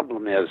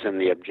problem is in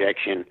the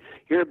objection,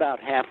 you're about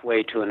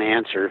halfway to an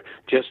answer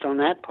just on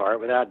that part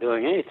without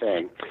doing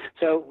anything.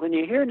 So when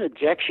you hear an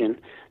objection,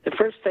 the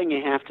first thing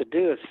you have to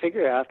do is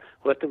figure out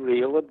what the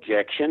real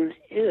objection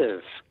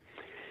is.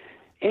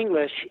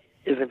 English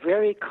is a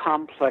very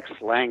complex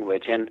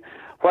language, and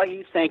what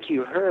you think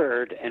you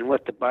heard and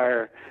what the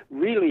buyer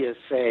really is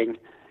saying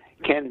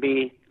can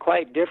be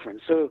quite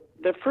different. So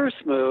the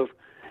first move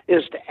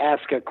is to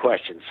ask a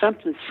question,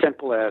 something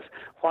simple as,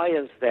 why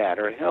is that?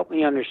 Or help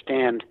me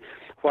understand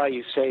why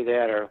you say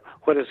that, or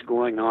what is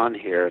going on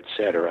here,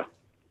 etc.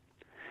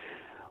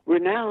 We're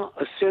now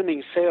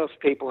assuming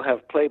salespeople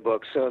have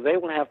playbooks, so they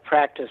will have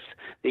practiced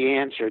the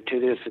answer to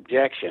this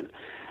objection.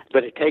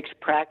 But it takes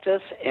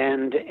practice,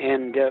 and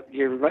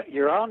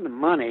you're on the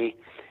money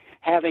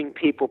having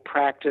people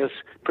practice,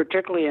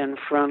 particularly in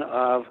front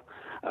of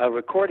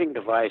recording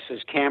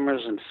devices,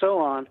 cameras, and so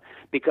on,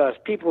 because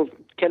people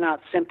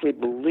cannot simply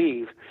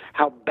believe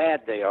how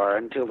bad they are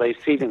until they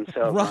see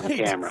themselves on the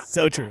camera.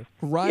 So true.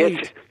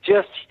 Right.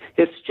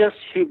 It's just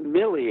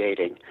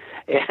humiliating.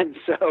 And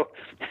so,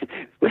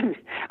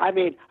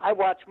 I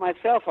watch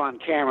myself on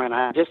camera, and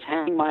I just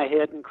hang my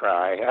head and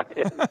cry.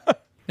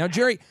 Now,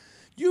 Jerry,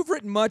 you've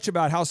written much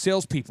about how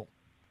salespeople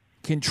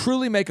can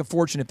truly make a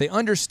fortune if they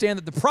understand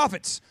that the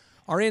profits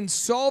are in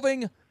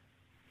solving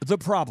the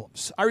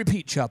problems. I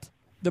repeat, Chup,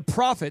 the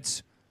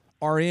profits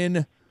are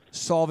in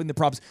solving the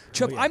problems.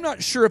 Chup, I'm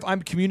not sure if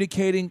I'm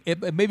communicating.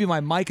 Maybe my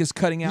mic is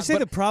cutting out. You say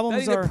the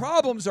problems are... The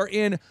problems are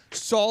in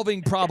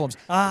solving problems.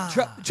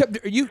 Chup,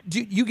 you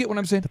get what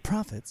I'm saying? The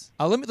profits.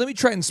 Let me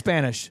try it in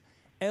Spanish.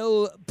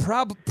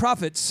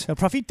 Profits. El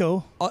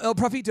profito. El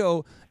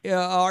profito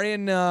are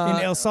in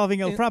el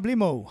solving el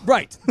problema.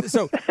 Right.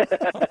 So,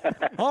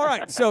 all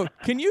right. So,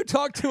 can you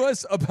talk to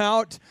us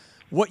about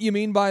what you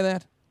mean by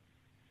that?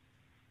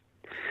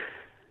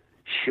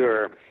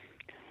 Sure.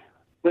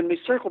 When we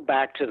circle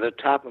back to the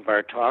top of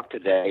our talk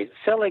today,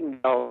 selling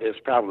well is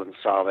problem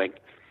solving.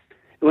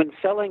 When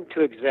selling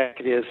to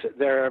executives,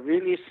 there are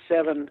really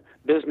 7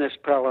 business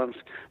problems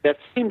that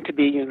seem to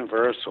be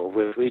universal,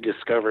 which we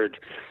discovered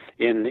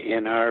in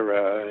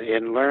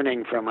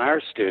learning from our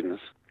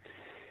students.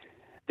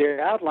 They're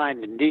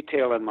outlined in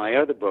detail in my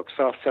other book,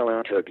 Soft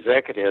Selling to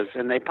Executives,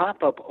 and they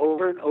pop up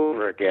over and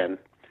over again.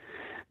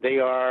 They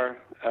are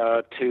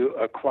to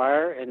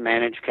acquire and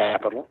manage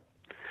capital,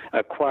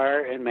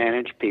 acquire and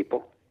manage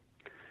people,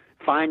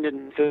 find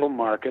and fill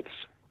markets,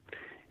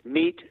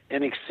 meet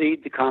and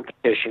exceed the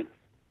competition,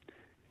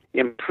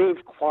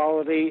 improve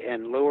quality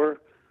and lower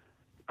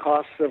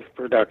costs of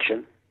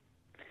production,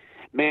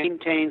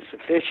 maintain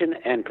sufficient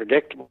and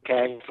predictable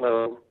cash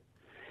flow,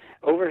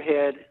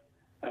 overhead,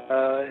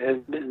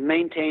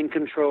 maintain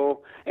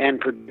control and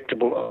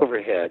predictable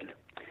overhead.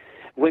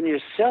 When you're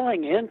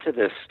selling into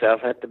this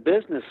stuff at the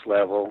business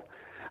level,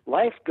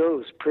 life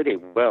goes pretty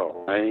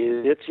well.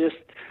 It's just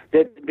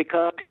that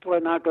because people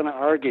are not going to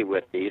argue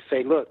with you. You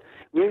say, look,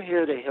 we're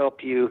here to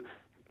help you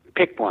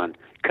pick one,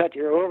 cut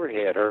your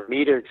overhead, or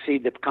meet or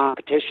exceed the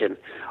competition,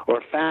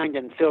 or find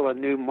and fill a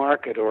new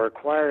market, or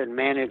acquire and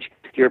manage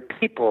your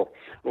people,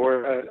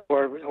 or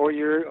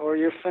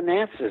your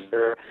finances.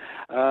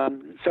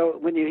 So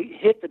when you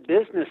hit the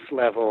business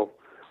level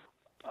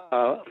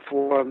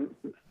for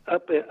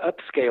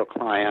upscale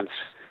clients,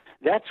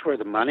 that's where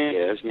the money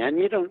is,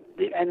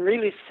 and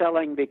really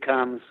selling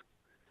becomes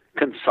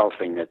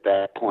consulting at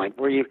that point,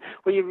 where you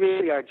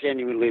really are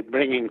genuinely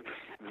bringing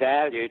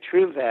value,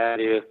 true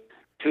value,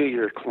 to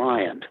your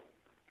client.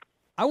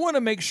 I want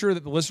to make sure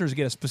that the listeners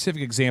get a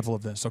specific example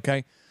of this,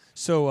 okay?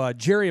 So,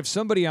 Jerry, if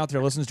somebody out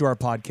there listens to our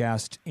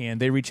podcast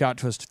and they reach out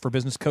to us for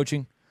business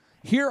coaching,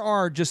 here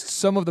are just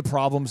some of the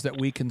problems that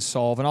we can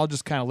solve, and I'll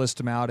just kind of list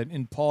them out.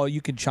 And Paul,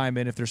 you can chime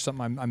in if there's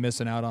something I'm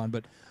missing out on.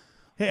 But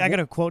hey, I got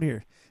a quote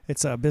here.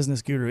 It's a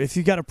business guru. If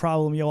you got a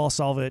problem, you'll all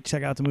solve it.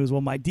 Check out the moves.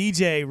 Well, my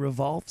DJ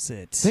revolves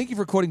it. Thank you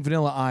for quoting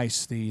Vanilla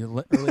Ice, the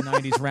early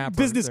 90s rapper.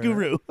 Business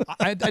guru.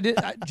 I did.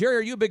 Jerry,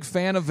 are you a big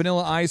fan of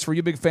Vanilla Ice? Were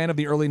you a big fan of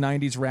the early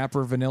 90s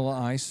rapper Vanilla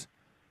Ice?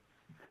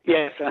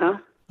 Yes,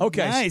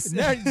 Okay. Nice.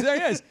 There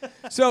it is.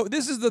 So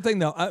this is the thing,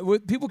 though.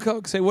 People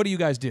say, what do you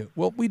guys do?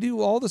 Well, we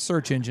do all the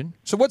search engine.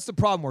 So what's the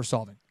problem we're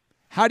solving?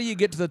 How do you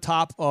get to the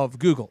top of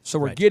Google? So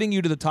we're getting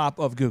you to the top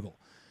of Google.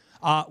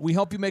 We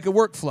help you make a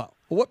workflow.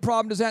 Well, what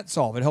problem does that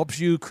solve? It helps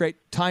you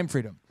create time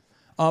freedom.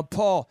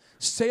 Paul,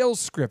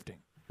 sales scripting.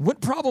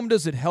 What problem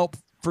does it help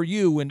for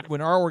you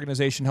when our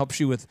organization helps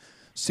you with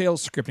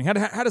sales scripting?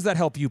 How does that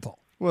help you, Paul?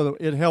 Well,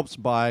 it helps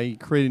by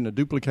creating a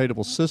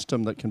duplicatable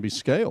system that can be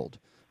scaled,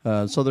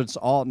 so that it's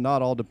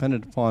not all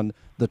dependent upon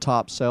the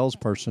top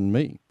salesperson,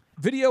 me.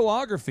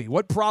 Videography.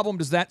 What problem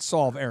does that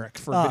solve, Eric,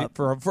 for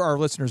our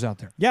listeners out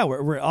there? Yeah,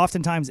 we're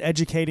oftentimes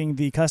educating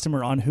the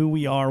customer on who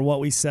we are,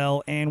 what we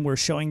sell, and we're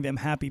showing them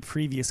happy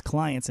previous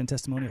clients and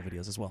testimonial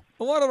videos as well.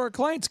 A lot of our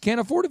clients can't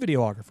afford a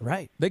videographer.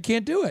 Right. They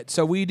can't do it.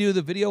 So we do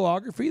the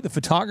videography, the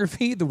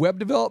photography, the web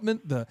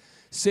development, the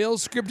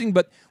sales scripting,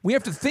 but we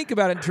have to think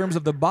about it in terms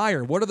of the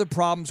buyer. What are the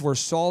problems we're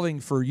solving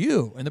for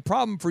you? And the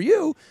problem for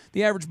you,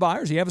 the average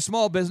buyer, is you have a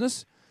small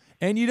business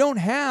and you don't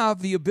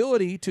have the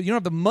ability to, you don't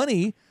have the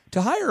money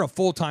to hire a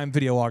full-time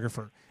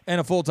videographer and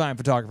a full-time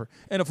photographer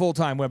and a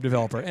full-time web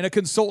developer and a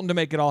consultant to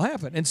make it all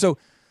happen. And so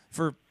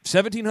for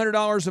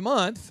 $1,700 a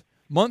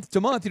month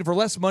to month, for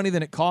less money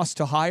than it costs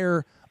to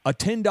hire a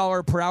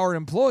 $10 per hour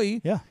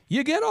employee,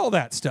 you get all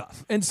that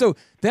stuff. And so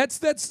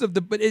that's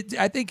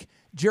I think,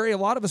 Jerry, a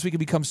lot of us, we can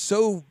become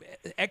so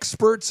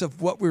experts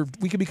of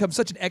we can become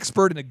such an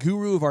expert and a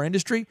guru of our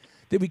industry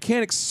that we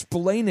can't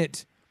explain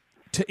it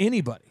to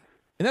anybody.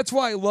 And that's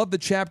why I love the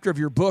chapter of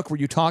your book where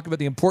you talk about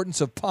the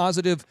importance of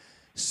positive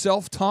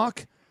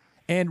self-talk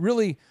and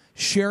really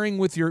sharing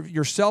with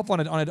yourself on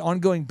an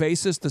ongoing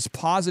basis this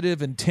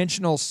positive,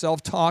 intentional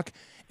self-talk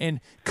and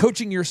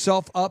coaching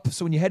yourself up.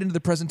 So when you head into the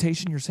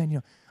presentation, you're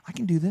saying, I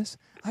can do this.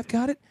 I've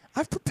got it.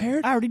 I've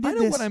prepared. I already did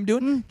this. I know what I'm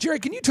doing. Jerry,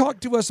 can you talk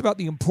to us about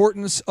the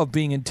importance of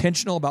being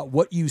intentional about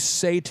what you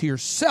say to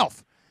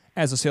yourself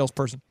as a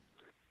salesperson?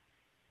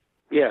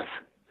 Yes.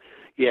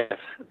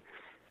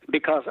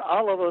 Because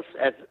all of us,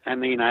 I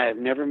have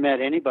never met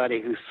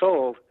anybody who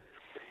sold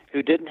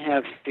who didn't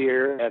have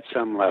fear at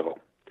some level.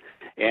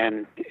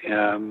 And,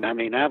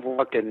 I've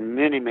walked in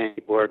many, many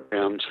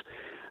boardrooms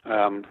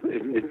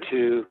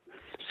to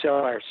sell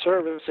our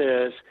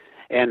services,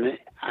 and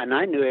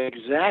I knew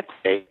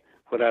exactly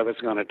what I was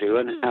going to do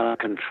and how to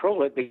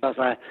control it because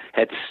I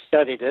had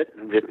studied it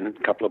and written a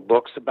couple of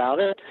books about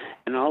it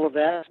and all of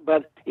that.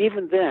 But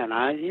even then,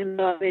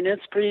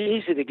 it's pretty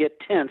easy to get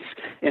tense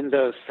in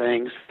those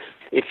things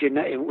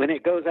when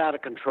it goes out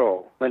of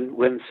control.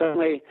 When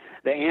suddenly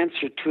the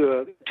answer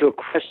to a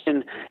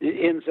question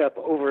ends up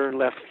over in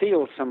left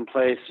field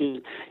someplace,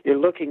 you're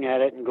looking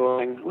at it and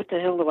going, "What the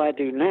hell do I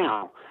do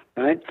now?"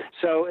 Right?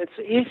 So it's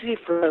easy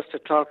for us to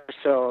talk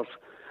ourselves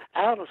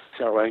out of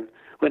selling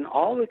when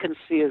all we can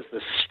see is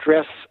the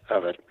stress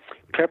of it.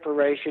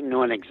 Preparation,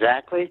 knowing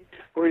exactly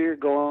where you're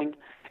going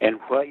and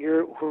where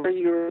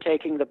you're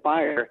taking the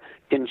buyer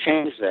can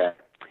change that.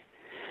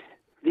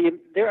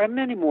 There are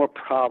many more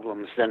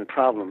problems than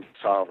problem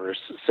solvers.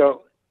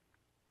 So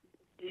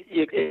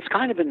it's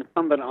kind of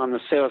incumbent on the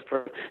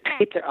salesperson to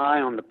keep their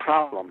eye on the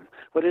problem.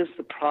 What is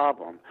the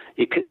problem?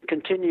 You could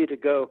continue to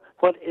go,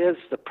 what is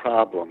the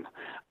problem?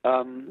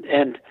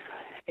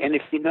 And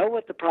if you know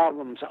what the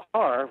problems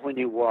are when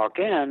you walk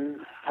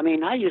in,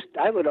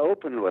 I would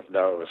open with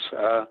those.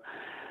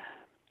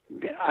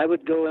 I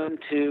would go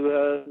into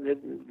the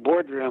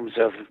boardrooms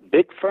of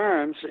big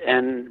firms,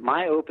 and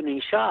my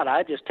opening shot,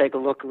 I just take a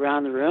look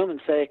around the room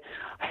and say,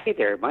 "Hey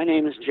there, my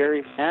name is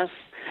Jerry Vass,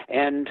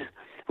 and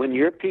when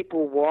your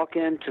people walk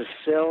in to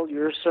sell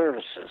your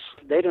services,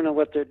 they don't know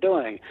what they're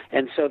doing,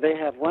 and so they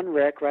have one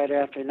rec right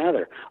after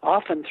another,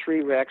 often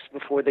 3 recs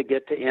before they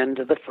get to end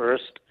of the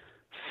first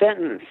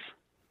sentence."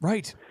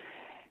 Right.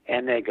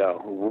 And they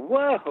go,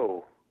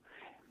 "Whoa,"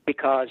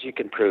 because you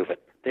can prove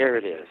it. There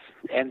it is.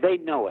 And they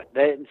know it.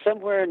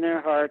 Somewhere in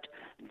their heart,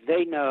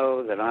 they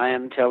know that I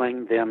am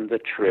telling them the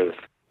truth.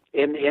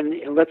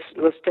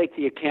 Let's take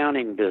the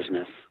accounting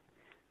business.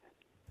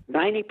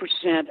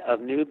 90%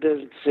 of new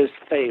businesses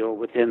fail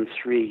within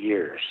 3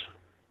 years.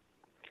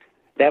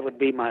 That would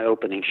be my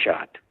opening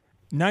shot.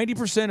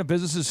 90% of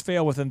businesses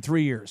fail within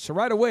 3 years. So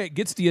right away, it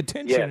gets the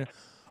attention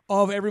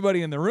of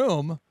everybody in the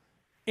room,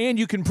 and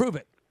you can prove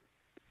it.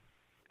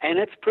 And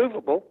it's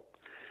provable,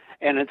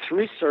 and it's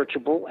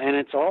researchable, and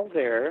it's all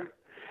there,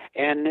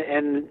 and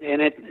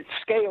it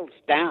scales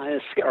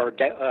down or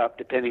up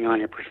depending on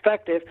your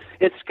perspective.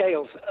 It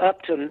scales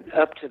up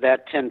to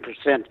that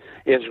 10%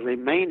 is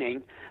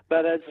remaining,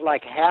 but it's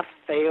like half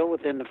fail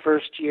within the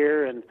first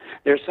year, and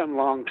there's some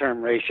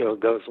long-term ratio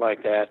that goes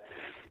like that.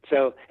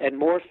 So, and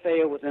more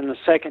fail within the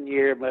second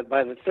year, but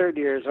by the third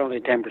year, there's only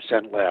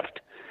 10%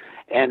 left.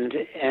 And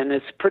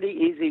it's pretty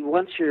easy,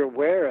 once you're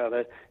aware of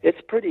it, it's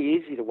pretty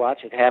easy to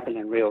watch it happen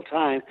in real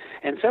time.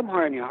 And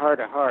somewhere in your heart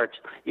of hearts,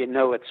 you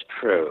know it's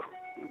true,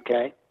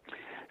 okay?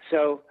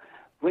 So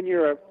when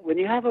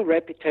you have a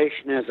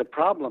reputation as a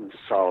problem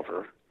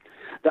solver,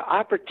 the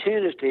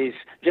opportunities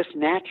just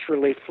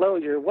naturally flow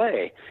your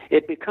way.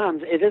 It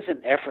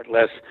isn't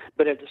effortless,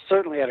 but it's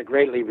certainly at a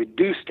greatly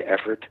reduced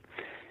effort.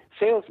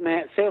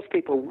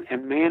 Salespeople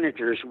and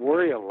managers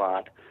worry a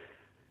lot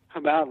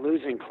about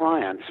losing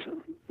clients.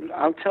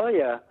 I'll tell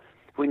you,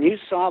 when you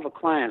solve a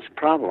client's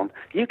problem,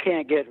 you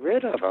can't get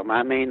rid of them.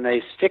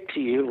 They stick to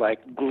you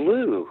like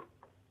glue.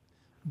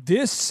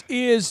 This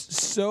is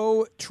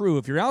so true.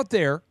 If you're out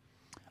there,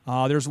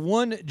 there's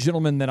one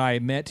gentleman that I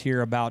met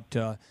here about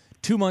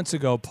 2 months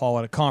ago, Paul,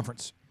 at a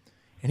conference.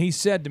 And he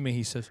said to me,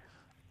 he says,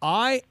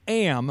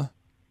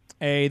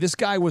 this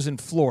guy was in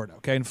Florida,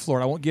 okay, in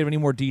Florida. I won't give any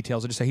more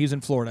details. I just say he's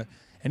in Florida.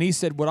 And he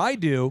said, what I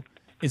do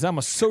is I'm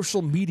a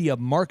social media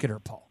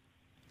marketer, Paul.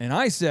 And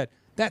I said,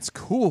 that's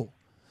cool.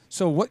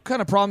 So what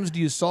kind of problems do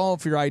you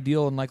solve for your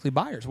ideal and likely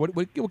buyers? What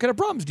kind of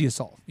problems do you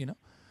solve, you know?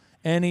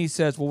 And he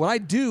says, well, what I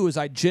do is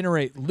I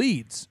generate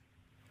leads.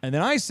 And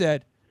then I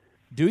said,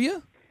 do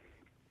you?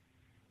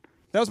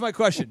 That was my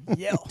question.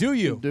 Yeah. Do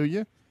you? Do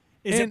you?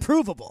 Is it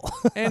provable?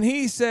 And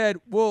he said,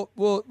 well,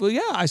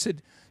 yeah. I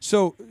said,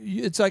 so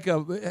it's like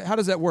how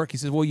does that work? He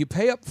says, well, you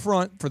pay up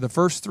front for the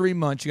first 3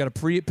 months. You got to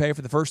prepay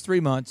for the first 3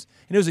 months.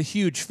 And it was a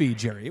huge fee,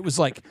 Jerry. It was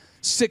like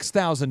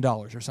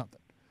 $6,000 or something.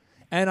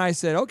 And I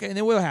said, okay. And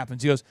then what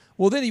happens? He goes,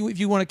 well, then if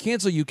you want to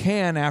cancel, you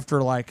can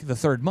after like the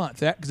third month,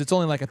 because it's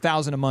only like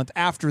 $1,000 a month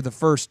after the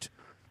first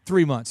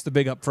 3 months, the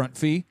big upfront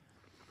fee.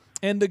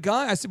 And the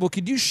guy, I said, well,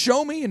 could you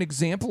show me an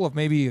example of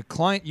maybe a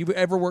client you've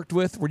ever worked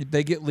with where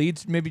they get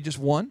leads, maybe just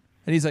one?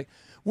 And he's like,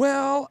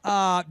 well,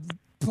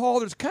 Paul,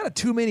 there's kind of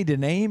too many to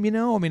name, you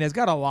know? I mean, it's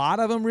got a lot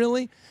of them,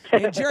 really.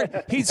 And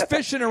Jared, he's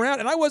fishing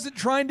around, and I was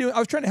trying to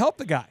help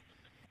the guy.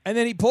 And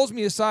then he pulls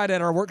me aside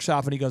at our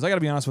workshop, and he goes, I got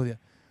to be honest with you.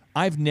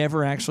 I've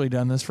never actually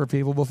done this for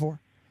people before.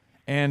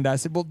 And I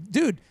said, well,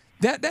 dude,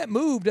 that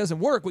move doesn't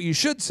work. What you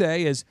should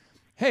say is,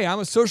 hey, I'm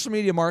a social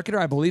media marketer.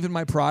 I believe in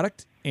my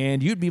product,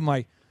 and you'd be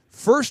my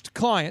first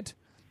client,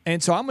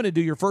 and so I'm going to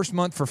do your first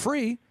month for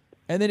free,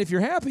 and then if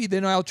you're happy,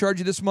 then I'll charge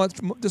you this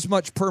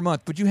much per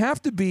month. But you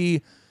have to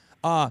be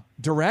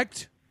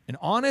direct and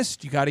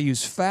honest. You got to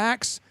use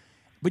facts,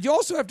 but you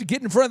also have to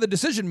get in front of the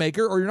decision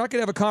maker, or you're not going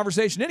to have a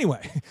conversation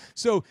anyway.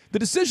 So the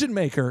decision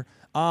maker,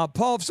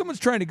 Paul, if someone's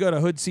trying to go to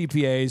Hood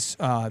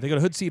CPAs, they go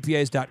to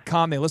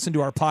hoodcpas.com. They listen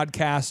to our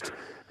podcast,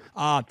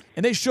 and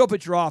they show up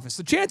at your office.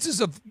 The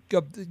chances of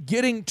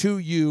getting to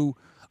you,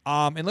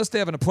 unless they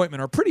have an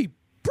appointment, are pretty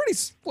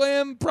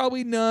slim,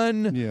 probably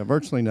none. Yeah,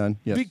 virtually none.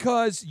 Yes.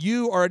 Because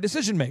you are a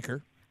decision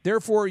maker.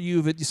 Therefore,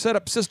 you set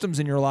up systems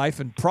in your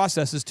life and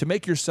processes to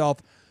make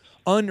yourself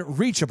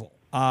unreachable.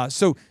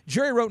 So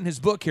Jerry wrote in his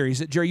book here, he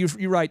said, Jerry,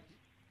 you write,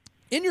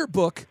 in your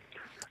book,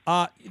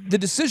 the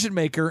decision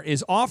maker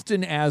is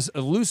often as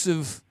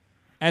elusive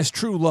as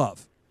true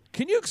love.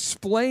 Can you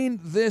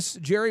explain this,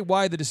 Jerry,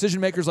 why the decision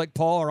makers like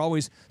Paul are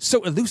always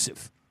so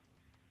elusive?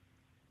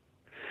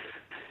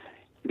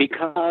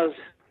 Because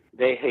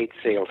they hate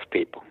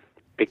salespeople,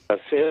 because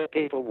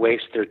salespeople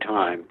waste their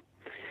time.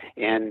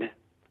 And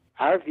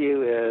our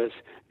view is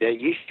that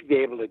you should be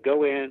able to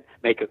go in,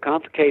 make a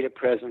complicated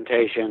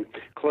presentation,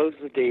 close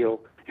the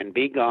deal, and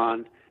be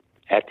gone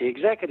at the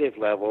executive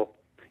level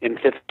in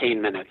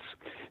 15 minutes.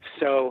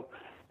 So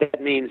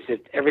that means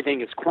that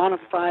everything is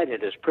quantified,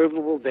 it is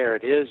provable, there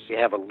it is, you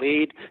have a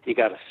lead, you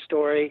got a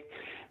story.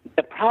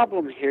 The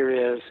problem here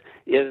is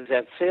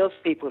that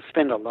salespeople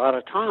spend a lot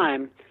of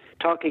time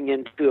talking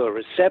into a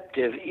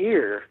receptive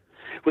ear,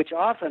 which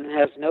often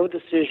has no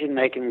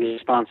decision-making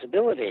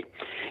responsibility.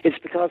 It's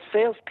because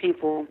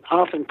salespeople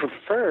often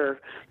prefer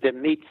to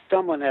meet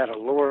someone at a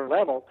lower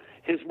level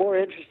who's more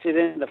interested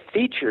in the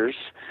features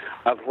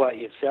of what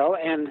you sell,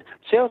 and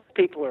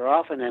salespeople are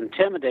often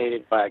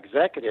intimidated by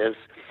executives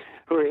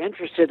who are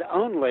interested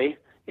only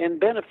in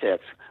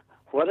benefits.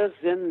 What is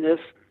in this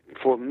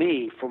for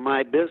me, for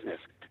my business?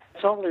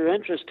 That's all they're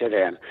interested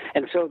in.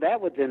 And so that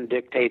would then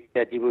dictate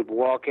that you would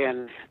walk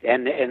in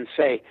and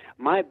say,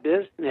 my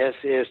business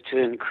is to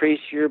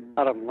increase your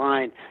bottom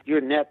line,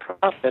 your net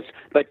profits,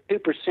 but 2%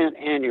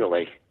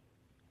 annually.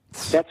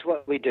 That's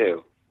what we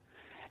do.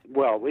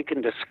 Well, we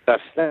can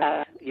discuss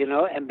that, you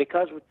know, and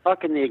because we're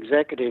talking the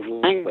executive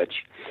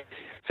language,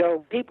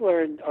 so people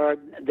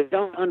they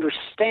don't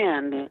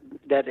understand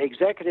that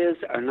executives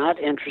are not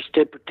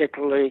interested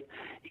particularly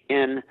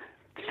in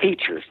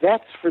features.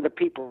 That's for the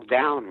people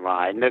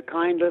downline, the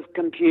kind of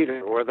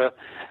computer or the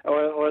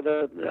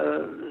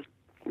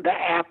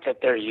app that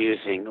they're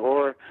using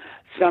or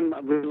some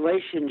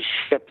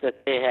relationship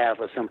that they have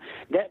with some.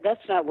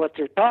 That's not what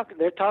they're talking.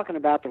 They're talking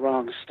about the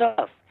wrong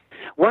stuff.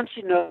 Once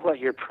you know what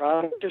your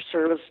product or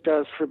service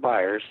does for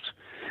buyers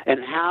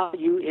and how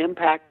you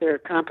impact their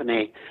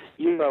company,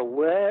 you are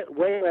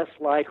way less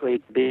likely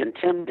to be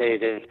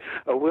intimidated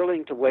or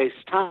willing to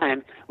waste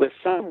time with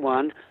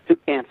someone who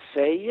can't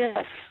say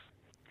yes.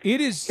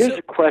 Here's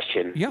a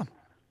question. Yeah.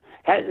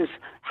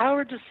 How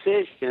are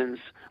decisions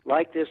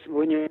like this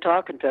when you're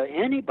talking to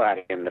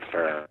anybody in the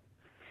firm?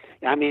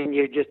 I mean,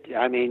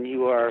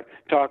 you are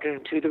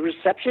talking to the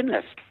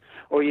receptionist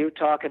or you're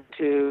talking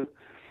to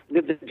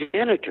the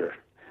janitor.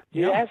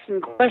 You're asking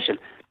a question.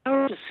 How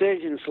are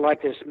decisions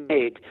like this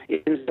made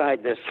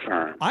inside this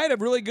firm? I had a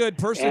really good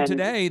person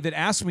today that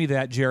asked me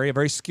that, Jerry, a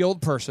very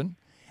skilled person.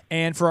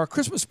 And for our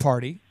Christmas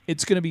party,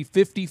 it's going to be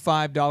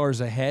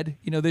 $55 a head,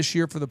 you know, this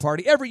year for the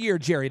party. Every year,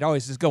 Jerry, it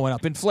always is going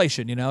up.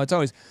 Inflation, you know, it's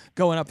always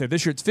going up there.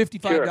 This year, it's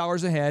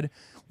 $55 a head.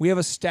 We have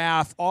a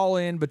staff all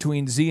in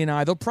between Z and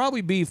I. There'll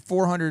probably be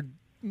 400,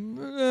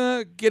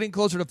 getting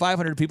closer to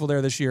 500 people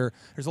there this year.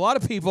 There's a lot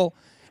of people.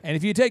 And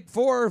if you take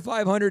 400 or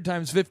 500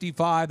 times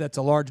 55, that's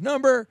a large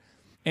number.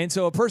 And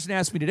so a person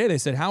asked me today, they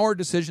said, how are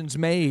decisions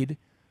made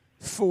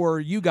for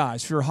you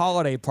guys, for your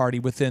holiday party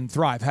within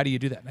Thrive? How do you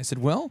do that? And I said,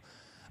 well,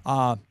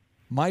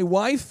 my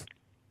wife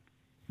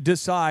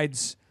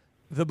decides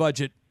the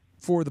budget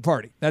for the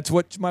party. That's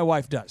what my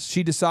wife does.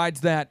 She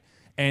decides that,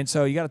 and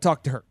so you got to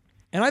talk to her.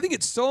 And I think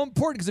it's so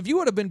important because if you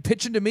would have been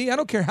pitching to me, I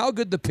don't care how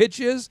good the pitch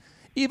is,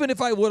 even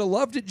if I would have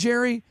loved it,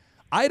 Jerry,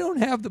 I don't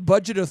have the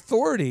budget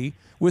authority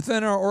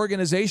within our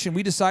organization.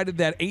 We decided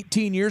that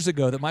 18 years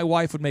ago that my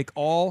wife would make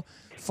all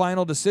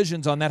final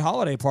decisions on that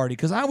holiday party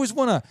because I always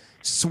want to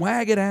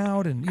swag it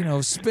out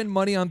and, spend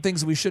money on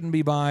things we shouldn't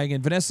be buying.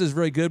 And Vanessa is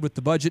very good with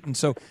the budget. And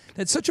so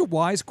it's such a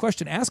wise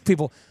question. Ask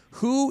people,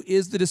 who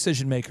is the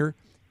decision maker?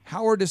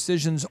 How are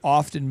decisions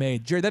often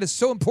made? Jerry, that is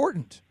so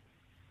important.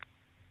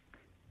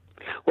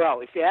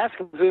 Well, if you ask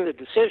them who the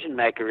decision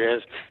maker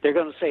is, they're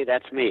going to say,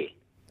 that's me.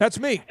 That's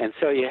me. And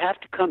so you have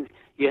to come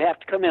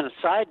in a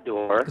side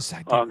door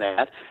on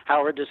that.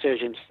 How are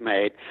decisions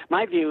made?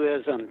 My view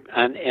is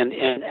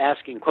in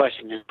asking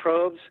questions and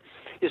probes,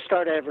 you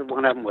start every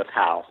one of them with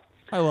how.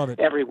 I love it.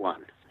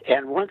 Everyone.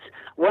 And once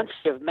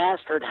you've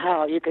mastered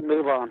how, you can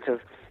move on to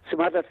some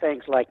other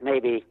things like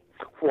maybe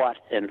what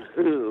and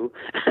who.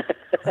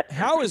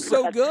 How is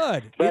so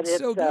good. It's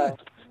so good.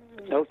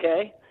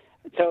 Okay.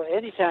 So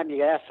anytime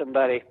you ask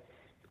somebody,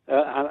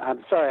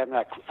 I'm sorry,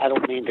 I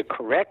don't mean to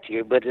correct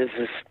you, but this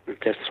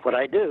is what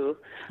I do.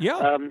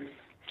 Yeah.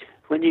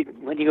 When you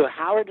go,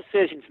 how are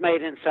decisions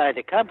made inside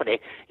the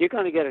company, you're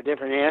going to get a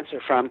different answer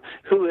from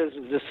who is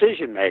the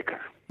decision maker.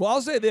 Well,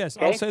 I'll say this.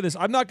 Okay?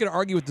 I'm not going to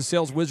argue with the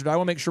sales wizard. I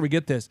want to make sure we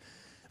get this.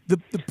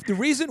 The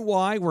reason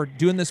why we're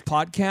doing this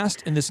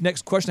podcast, and this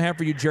next question I have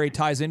for you, Jerry,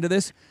 ties into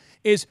this,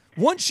 is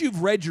once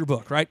you've read your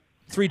book, right,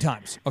 3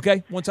 times,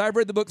 okay? Once I've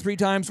read the book 3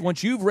 times,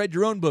 once you've read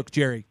your own book,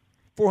 Jerry,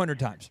 400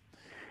 times,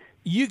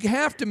 you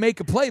have to make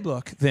a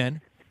playbook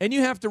then, and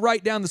you have to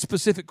write down the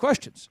specific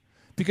questions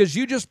because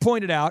you just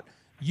pointed out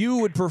you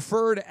would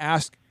prefer to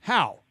ask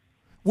how,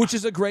 which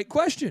is a great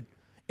question.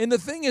 And the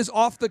thing is,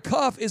 off the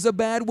cuff is a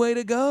bad way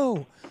to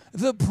go.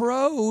 The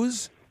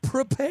pros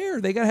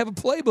prepare. They got to have a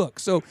playbook.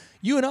 So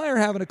you and I are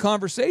having a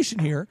conversation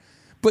here,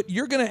 but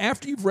you're going to,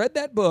 after you've read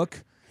that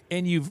book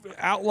and you've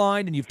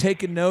outlined and you've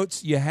taken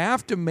notes, you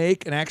have to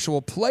make an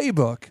actual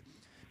playbook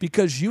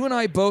because you and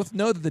I both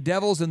know that the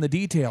devil's in the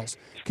details.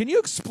 Can you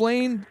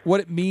explain what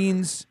it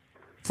means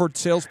for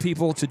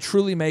salespeople to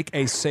truly make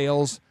a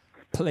sales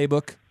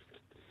playbook?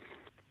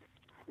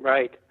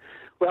 Right.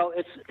 Well,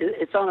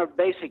 it's on a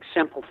basic,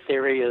 simple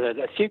theory that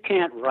if you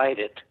can't write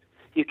it,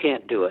 you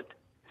can't do it.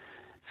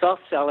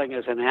 Self-selling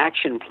is an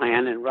action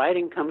plan, and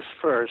writing comes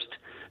first,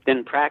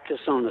 then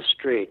practice on the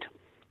street.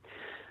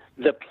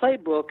 The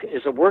playbook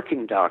is a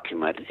working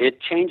document.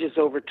 It changes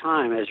over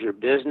time as your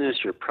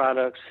business, your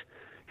products,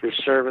 your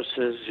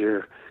services,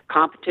 your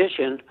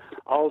competition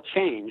all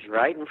change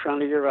right in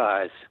front of your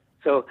eyes.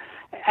 So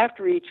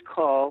after each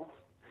call,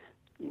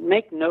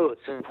 make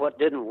notes of what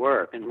didn't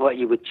work and what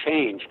you would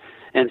change,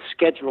 and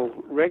schedule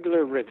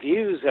regular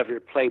reviews of your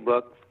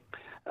playbook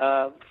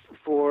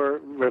for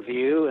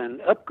review and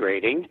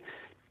upgrading,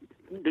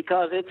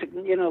 because it's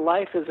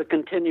life is a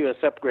continuous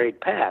upgrade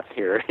path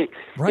here.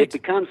 Right. It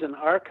becomes an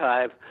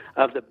archive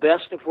of the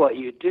best of what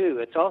you do.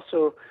 It's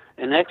also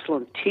an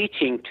excellent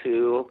teaching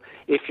tool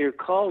if you're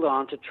called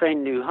on to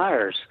train new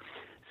hires.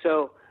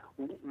 So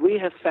we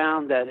have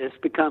found that it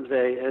becomes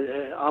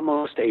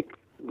almost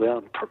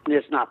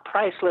it's not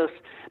priceless,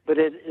 but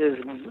it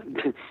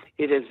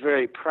is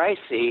very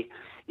pricey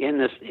in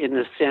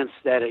the sense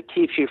that it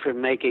keeps you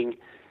from making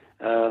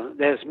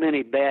as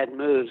many bad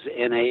moves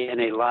in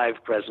a live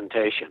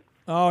presentation.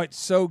 Oh, it's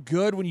so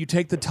good when you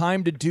take the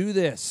time to do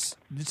this.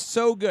 It's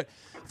so good.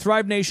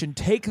 Thrive Nation,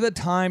 take the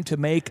time to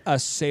make a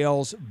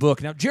sales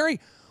book. Now, Jerry,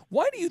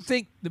 why do you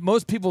think that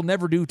most people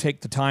never do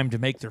take the time to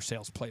make their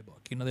sales playbook?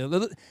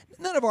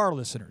 None of our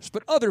listeners,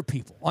 but other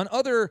people on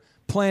other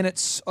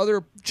planets,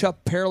 other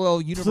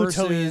parallel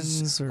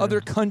universes,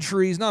 other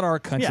countries, not our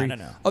country,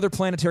 other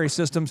planetary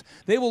systems,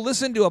 they will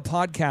listen to a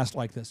podcast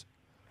like this,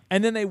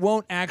 and then they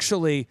won't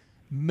actually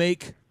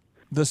make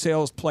the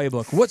sales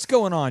playbook. What's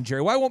going on,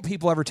 Jerry? Why won't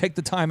people ever take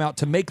the time out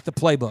to make the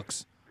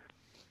playbooks?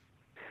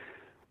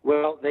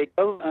 Well, they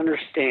don't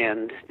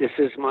understand, this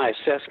is my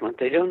assessment,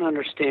 they don't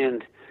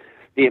understand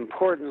the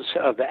importance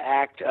of the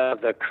act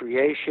of the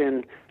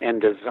creation and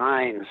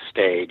design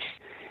stage.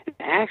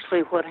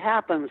 Actually, what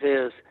happens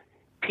is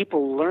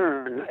people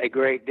learn a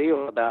great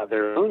deal about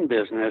their own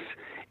business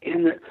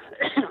in the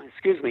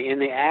in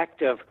the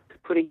act of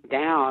putting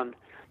down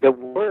the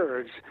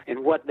words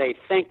and what they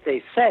think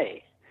they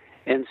say.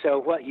 And so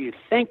what you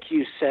think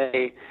you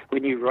say,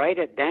 when you write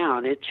it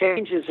down, it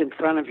changes in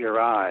front of your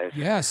eyes.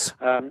 Yes.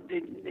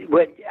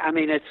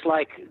 It's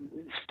like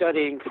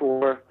studying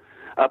for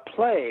a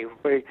play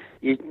where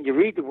you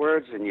read the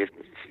words and you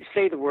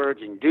say the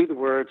words and do the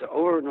words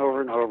over and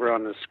over and over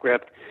on the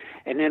script,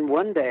 and then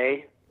one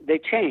day they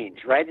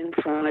change right in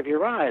front of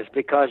your eyes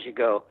because you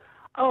go,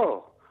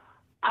 oh,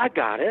 I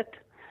got it.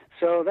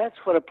 So that's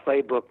what a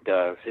playbook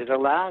does. It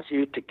allows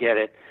you to get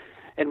it.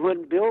 And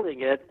when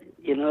building it,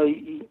 you're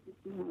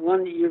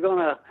going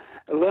to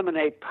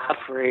eliminate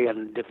puffery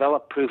and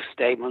develop proof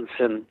statements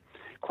and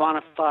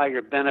quantify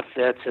your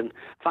benefits and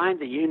find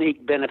the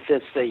unique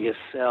benefits that you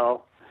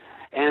sell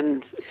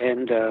and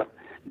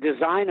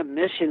design a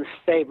mission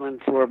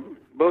statement for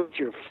both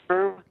your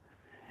firm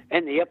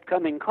and the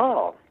upcoming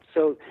call.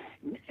 So,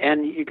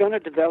 and you're going to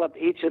develop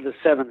each of the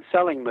 7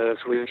 selling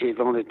moves, which you've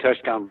only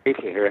touched on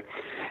briefly here,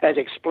 as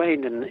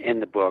explained in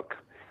the book.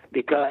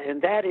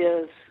 And that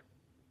is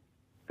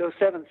those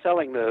 7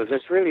 selling moves.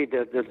 It's really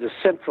the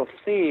central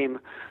theme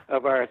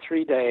of our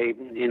 3-day,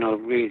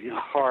 really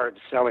hard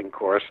selling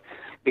course,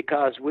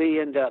 because we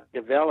end up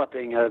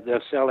developing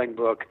the selling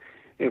book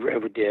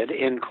we did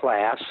in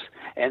class,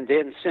 and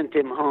then sent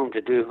him home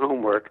to do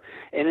homework.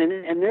 And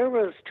there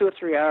was 2 or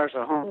 3 hours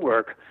of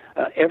homework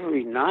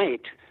every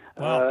night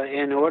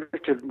in order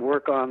to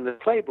work on the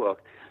playbook.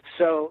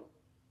 So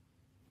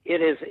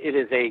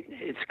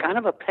it's kind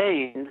of a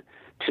pain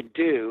to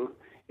do.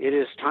 It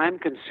is time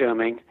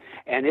consuming,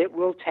 and it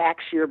will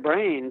tax your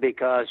brain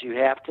because you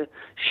have to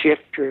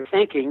shift your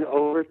thinking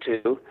over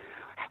to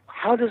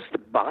how does the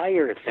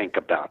buyer think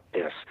about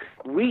this?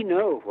 We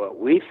know what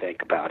we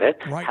think about it.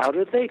 Right. How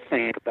do they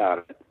think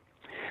about it?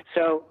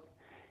 So,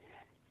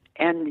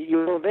 and you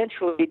will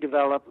eventually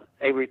develop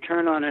a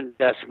return on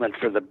investment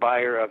for the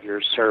buyer of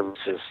your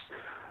services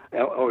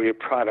or your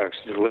products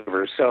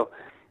delivered. So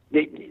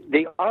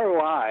the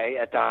ROI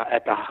at the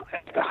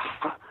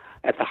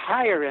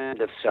higher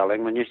end of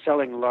selling, when you're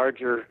selling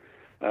larger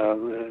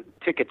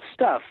ticket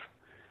stuff,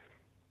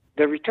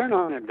 the return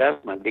on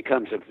investment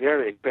becomes a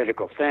very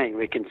critical thing.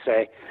 We can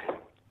say,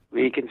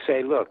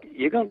 look,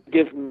 you're going to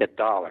give me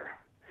 $1,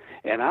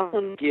 and I'm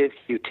going to give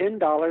you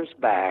 $10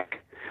 back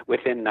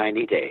within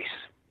 90 days.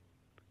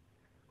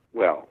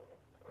 Well,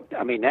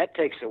 I mean, that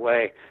takes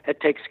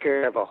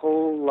care of a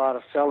whole lot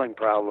of selling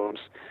problems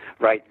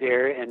right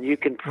there, and you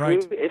can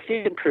prove, if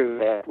you can prove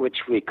that,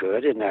 which we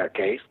could in our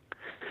case,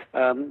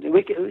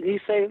 you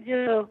say,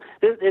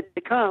 it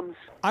becomes.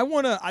 I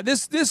want to,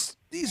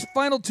 these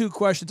final 2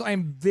 questions, I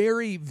am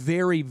very,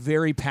 very,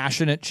 very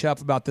passionate,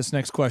 Chuck, about this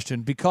next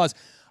question, because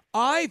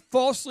I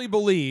falsely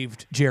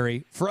believed,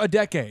 Jerry, for a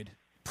decade,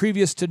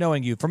 previous to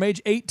knowing you, from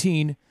age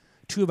 18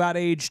 to about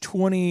age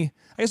 20,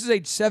 I guess it's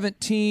age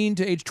 17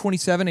 to age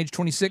 27, age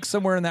 26,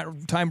 somewhere in that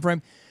time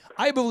frame,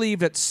 I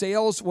believed that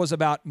sales was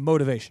about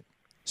motivation.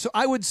 So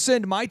I would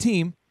send my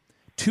team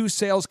to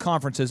sales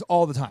conferences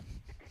all the time.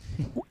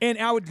 And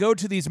I would go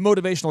to these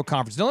motivational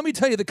conferences. Now, let me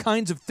tell you the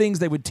kinds of things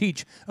they would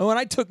teach. And when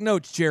I took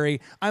notes,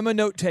 Jerry, I'm a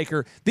note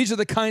taker. These are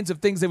the kinds of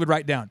things they would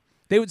write down.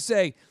 They would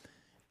say,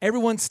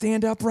 everyone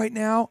stand up right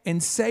now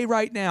and say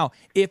right now,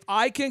 if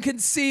I can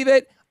conceive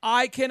it,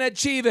 I can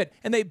achieve it.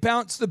 And they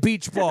bounce the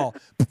beach ball.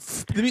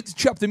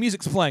 The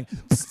music's playing.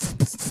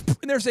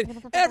 And they're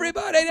saying,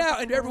 everybody now.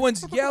 And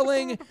everyone's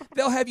yelling.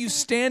 They'll have you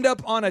stand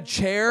up on a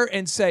chair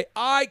and say,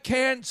 I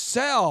can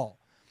sell.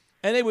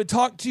 And they would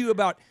talk to you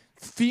about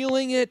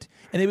feeling it,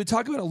 and they would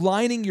talk about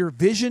aligning your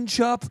vision,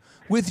 Chuck,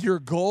 with your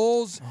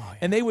goals,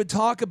 and they would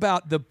talk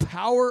about the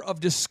power of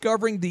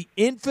discovering the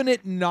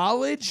infinite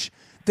knowledge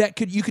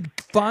that you could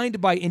find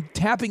by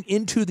tapping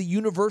into the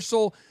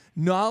universal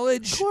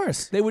knowledge. Of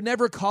course. They would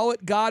never call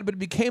it God, but it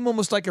became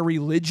almost like a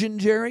religion,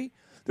 Jerry.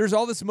 There's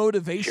all this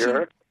motivation.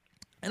 Sure.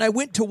 And I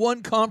went to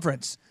one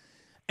conference,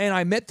 and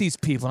I met these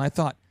people, and I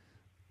thought,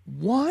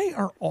 why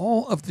are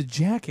all of the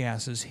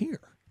jackasses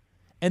here?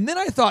 And then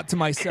I thought to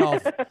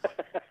myself,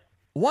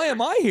 why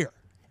am I here?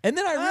 And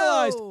then I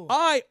realized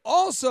I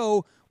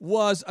also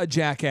was a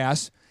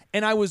jackass,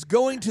 and I was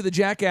going to the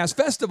Jackass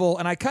Festival,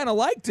 and I kind of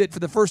liked it for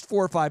the first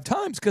 4 or 5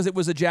 times because it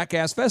was a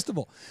Jackass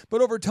Festival.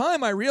 But over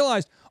time, I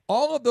realized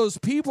all of those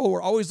people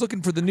were always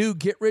looking for the new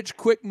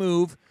get-rich-quick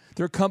move.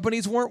 Their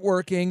companies weren't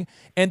working,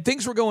 and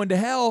things were going to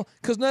hell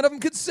because none of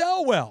them could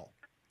sell well.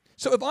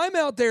 So if I'm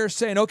out there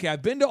saying, okay,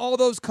 I've been to all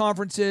those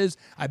conferences,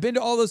 I've been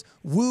to all those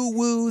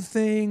woo-woo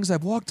things,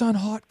 I've walked on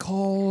hot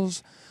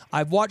calls,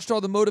 I've watched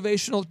all the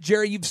motivational,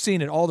 Jerry, you've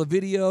seen it, all the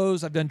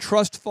videos. I've done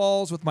trust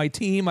falls with my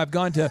team. I've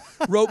gone to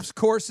ropes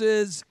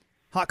courses.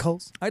 Hot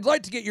calls. I'd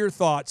like to get your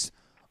thoughts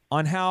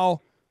on how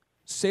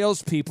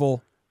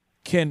salespeople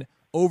can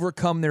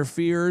overcome their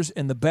fears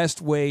and the best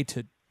way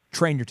to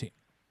train your team.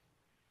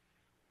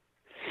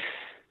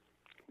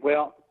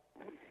 Well,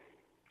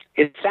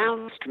 it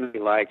sounds to me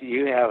like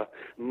you have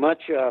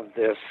much of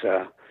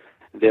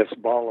this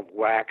ball of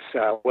wax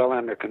well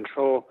under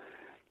control.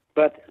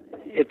 But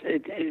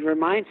it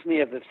reminds me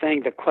of the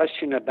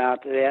question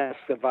about, they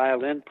asked the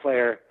violin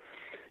player.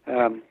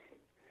 The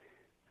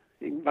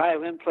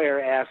violin player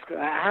asked,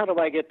 how do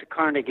I get to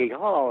Carnegie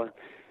Hall?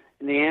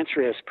 And the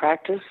answer is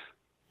practice,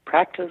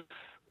 practice,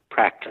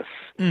 practice.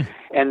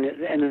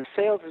 And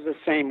sales is the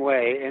same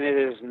way, and it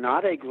is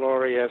not a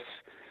glorious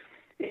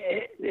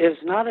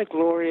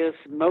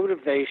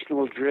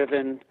motivational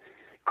driven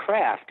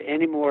craft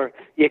anymore.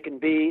 You can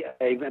be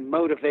a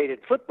motivated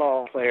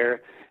football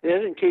player. It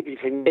doesn't keep you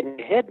from getting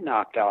your head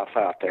knocked off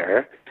out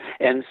there.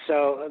 And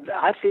so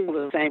I feel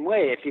the same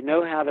way. If you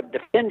know how to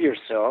defend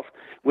yourself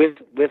with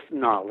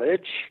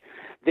knowledge,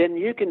 then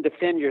you can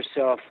defend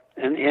yourself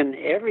in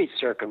every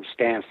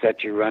circumstance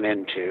that you run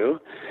into,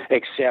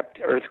 except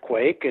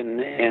earthquake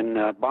and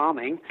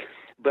bombing.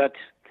 But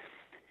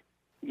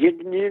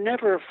you're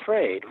never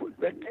afraid.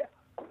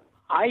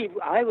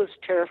 I was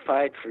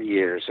terrified for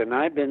years, and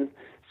I've been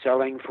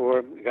selling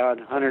for,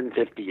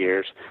 150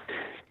 years.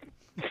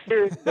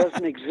 Fear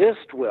doesn't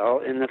exist well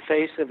in the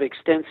face of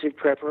extensive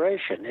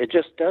preparation. It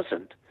just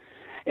doesn't.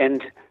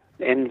 And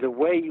the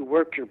way you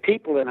work your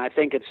people, and I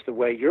think it's the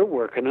way you're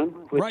working them,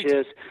 which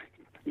is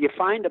you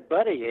find a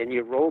buddy and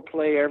you role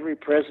play every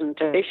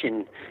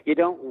presentation. You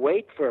don't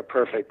wait for a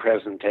perfect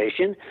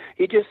presentation.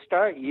 You just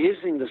start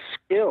using the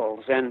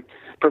skills and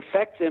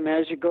perfect them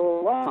as you go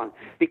along,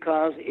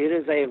 because it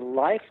is a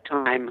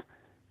lifetime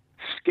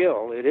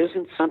skill. It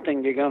isn't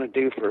something you're going to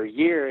do for a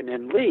year and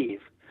then leave.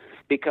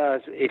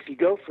 Because if you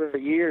go for a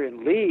year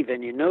and leave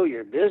and you know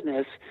your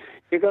business,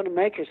 you're going to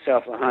make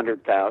yourself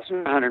 $100,000,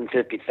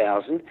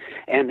 $150,000,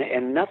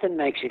 and nothing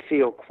makes you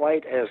feel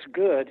quite as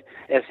good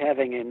as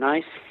having a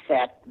nice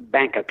fat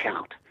bank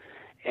account.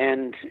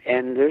 And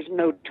there's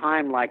no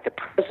time like the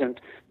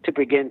present to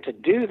begin to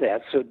do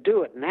that. So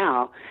do it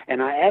now.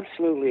 And I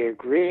absolutely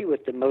agree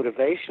with the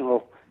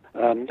motivational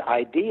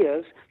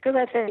ideas, because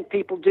I think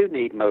people do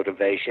need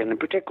motivation, and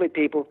particularly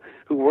people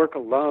who work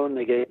alone.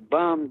 They get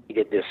bummed, they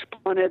get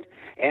disappointed,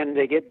 and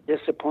they get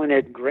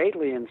disappointed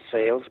greatly in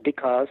sales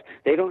because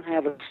they don't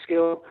have a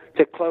skill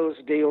to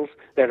close deals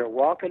that are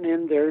walking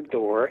in their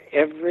door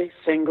every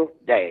single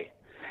day,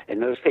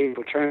 and those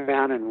people turn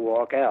around and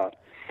walk out.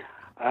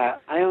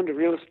 I owned a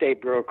real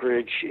estate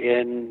brokerage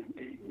in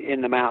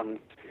the mountains,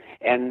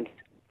 and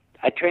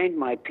I trained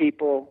my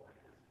people.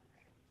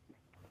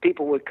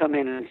 People would come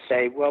in and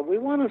say, well, we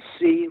want to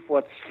see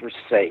what's for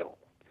sale.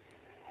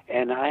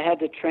 And I had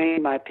to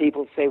train my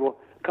people to say, well,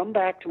 come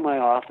back to my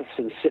office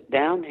and sit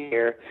down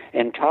here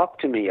and talk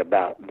to me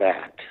about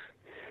that.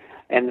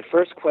 And the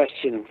first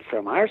question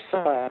from our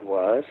side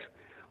was,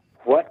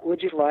 what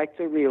would you like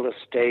the real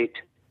estate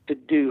to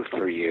do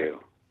for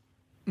you?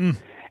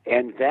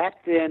 And that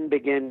then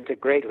began to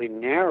greatly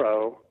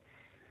narrow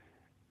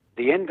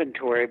the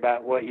inventory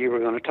about what you were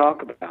going to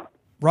talk about.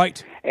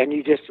 Right. And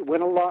you just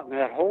went along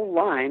that whole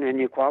line, and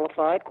you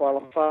qualified,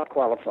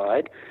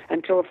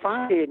 until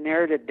finally it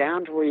narrowed it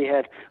down to where you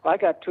had, well, I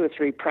got 2 or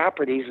 3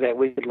 properties that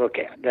we could look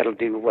at that'll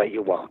do what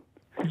you want.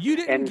 You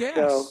didn't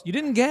guess. You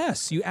didn't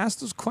guess. You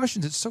asked those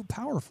questions. It's so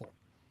powerful.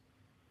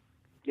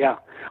 Yeah.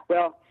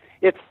 Well,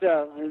 it's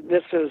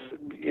this is,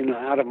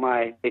 out of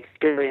my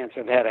experience,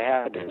 I've had a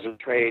half dozen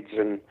trades,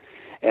 and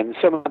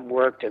some of them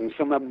worked and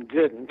some of them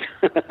didn't.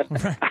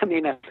 I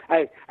mean, I'm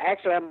a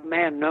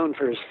man known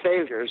for his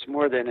failures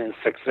more than his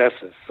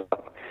successes. So.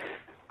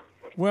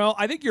 Well,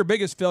 I think your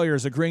biggest failure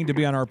is agreeing to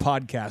be on our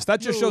podcast.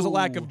 That just shows a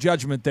lack of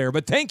judgment there.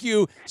 But thank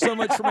you so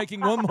much for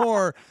making one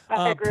more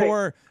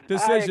poor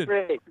decision. I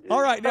agree.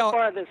 All right, so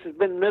far this has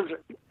been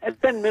miserable. It's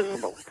been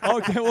miserable.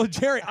 Okay, well,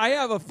 Jerry, I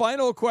have a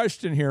final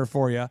question here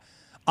for you.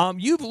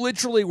 You've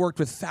literally worked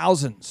with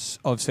thousands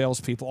of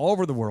salespeople all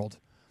over the world.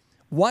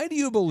 Why do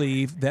you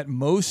believe that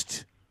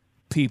most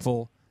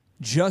people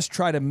just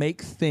try to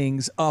make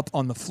things up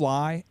on the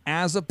fly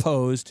as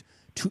opposed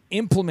to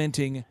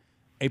implementing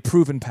a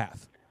proven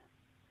path?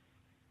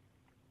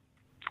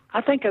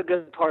 I think a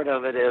good part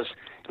of it is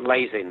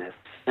laziness.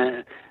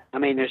 I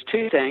mean, there's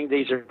 2 things.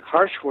 These are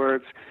harsh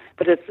words,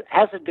 but it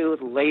has to do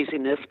with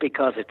laziness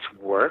because it's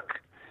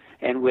work,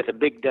 and with a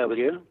big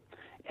W,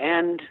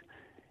 and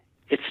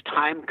it's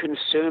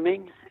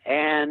time-consuming,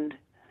 and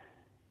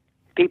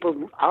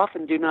people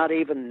often do not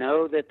even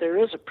know that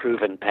there is a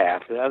proven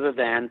path, other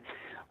than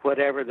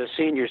whatever the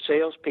senior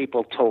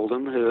salespeople told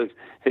him, who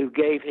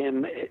gave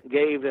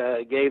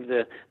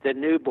the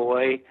new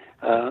boy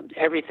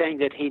everything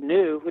that he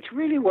knew, which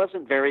really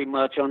wasn't very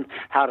much on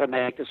how to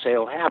make the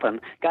sale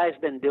happen. Guy's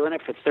been doing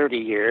it for 30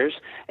 years,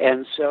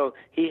 and so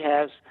he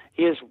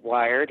is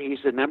wired. He's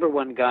the number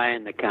 1 guy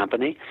in the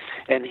company,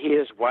 and he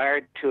is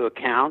wired to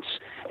accounts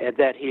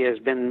that he has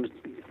been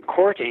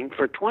courting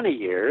for 20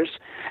 years,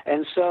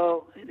 and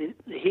so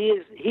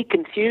he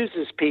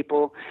confuses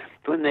people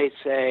when they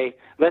say,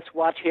 let's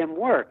watch him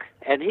work.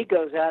 And he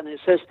goes out and he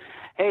says,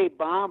 hey,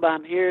 Bob,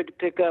 I'm here to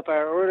pick up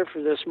our order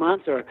for this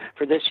month or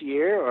for this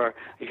year, or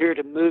here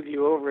to move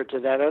you over to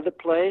that other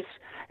place,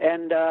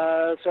 and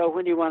so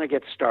when do you want to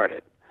get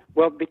started?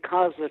 Well,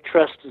 because the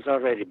trust is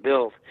already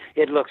built,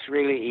 it looks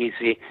really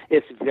easy.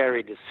 It's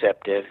very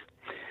deceptive.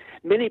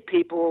 Many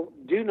people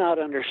do not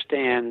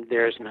understand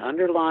there's an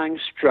underlying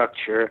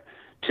structure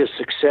to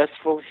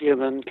successful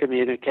human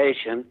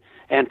communication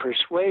and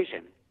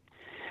persuasion.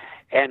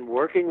 And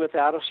working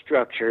without a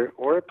structure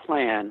or a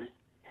plan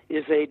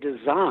is a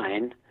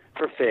design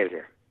for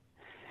failure.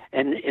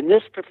 And in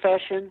this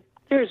profession,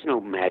 there's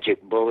no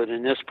magic bullet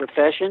in this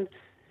profession,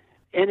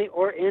 any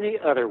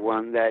other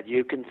one that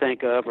you can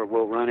think of or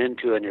will run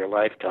into in your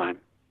lifetime.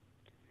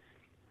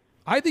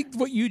 I think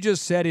what you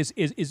just said is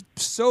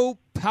so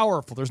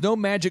powerful. There's no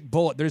magic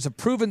bullet. There's a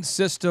proven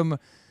system.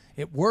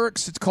 It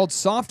works. It's called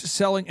soft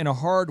selling in a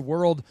hard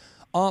world.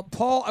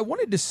 Paul, I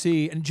wanted to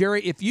see, and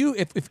Jerry,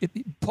 if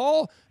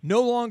Paul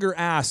no longer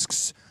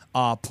asks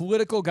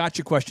political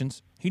gotcha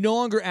questions, he no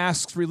longer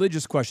asks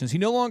religious questions, he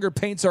no longer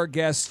paints our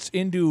guests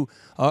into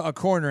a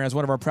corner as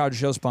one of our proud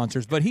show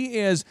sponsors, but he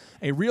is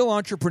a real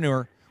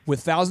entrepreneur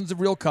with thousands of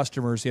real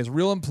customers. He has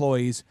real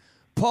employees.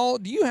 Paul,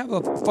 do you have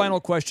a final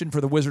question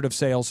for the Wizard of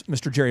Sales,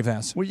 Mr. Jerry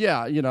Vass? Well,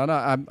 yeah, and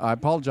I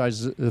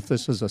apologize if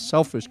this is a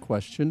selfish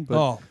question,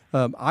 but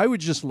I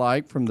would just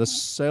like from the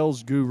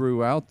sales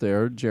guru out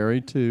there, Jerry,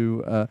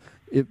 to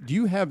do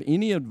you have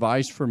any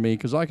advice for me?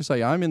 Because like I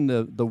say, I'm in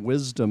the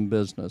wisdom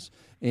business,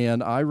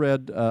 and I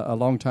read a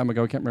long time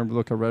ago, I can't remember the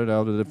book I read it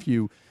out,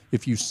 that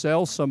if you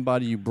sell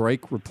somebody, you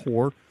break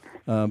rapport,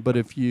 but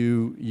if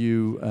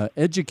you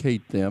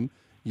educate them,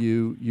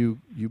 you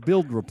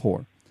build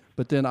rapport.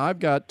 But then I've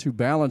got to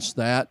balance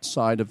that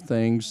side of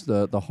things,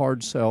 the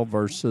hard sell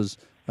versus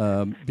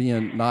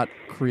being not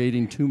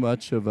creating too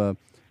much of a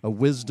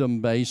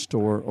wisdom-based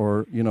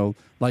or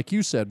like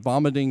you said,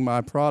 vomiting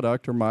my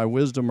product or my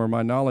wisdom or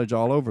my knowledge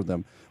all over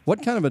them.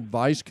 What kind of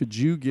advice could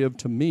you give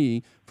to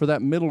me for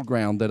that middle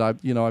ground that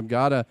I've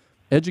got to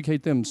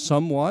educate them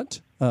somewhat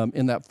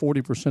in that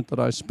 40% that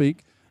I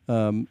speak,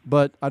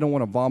 but I don't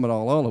want to vomit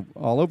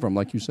all over them,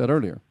 like you said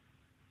earlier?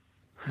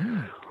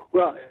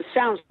 Well, it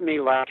sounds to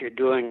me like you're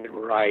doing it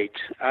right.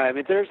 I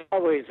mean, there's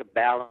always a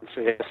balance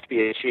that has to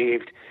be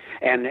achieved,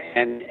 and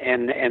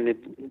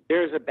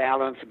there's a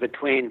balance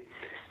between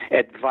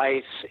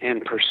advice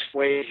and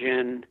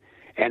persuasion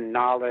and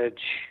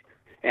knowledge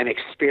and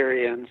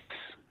experience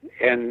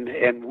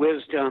and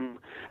wisdom.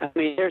 I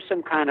mean, there's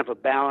some kind of a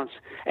balance,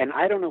 and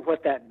I don't know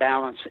what that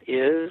balance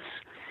is,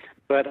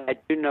 but I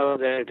do know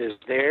that it is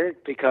there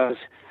because,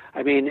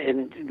 I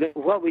mean,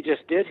 what we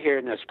just did here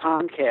in this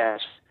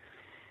podcast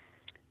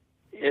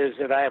is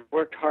that I have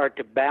worked hard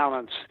to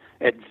balance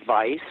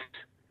advice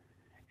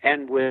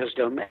and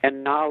wisdom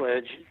and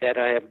knowledge that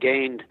I have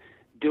gained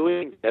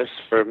doing this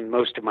for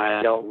most of my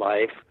adult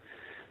life,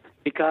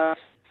 because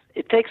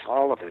it takes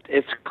all of it.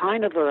 It's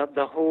kind of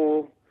the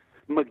whole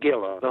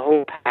Megillah, the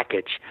whole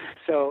package.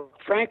 So,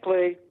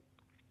 frankly,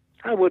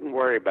 I wouldn't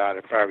worry about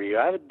it if I were you.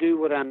 I would do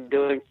what I'm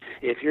doing.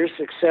 If you're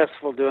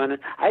successful doing it,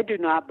 I do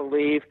not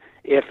believe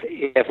if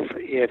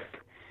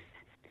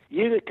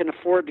you can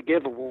afford to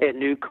give away a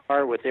new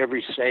car with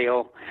every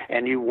sale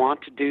and you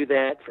want to do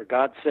that, for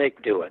God's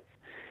sake, do it.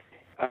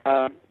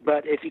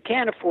 But if you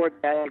can't afford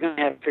that, you're going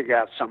to have to figure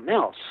out something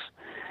else.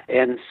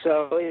 And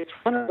so it's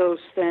one of those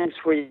things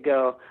where you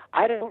go,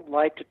 I don't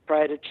like to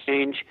try to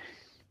change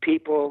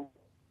people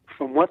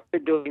from what they're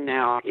doing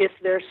now if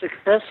they're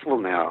successful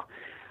now.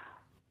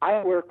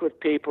 I work with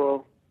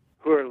people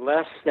who are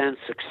less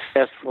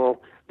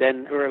successful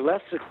than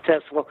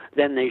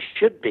they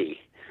should be.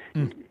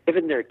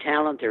 Given their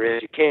talent, their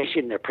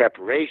education, their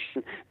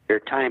preparation, their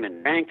time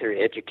and rank, their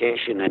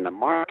education in the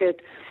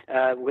market,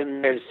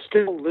 when they're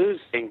still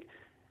losing,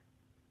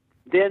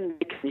 then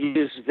they can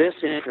use this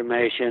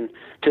information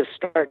to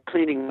start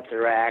cleaning up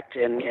their act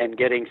and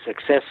getting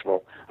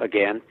successful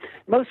again.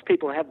 Most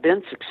people have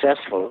been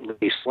successful at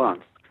least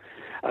once.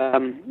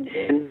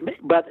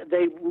 But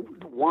they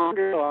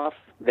wandered off.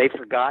 They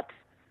forgot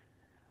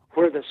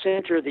where the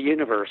center of the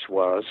universe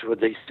was. Where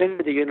the center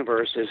of the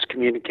universe is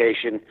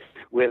communication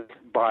with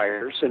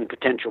buyers and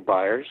potential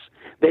buyers.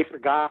 They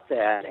forgot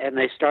that, and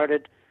they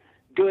started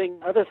doing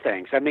other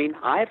things. I mean,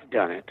 I've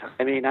done it.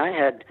 I mean, I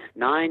had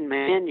 9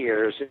 man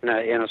years in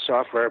a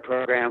software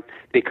program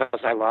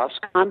because I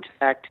lost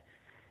contact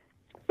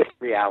with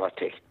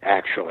reality,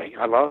 actually.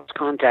 I lost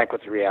contact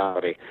with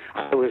reality.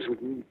 I was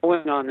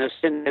going on this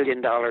 $10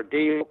 million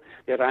deal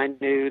that I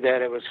knew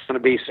that it was going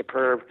to be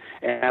superb,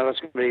 and I was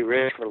going to be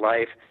rich for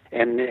life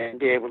and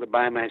be able to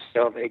buy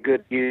myself a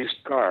good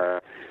used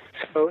car.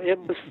 So it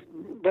was,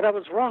 but I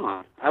was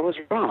wrong.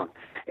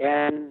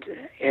 And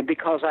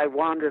because I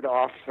wandered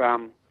off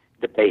from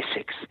the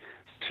basics.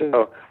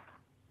 So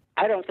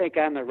I don't think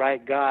I'm the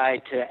right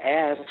guy to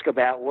ask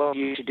about what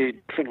you should do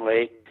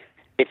differently.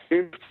 If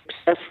you're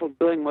successful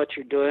doing what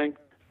you're doing,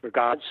 for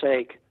God's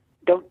sake,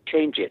 don't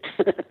change it.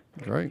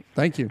 Great.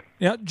 Thank you.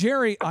 Now,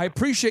 Jerry, I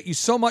appreciate you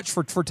so much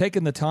for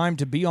taking the time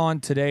to be on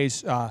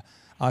today's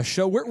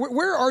show.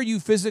 Where are you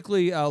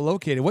physically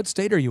located? What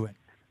state are you in?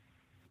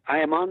 I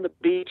am on the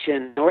beach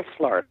in North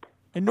Florida.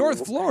 In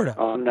North Florida?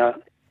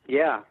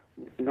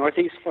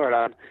 Northeast Florida.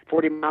 I'm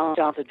 40 miles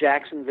south of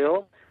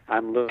Jacksonville.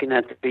 I'm looking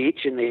at the beach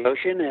and the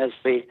ocean and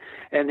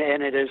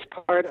it is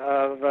part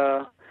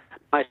of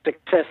my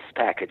success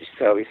package,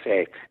 so we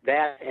say.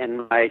 That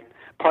and my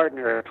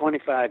partner of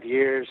 25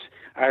 years,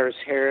 Iris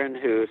Heron,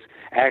 who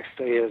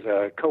actually is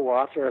a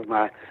co-author of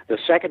the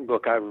second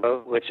book I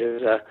wrote, which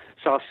is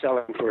Soft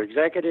Selling for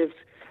Executives.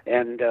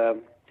 And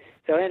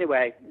so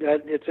anyway,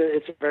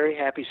 it's a very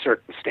happy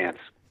circumstance.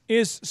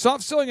 Is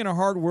Soft Selling in a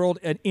Hard World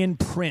in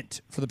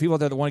print for the people out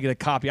there that want to get a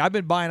copy? I've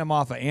been buying them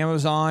off of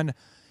Amazon.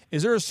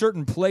 Is there a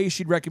certain place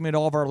you'd recommend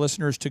all of our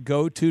listeners to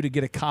go to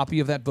get a copy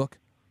of that book?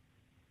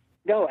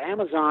 No,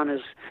 Amazon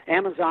is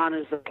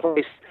the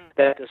place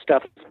that the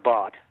stuff is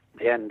bought,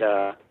 and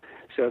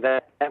so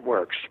that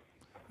works.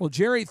 Well,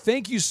 Jerry,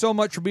 thank you so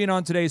much for being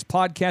on today's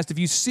podcast. If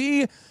you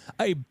see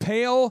a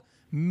pale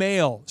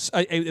male,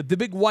 the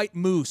big white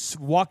moose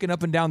walking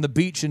up and down the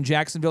beach in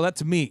Jacksonville,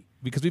 that's me.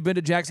 because we've been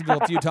to Jacksonville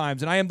a few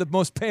times, and I am the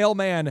most pale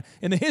man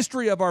in the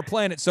history of our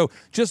planet. So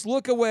just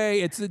look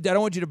away. I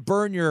don't want you to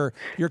burn your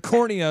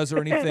corneas or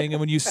anything. And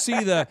when you see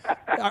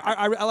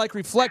I like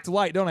reflect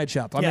light, don't I,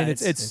 Chup? I mean,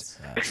 it's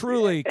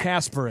truly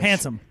Casperish.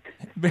 Handsome.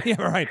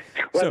 Yeah, right.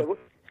 So,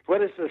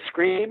 what is the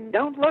scream?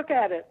 Don't look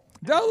at it.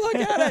 Don't look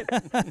at it.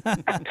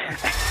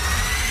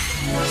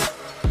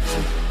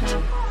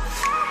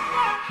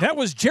 That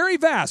was Jerry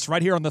Vass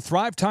right here on the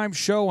Thrive Time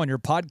Show on your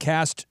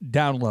podcast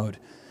download.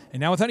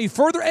 And now, without any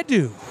further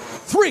ado,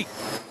 3,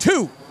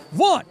 2,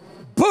 1,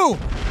 boom!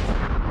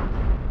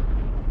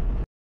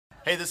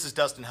 Hey, this is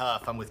Dustin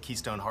Huff. I'm with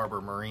Keystone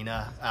Harbor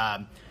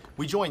Marina.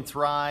 We joined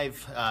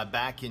Thrive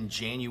back in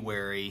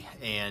January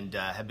and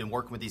have been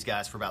working with these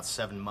guys for about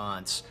 7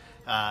 months.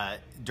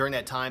 During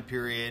that time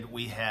period,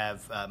 we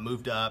have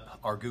moved up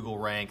our Google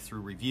rank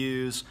through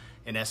reviews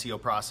and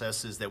SEO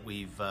processes that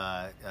we've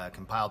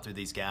compiled through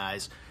these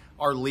guys.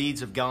 Our leads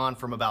have gone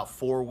from about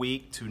 4 a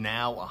week to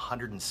now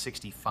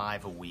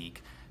 165 a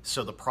week.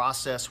 So the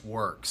process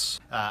works.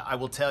 I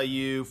will tell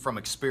you from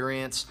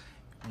experience,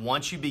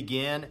 once you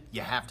begin, you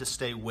have to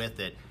stay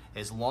with it.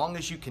 As long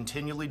as you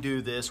continually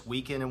do this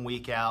week in and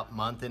week out,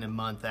 month in and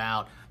month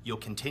out, you'll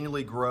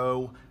continually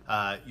grow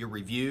your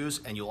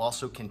reviews and you'll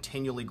also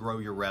continually grow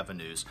your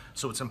revenues.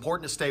 So it's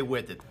important to stay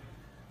with it.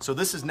 So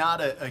this is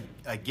not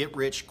a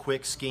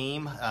get-rich-quick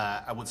scheme.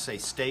 I would say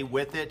stay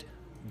with it.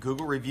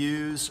 Google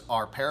reviews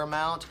are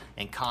paramount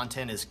and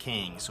content is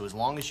king. So as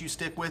long as you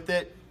stick with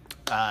it,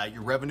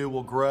 your revenue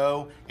will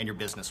grow and your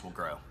business will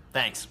grow.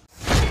 Thanks.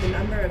 The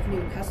number of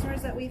new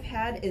customers that we've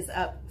had is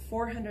up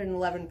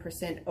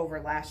 411% over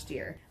last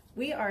year.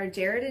 We are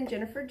Jared and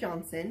Jennifer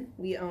Johnson.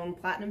 We own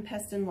Platinum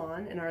Pest and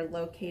Lawn and are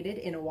located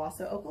in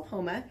Owasso,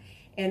 Oklahoma.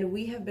 And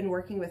we have been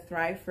working with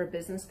Thrive for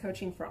business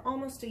coaching for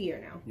almost a year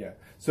now. Yeah.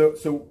 So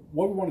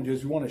what we want to do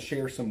is we want to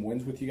share some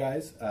wins with you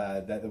guys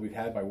that we've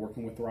had by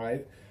working with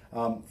Thrive.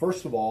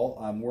 First of all,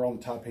 we're on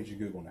the top page of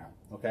Google now.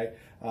 Okay.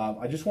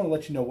 I just want to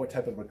let you know what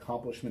type of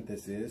accomplishment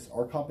this is.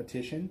 Our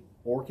competition,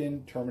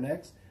 Orkin,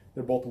 Terminex,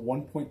 they're both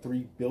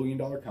 $1.3 billion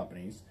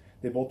companies.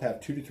 They both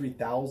have 2,000 to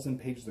 3,000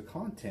 pages of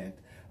content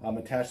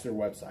attached to their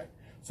website.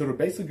 So to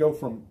basically go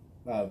from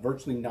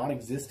virtually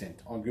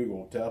non-existent on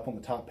Google to up on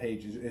the top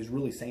page is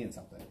really saying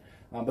something.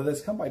 But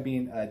that's come by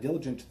being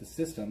diligent to the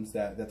systems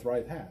that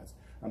Thrive has,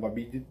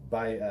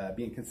 by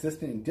being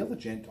consistent and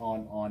diligent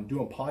on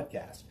doing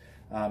podcasts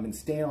and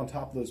staying on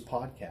top of those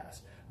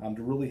podcasts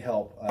to really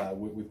help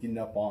with getting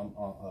up on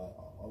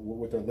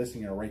with their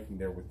listing and ranking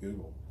there with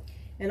Google.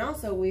 And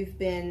also we've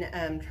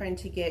been trying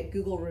to get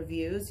Google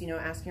reviews,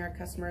 asking our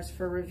customers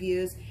for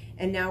reviews.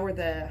 And now we're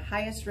the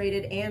highest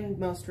rated and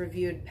most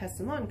reviewed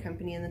pest and lawn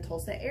company in the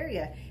Tulsa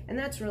area. And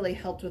that's really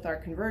helped with our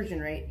conversion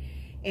rate.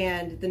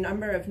 And the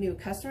number of new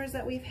customers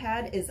that we've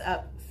had is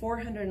up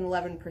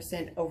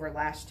 411% over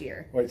last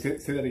year. Wait, say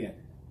that again.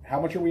 How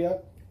much are we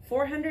up?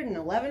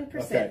 411%.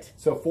 Okay,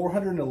 so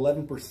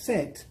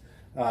 411%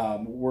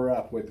 we're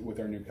up with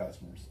our new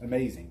customers.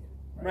 Amazing.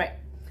 Right.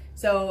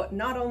 So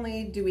not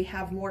only do we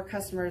have more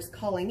customers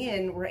calling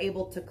in, we're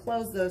able to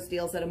close those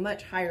deals at a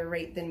much higher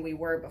rate than we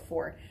were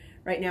before.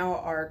 Right now,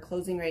 our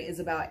closing rate is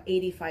about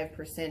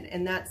 85%,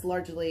 and that's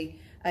largely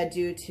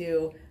due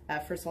to,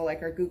 first of all,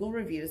 like our Google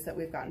reviews that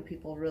we've gotten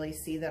people really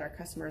see that our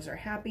customers are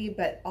happy,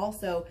 but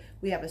also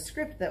we have a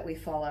script that we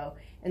follow.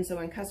 And so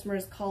when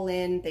customers call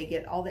in, they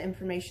get all the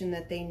information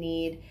that they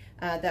need.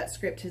 That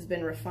script has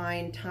been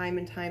refined time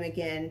and time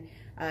again.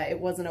 It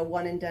wasn't a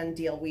one and done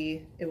deal.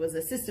 It was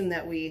a system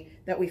that we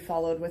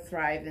followed with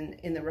Thrive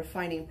in the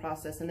refining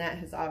process, and that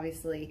has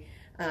obviously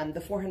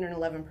the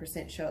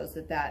 411% shows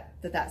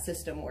that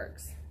system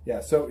works. Yeah.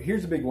 So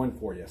here's a big one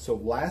for you. So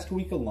last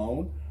week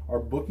alone, our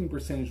booking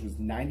percentage was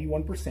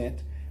 91%.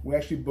 We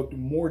actually booked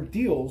more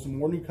deals,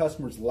 more new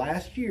customers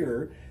last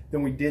year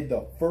than we did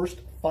the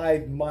first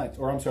 5 months.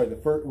 Or I'm sorry,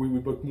 we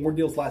booked more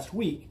deals last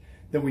week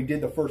than we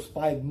did the first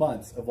 5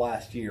 months of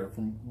last year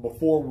from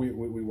before we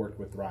worked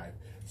with Thrive.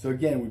 So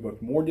again, we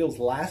booked more deals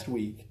last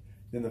week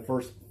than the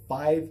first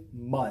 5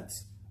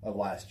 months of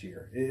last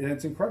year. And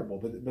it's incredible.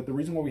 But the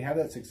reason why we have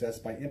that success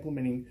is by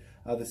implementing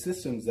the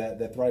systems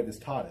that Thrive has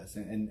taught us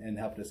and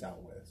helped us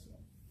out with. So.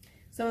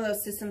 Some of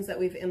those systems that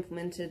we've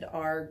implemented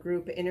are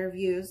group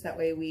interviews. That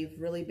way we've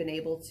really been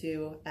able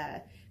to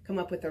come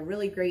up with a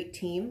really great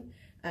team.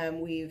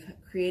 We've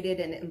created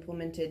and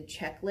implemented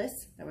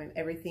checklists. That way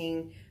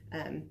everything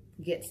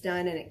gets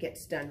done and it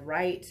gets done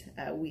right.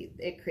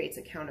 It creates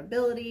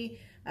accountability.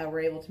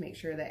 We're able to make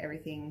sure that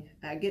everything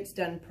gets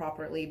done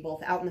properly,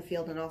 both out in the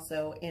field and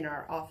also in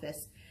our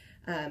office.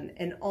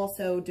 And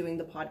also doing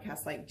the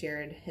podcast, like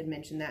Jared had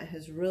mentioned, that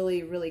has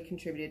really, really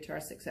contributed to our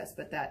success.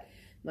 But that,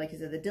 like I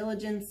said, the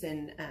diligence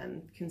and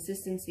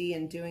consistency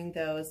in doing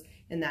those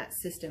and that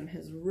system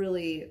has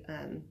really,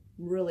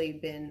 really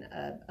been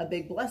a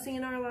big blessing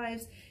in our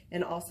lives.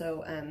 And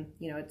also,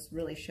 it's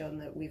really shown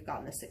that we've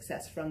gotten the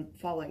success from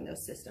following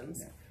those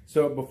systems. Yeah.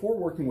 So before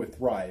working with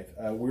Thrive,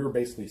 we were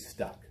basically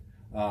stuck.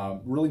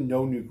 Really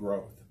no new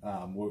growth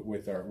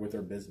with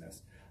our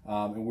business.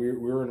 And we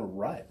were in a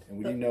rut and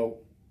we didn't know.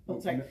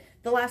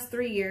 The last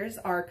 3 years,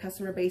 our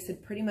customer base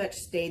had pretty much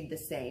stayed the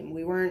same.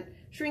 We weren't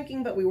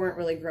shrinking, but we weren't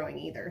really growing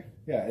either.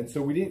 Yeah, and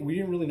so we didn't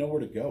really know where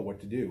to go, what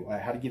to do,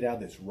 how to get out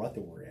of this rut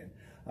that we're in.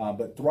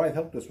 But Thrive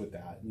helped us with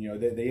that. You know,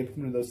 they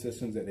implemented those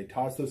systems. That they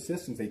taught us those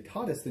systems. They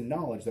taught us the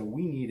knowledge that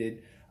we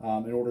needed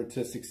in order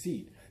to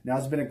succeed. Now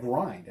it's been a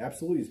grind.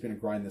 Absolutely, it's been a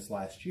grind this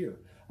last year.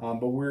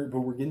 But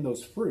we're getting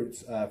those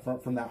fruits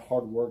from that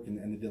hard work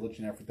and the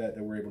diligent effort that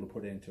we're able to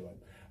put into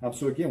it.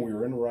 So again, we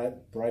were in a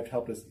rut. Thrive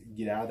helped us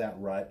get out of that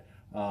rut.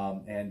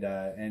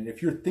 And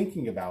if you're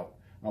thinking about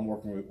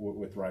working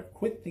with Thrive,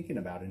 quit thinking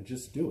about it and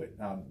just do it.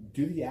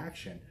 Do the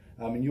action,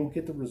 and you'll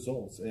get the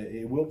results.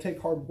 It will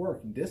take hard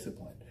work and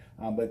discipline,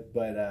 but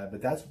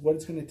that's what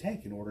it's going to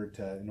take in order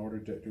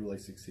to really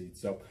succeed.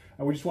 So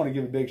we just want to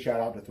give a big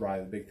shout out to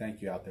Thrive, a big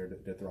thank you out there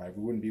to Thrive.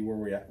 We wouldn't be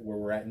where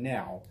we're at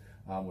now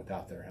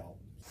without their help.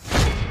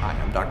 Hi,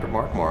 I'm Dr.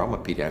 Mark Moore. I'm a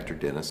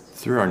pediatric dentist.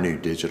 Through our new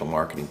digital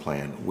marketing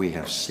plan, we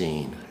have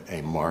seen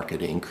a marked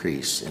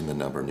increase in the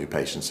number of new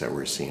patients that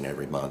we're seeing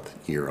every month,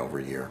 year over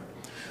year.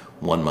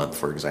 One month,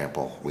 for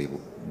example, we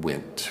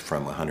went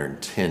from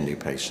 110 new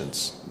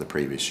patients the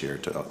previous year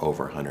to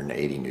over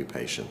 180 new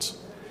patients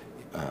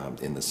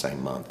in the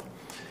same month.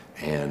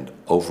 And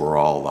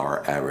overall,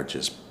 our average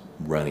is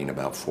running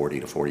about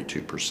 40 to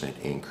 42%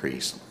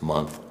 increase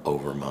month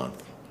over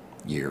month,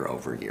 year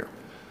over year.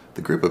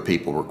 The group of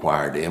people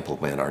required to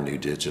implement our new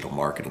digital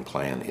marketing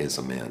plan is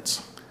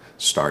immense,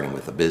 starting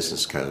with a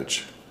business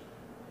coach,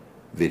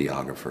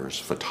 videographers,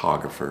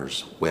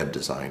 photographers, web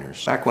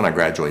designers. Back when I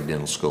graduated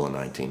dental school in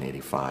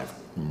 1985,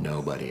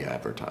 nobody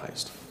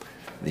advertised.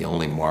 The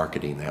only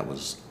marketing that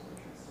was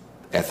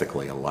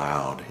ethically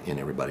allowed in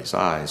everybody's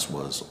eyes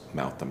was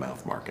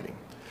mouth-to-mouth marketing.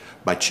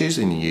 By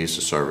choosing to use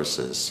the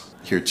services,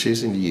 you're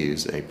choosing to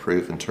use a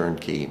proven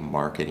turnkey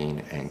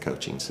marketing and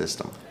coaching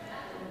system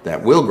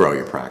that will grow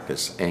your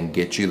practice and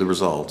get you the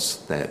results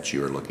that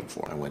you're looking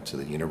for. I went to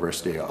the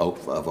University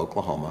of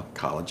Oklahoma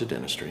College of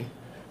Dentistry,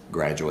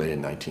 graduated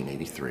in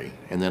 1983,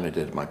 and then I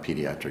did my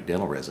pediatric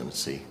dental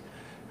residency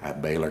at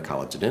Baylor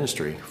College of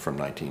Dentistry from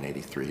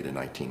 1983 to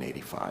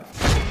 1985.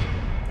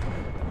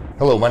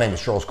 Hello, my name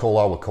is Charles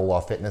Kolaw with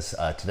Kolaw Fitness.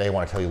 Today I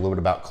want to tell you a little bit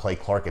about Clay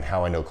Clark and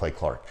how I know Clay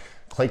Clark.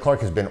 Clay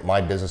Clark has been my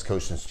business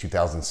coach since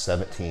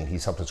 2017.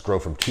 He's helped us grow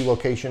from 2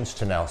 locations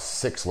to now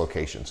 6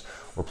 locations.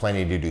 We're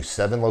planning to do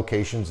 7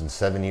 locations in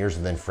 7 years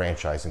and then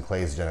franchise. And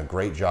Clay has done a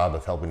great job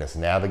of helping us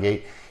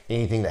navigate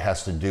anything that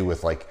has to do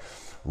with like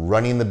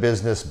running the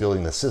business,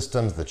 building the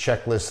systems, the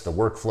checklists, the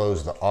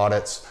workflows, the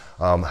audits,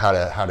 how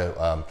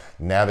to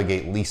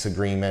navigate lease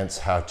agreements,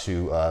 how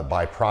to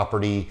buy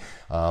property,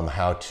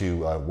 how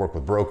to work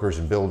with brokers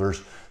and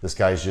builders. This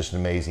guy is just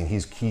amazing.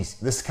 He's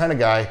this kind of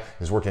guy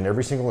has worked in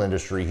every single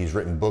industry. He's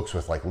written books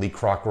with like Lee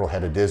Cockrell,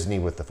 head of Disney,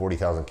 with the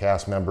 40,000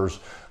 cast members.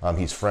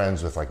 He's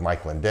friends with like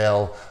Mike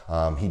Lindell.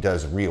 He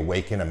does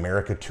Reawaken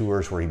America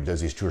tours where he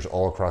does these tours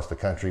all across the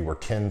country where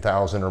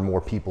 10,000 or more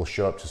people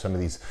show up to some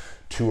of these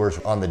tours.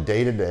 On the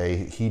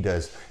day-to-day, he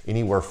does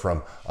anywhere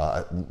from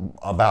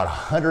about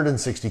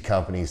 160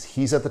 companies.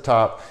 He's at the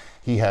top.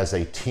 He has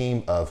a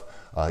team of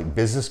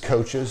business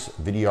coaches,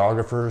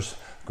 videographers,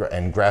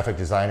 and graphic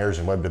designers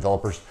and web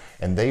developers,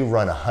 and they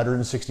run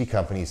 160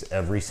 companies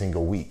every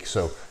single week.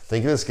 So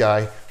think of this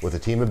guy with a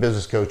team of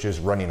business coaches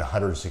running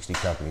 160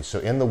 companies. So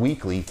in the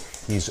weekly,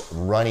 he's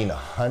running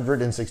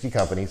 160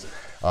 companies.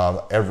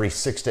 Every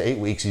 6 to 8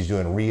 weeks, he's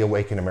doing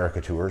Reawaken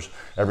America tours.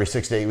 Every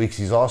 6 to 8 weeks,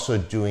 he's also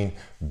doing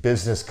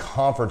business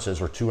conferences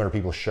where 200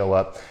 people show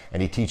up,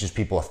 and he teaches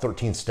people a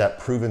 13-step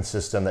proven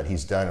system that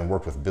he's done and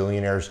worked with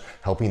billionaires,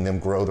 helping them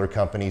grow their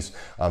companies.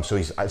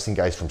 So I've seen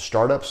guys from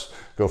startups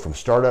go from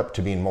startup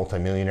to being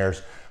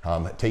multimillionaires,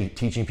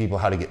 teaching people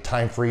how to get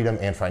time freedom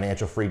and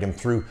financial freedom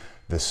through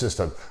the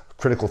system.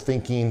 Critical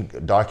thinking,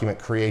 document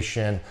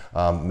creation,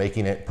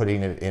 putting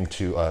it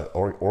into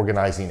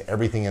organizing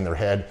everything in their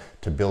head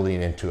to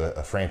building into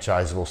a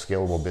franchisable,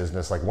 scalable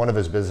business. Like one of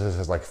his businesses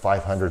has like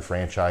 500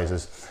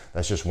 franchises.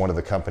 That's just one of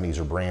the companies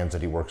or brands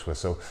that he works with.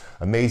 So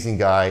amazing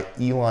guy,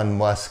 Elon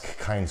Musk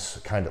kind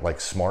of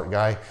like smart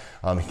guy.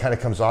 He kind of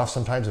comes off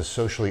sometimes as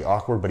socially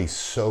awkward, but he's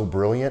so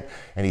brilliant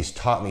and he's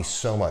taught me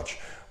so much.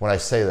 When I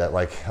say that,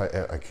 like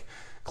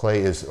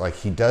Clay is like,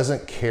 he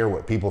doesn't care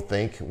what people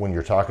think when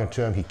you're talking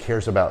to him. He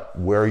cares about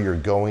where you're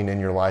going in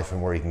your life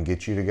and where he can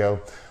get you to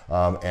go.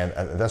 And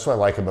that's what I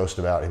like him most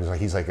about him.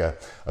 He's like a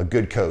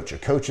good coach. A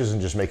coach isn't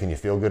just making you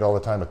feel good all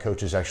the time. A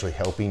coach is actually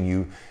helping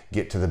you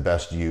get to the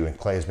best you. And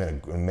Clay has been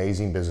an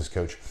amazing business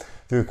coach.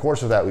 Through the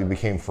course of that, we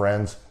became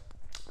friends.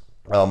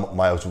 I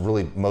was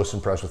really most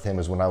impressed with him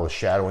is when I was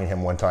shadowing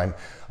him one time.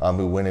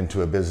 We went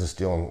into a business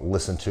deal and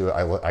listened to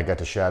it. I got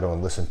to shadow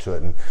and listen to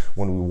it. And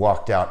when we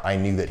walked out, I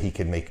knew that he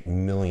could make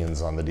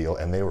millions on the deal.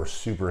 And they were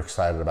super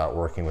excited about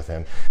working with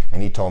him.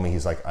 And he told me,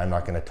 he's like, I'm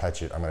not going to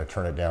touch it. I'm going to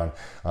turn it down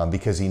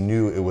because he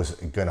knew it was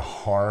going to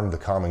harm the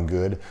common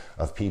good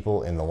of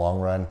people in the long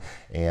run.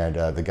 And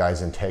the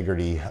guy's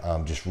integrity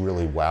just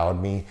really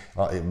wowed me.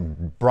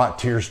 It brought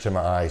tears to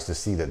my eyes to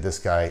see that this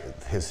guy,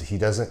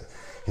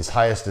 his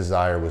highest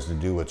desire was to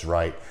do what's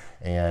right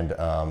And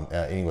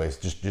anyways,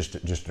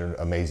 just an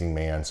amazing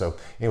man. So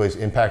anyways,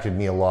 impacted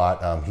me a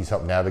lot. He's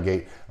helped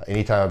navigate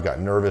anytime I've got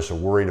nervous or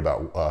worried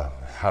about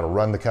how to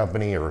run the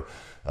company, or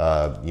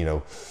you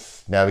know,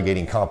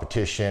 navigating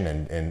competition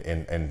and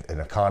an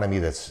economy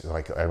that's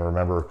like, I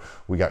remember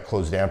we got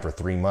closed down for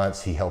 3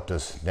 months. He helped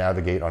us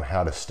navigate on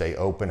how to stay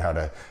open, how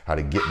to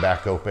get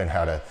back open,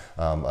 how to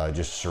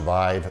just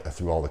survive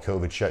through all the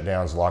COVID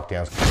shutdowns,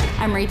 lockdowns.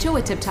 I'm Rachel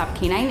with Tip Top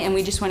Canine, and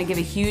we just want to give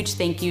a huge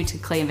thank you to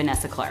Clay and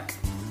Vanessa Clark.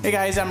 Hey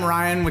guys, I'm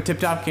Ryan with Tip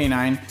Top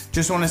Canine.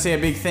 Just want to say a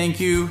big thank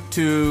you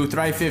to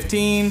Thrive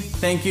 15.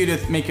 Thank you to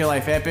Make Your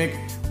Life Epic.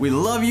 We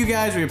love you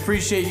guys, we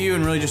appreciate you,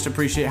 and really just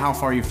appreciate how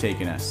far you've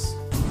taken us.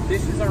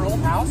 This is our old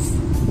house,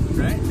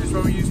 right? This is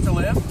where we used to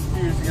live a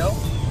few years ago.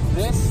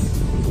 This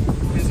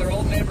is our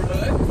old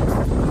neighborhood.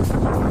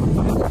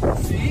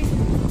 See,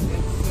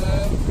 it's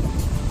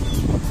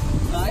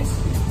nice,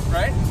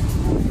 right?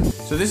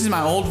 So this is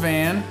my old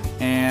van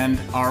and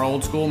our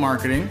old school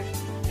marketing,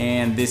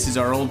 and this is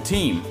our old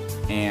team.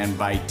 And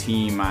by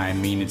team, I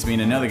mean it's me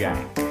and another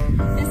guy.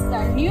 This is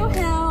our new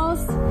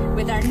house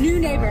with our new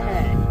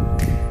neighborhood.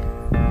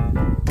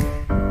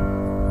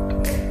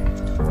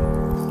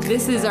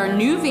 This is our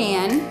new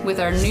van with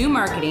our new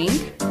marketing,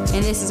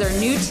 and this is our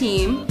new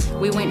team.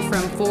 We went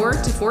from 4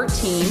 to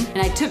 14, and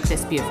I took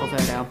this beautiful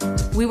photo.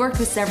 We worked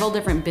with several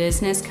different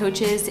business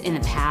coaches in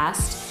the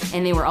past,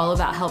 and they were all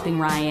about helping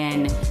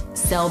Ryan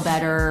sell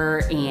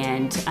better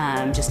and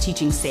just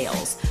teaching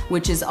sales,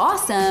 which is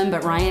awesome,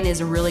 but Ryan is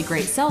a really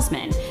great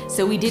salesman.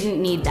 So we didn't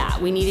need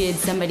that. We needed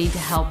somebody to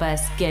help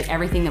us get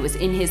everything that was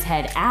in his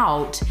head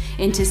out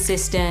into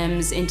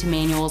systems, into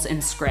manuals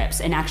and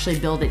scripts, and actually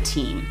build a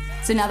team.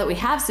 So now that we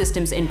have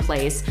systems in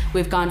place,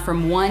 we've gone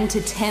from 1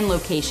 to 10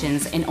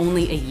 locations in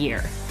only a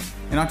year.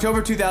 In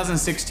October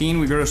 2016,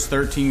 we grossed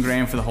 13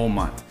 grand for the whole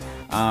month.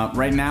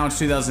 Right now it's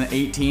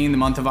 2018, the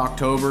month of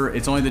October.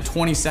 It's only the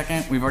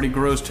 22nd. We've already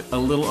grossed a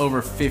little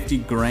over 50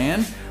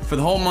 grand for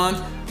the whole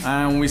month,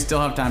 and we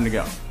still have time to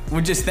go. We're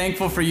just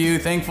thankful for you,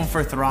 thankful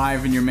for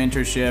Thrive and your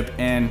mentorship,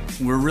 and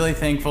we're really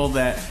thankful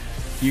that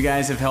you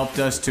guys have helped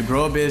us to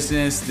grow a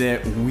business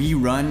that we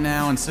run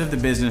now instead of the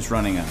business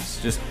running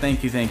us. Just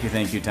thank you times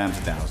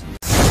 1,000.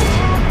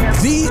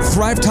 The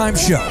Thrive Time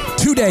Show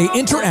 2-day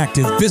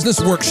interactive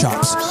business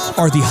workshops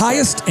are the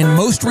highest and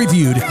most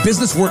reviewed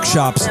business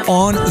workshops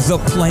on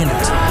the planet.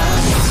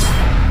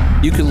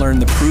 You can learn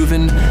the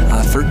proven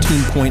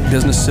 13-point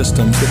business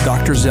systems that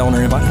Dr.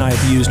 Zellner and I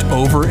have used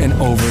over and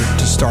over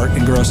to start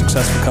and grow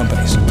successful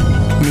companies.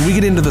 I mean, we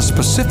get into the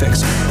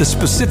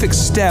specific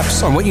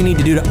steps on what you need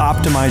to do to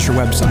optimize your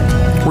website.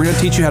 We're going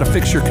to teach you how to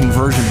fix your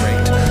conversion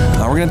rate.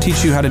 We're going to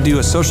teach you how to do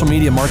a social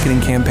media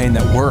marketing campaign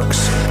that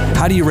works.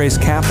 How do you raise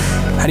capital?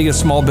 How do you get a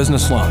small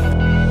business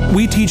loan?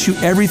 We teach you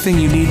everything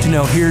you need to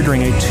know here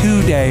during a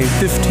 2-day,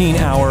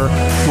 15-hour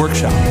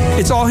workshop.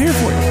 It's all here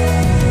for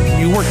you.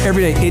 You work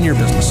every day in your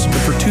business, but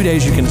for 2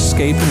 days you can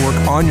escape and work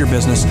on your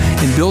business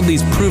and build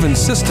these proven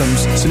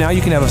systems so now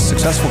you can have a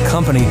successful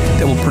company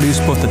that will produce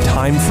both the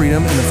time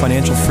freedom and the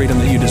financial freedom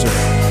that you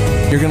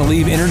deserve. You're going to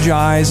leave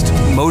energized,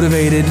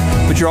 motivated,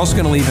 but you're also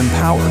going to leave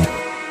empowered.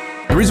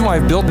 The reason why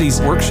I've built these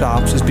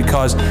workshops is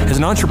because as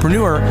an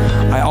entrepreneur,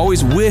 I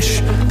always wish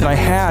that I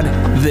had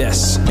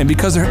this. And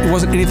because there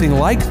wasn't anything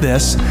like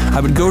this, I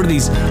would go to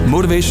these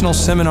motivational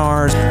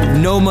seminars,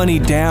 no money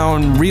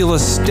down, real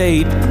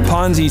estate,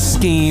 Ponzi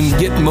scheme,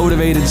 get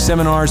motivated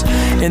seminars,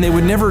 and they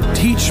would never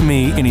teach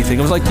me anything.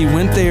 It was like you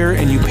went there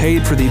and you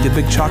paid for the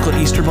big chocolate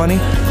Easter bunny,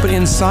 but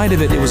inside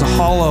of it, it was a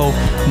hollow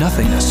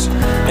nothingness.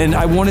 And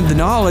I wanted the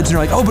knowledge, and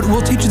they're like, oh, but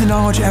we'll teach you the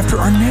knowledge after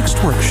our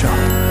next workshop.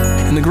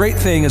 And the great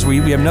thing is we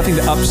have nothing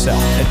to upsell.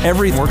 At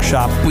every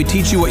workshop, we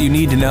teach you what you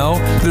need to know.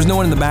 There's no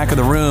one in the back of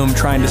the room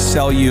trying to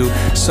sell you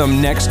some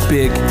next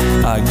big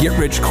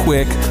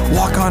get-rich-quick,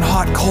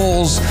 walk-on-hot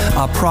coals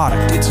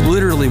product. It's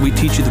literally, we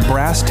teach you the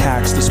brass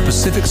tacks, the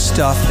specific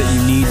stuff that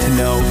you need to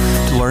know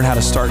to learn how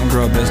to start and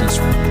grow a business.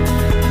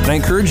 And I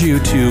encourage you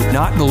to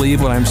not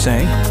believe what I'm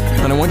saying,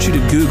 and I want you to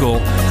Google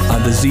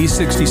the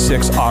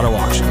Z66 auto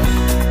auction.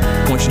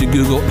 I want you to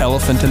Google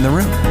elephant in the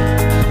room.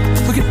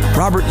 Look at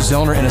Robert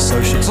Zellner and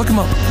Associates. Look them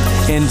up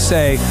and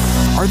say,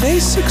 are they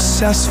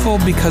successful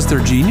because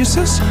they're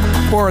geniuses,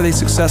 or are they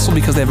successful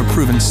because they have a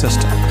proven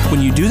system?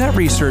 When you do that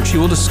research,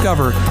 you will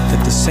discover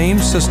that the same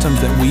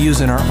systems that we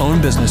use in our own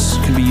business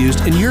can be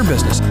used in your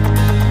business.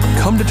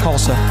 Come to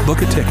Tulsa,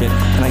 book a ticket,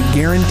 and I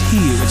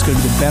guarantee you it's going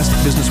to be the best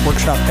business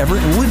workshop ever,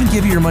 and we'll even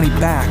give you your money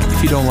back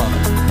if you don't love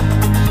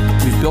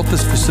it. We've built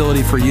this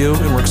facility for you,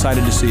 and we're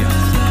excited to see you.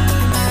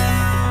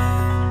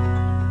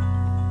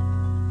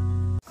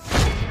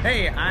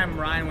 Hey, I'm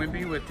Ryan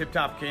Wimpy with Tip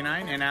Top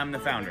Canine, and I'm the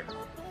founder.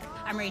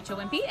 I'm Rachel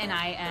Wimpy, and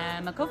I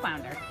am a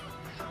co-founder.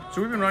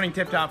 So we've been running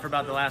Tip Top for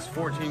about the last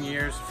 14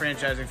 years,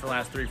 franchising for the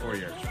last 3-4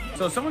 years.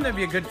 So someone that'd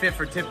be a good fit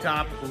for Tip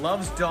Top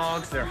loves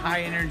dogs, they're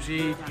high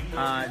energy,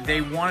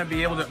 they want to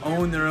be able to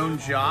own their own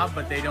job,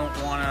 but they don't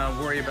want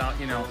to worry about,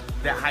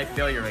 that high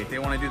failure rate. They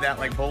want to do that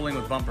like bowling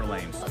with bumper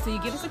lanes. So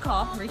you give us a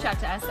call, reach out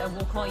to us,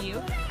 we'll call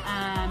you,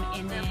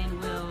 and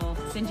then we'll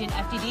send you an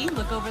FDD,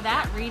 look over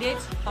that, read it,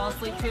 fall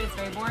asleep to it, it's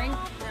very boring,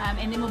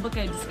 and then we'll book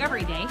a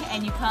discovery day,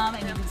 and you come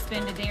and you can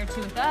spend a day or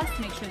two with us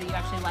to make sure that you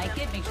actually like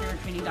it, make sure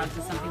training dogs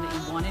is something that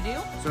you want to do.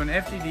 So an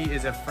FDD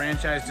is a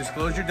franchise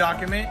disclosure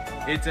document.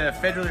 It's a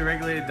federally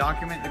regulated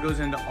document that goes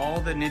into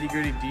all the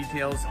nitty-gritty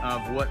details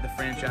of what the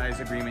franchise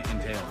agreement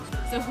entails.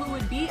 So who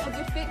would be a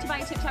good fit to buy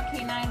a Tip Top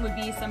Canine would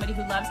be somebody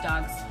who loves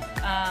dogs,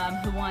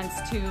 who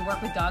wants to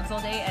work with dogs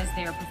all day as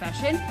their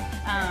profession.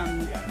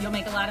 You'll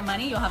make a lot of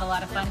money, you'll have a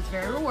lot of fun, it's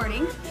very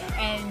rewarding.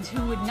 And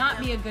who would not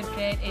be a good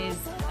fit is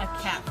a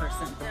cat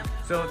person.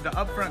 So the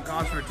upfront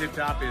cost for a Tip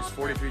Top is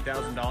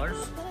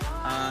 $43,000.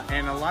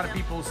 And a lot of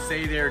people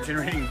say they're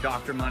generating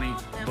doctor money,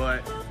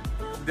 but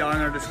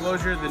on our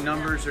disclosure, the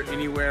numbers are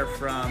anywhere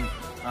from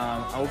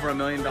over $1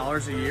 million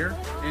a year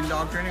in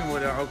dog training,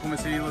 what our Oklahoma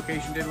City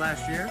location did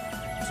last year,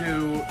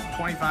 to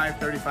 25,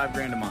 35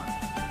 grand a month.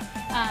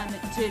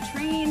 To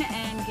train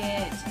and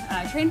get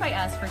trained by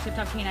us for Tip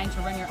Top Canine, to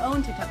run your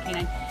own Tip Top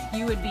Canine,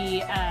 you would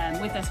be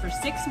with us for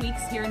 6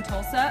 weeks here in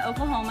Tulsa,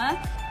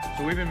 Oklahoma.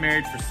 So we've been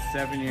married for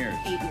 7 years.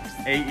 8 years.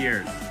 8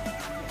 years.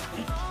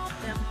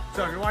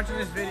 So if you're watching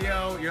this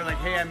video, you're like,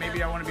 hey,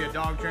 maybe I want to be a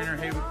dog trainer.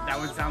 Hey, that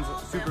one sounds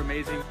super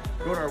amazing.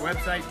 Go to our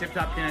website,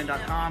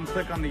 tiptopcanine.com,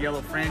 click on the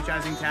yellow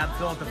franchising tab,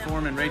 fill out the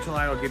form, and Rachel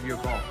and I will give you a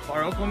call.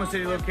 Our Oklahoma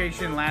City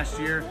location last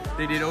year,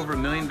 they did over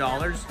 $1 million.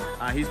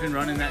 He's been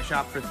running that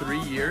shop for 3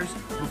 years.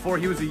 Before,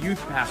 he was a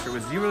youth pastor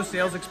with 0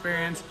 sales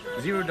experience,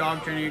 0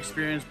 dog training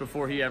experience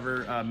before he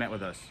ever met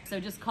with us. So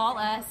just call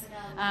us,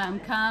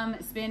 come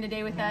spend a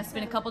day with us,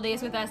 spend a couple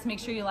days with us, make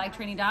sure you like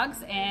training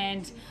dogs,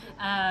 and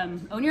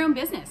own your own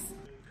business.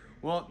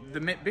 Well, the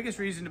biggest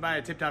reason to buy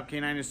a Tip Top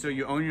Canine is so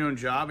you own your own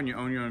job and you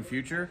own your own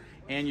future,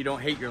 and you don't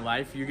hate your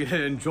life. You get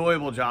an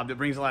enjoyable job that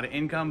brings a lot of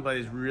income, but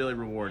is really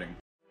rewarding.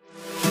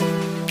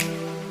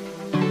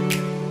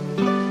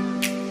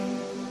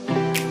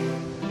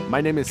 My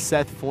name is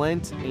Seth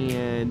Flint,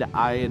 and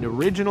I had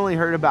originally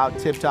heard about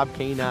Tip Top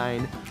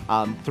Canine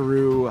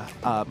through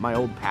my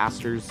old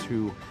pastors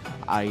who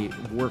I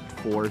worked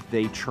for.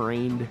 They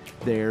trained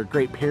their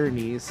Great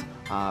Pyrenees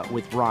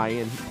with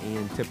Ryan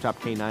and Tip Top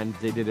Canine.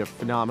 They did a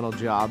phenomenal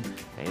job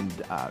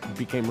and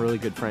became really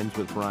good friends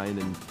with Ryan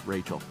and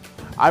Rachel.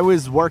 I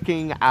was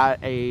working at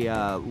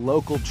a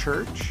local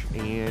church,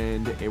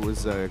 and it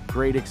was a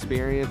great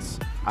experience.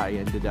 I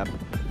ended up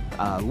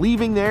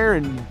leaving there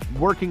and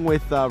working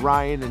with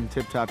Ryan and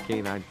Tip Top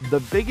Canine. The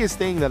biggest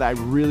thing that I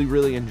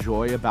really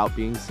enjoy about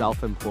being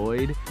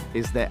self-employed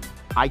is that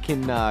I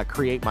can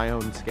create my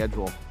own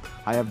schedule.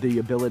 I have the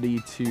ability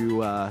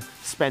to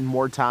spend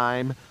more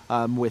time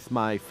with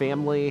my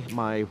family,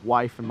 my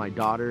wife and my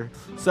daughter.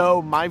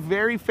 So my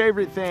very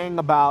favorite thing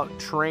about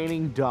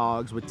training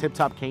dogs with Tip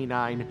Top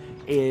Canine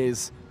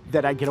is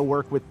that I get to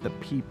work with the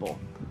people.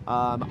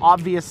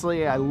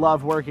 Obviously, I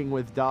love working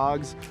with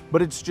dogs,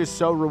 but it's just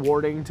so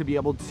rewarding to be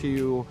able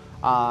to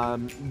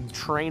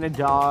train a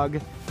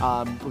dog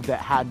that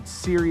had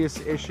serious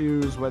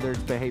issues, whether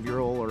it's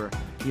behavioral or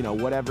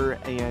whatever,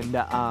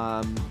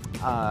 and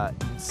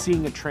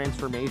seeing a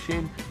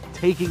transformation,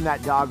 taking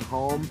that dog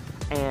home,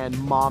 and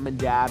mom and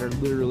dad are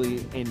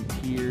literally in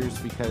tears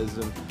because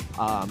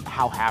of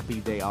how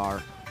happy they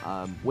are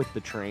with the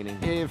training.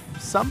 If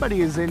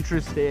somebody is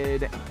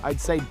interested, I'd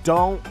say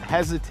don't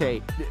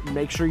hesitate.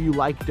 Make sure you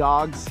like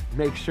dogs.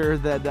 Make sure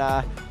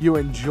that you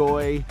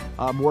enjoy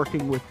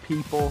working with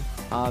people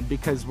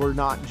because we're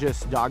not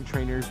just dog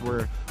trainers.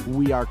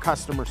 We are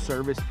customer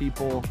service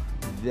people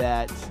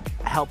that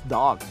help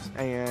dogs,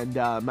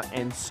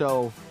 and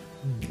so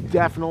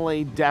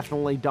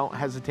definitely don't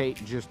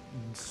hesitate.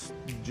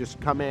 Just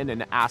come in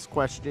and ask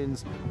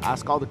questions.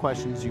 Ask all the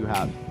questions you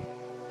have.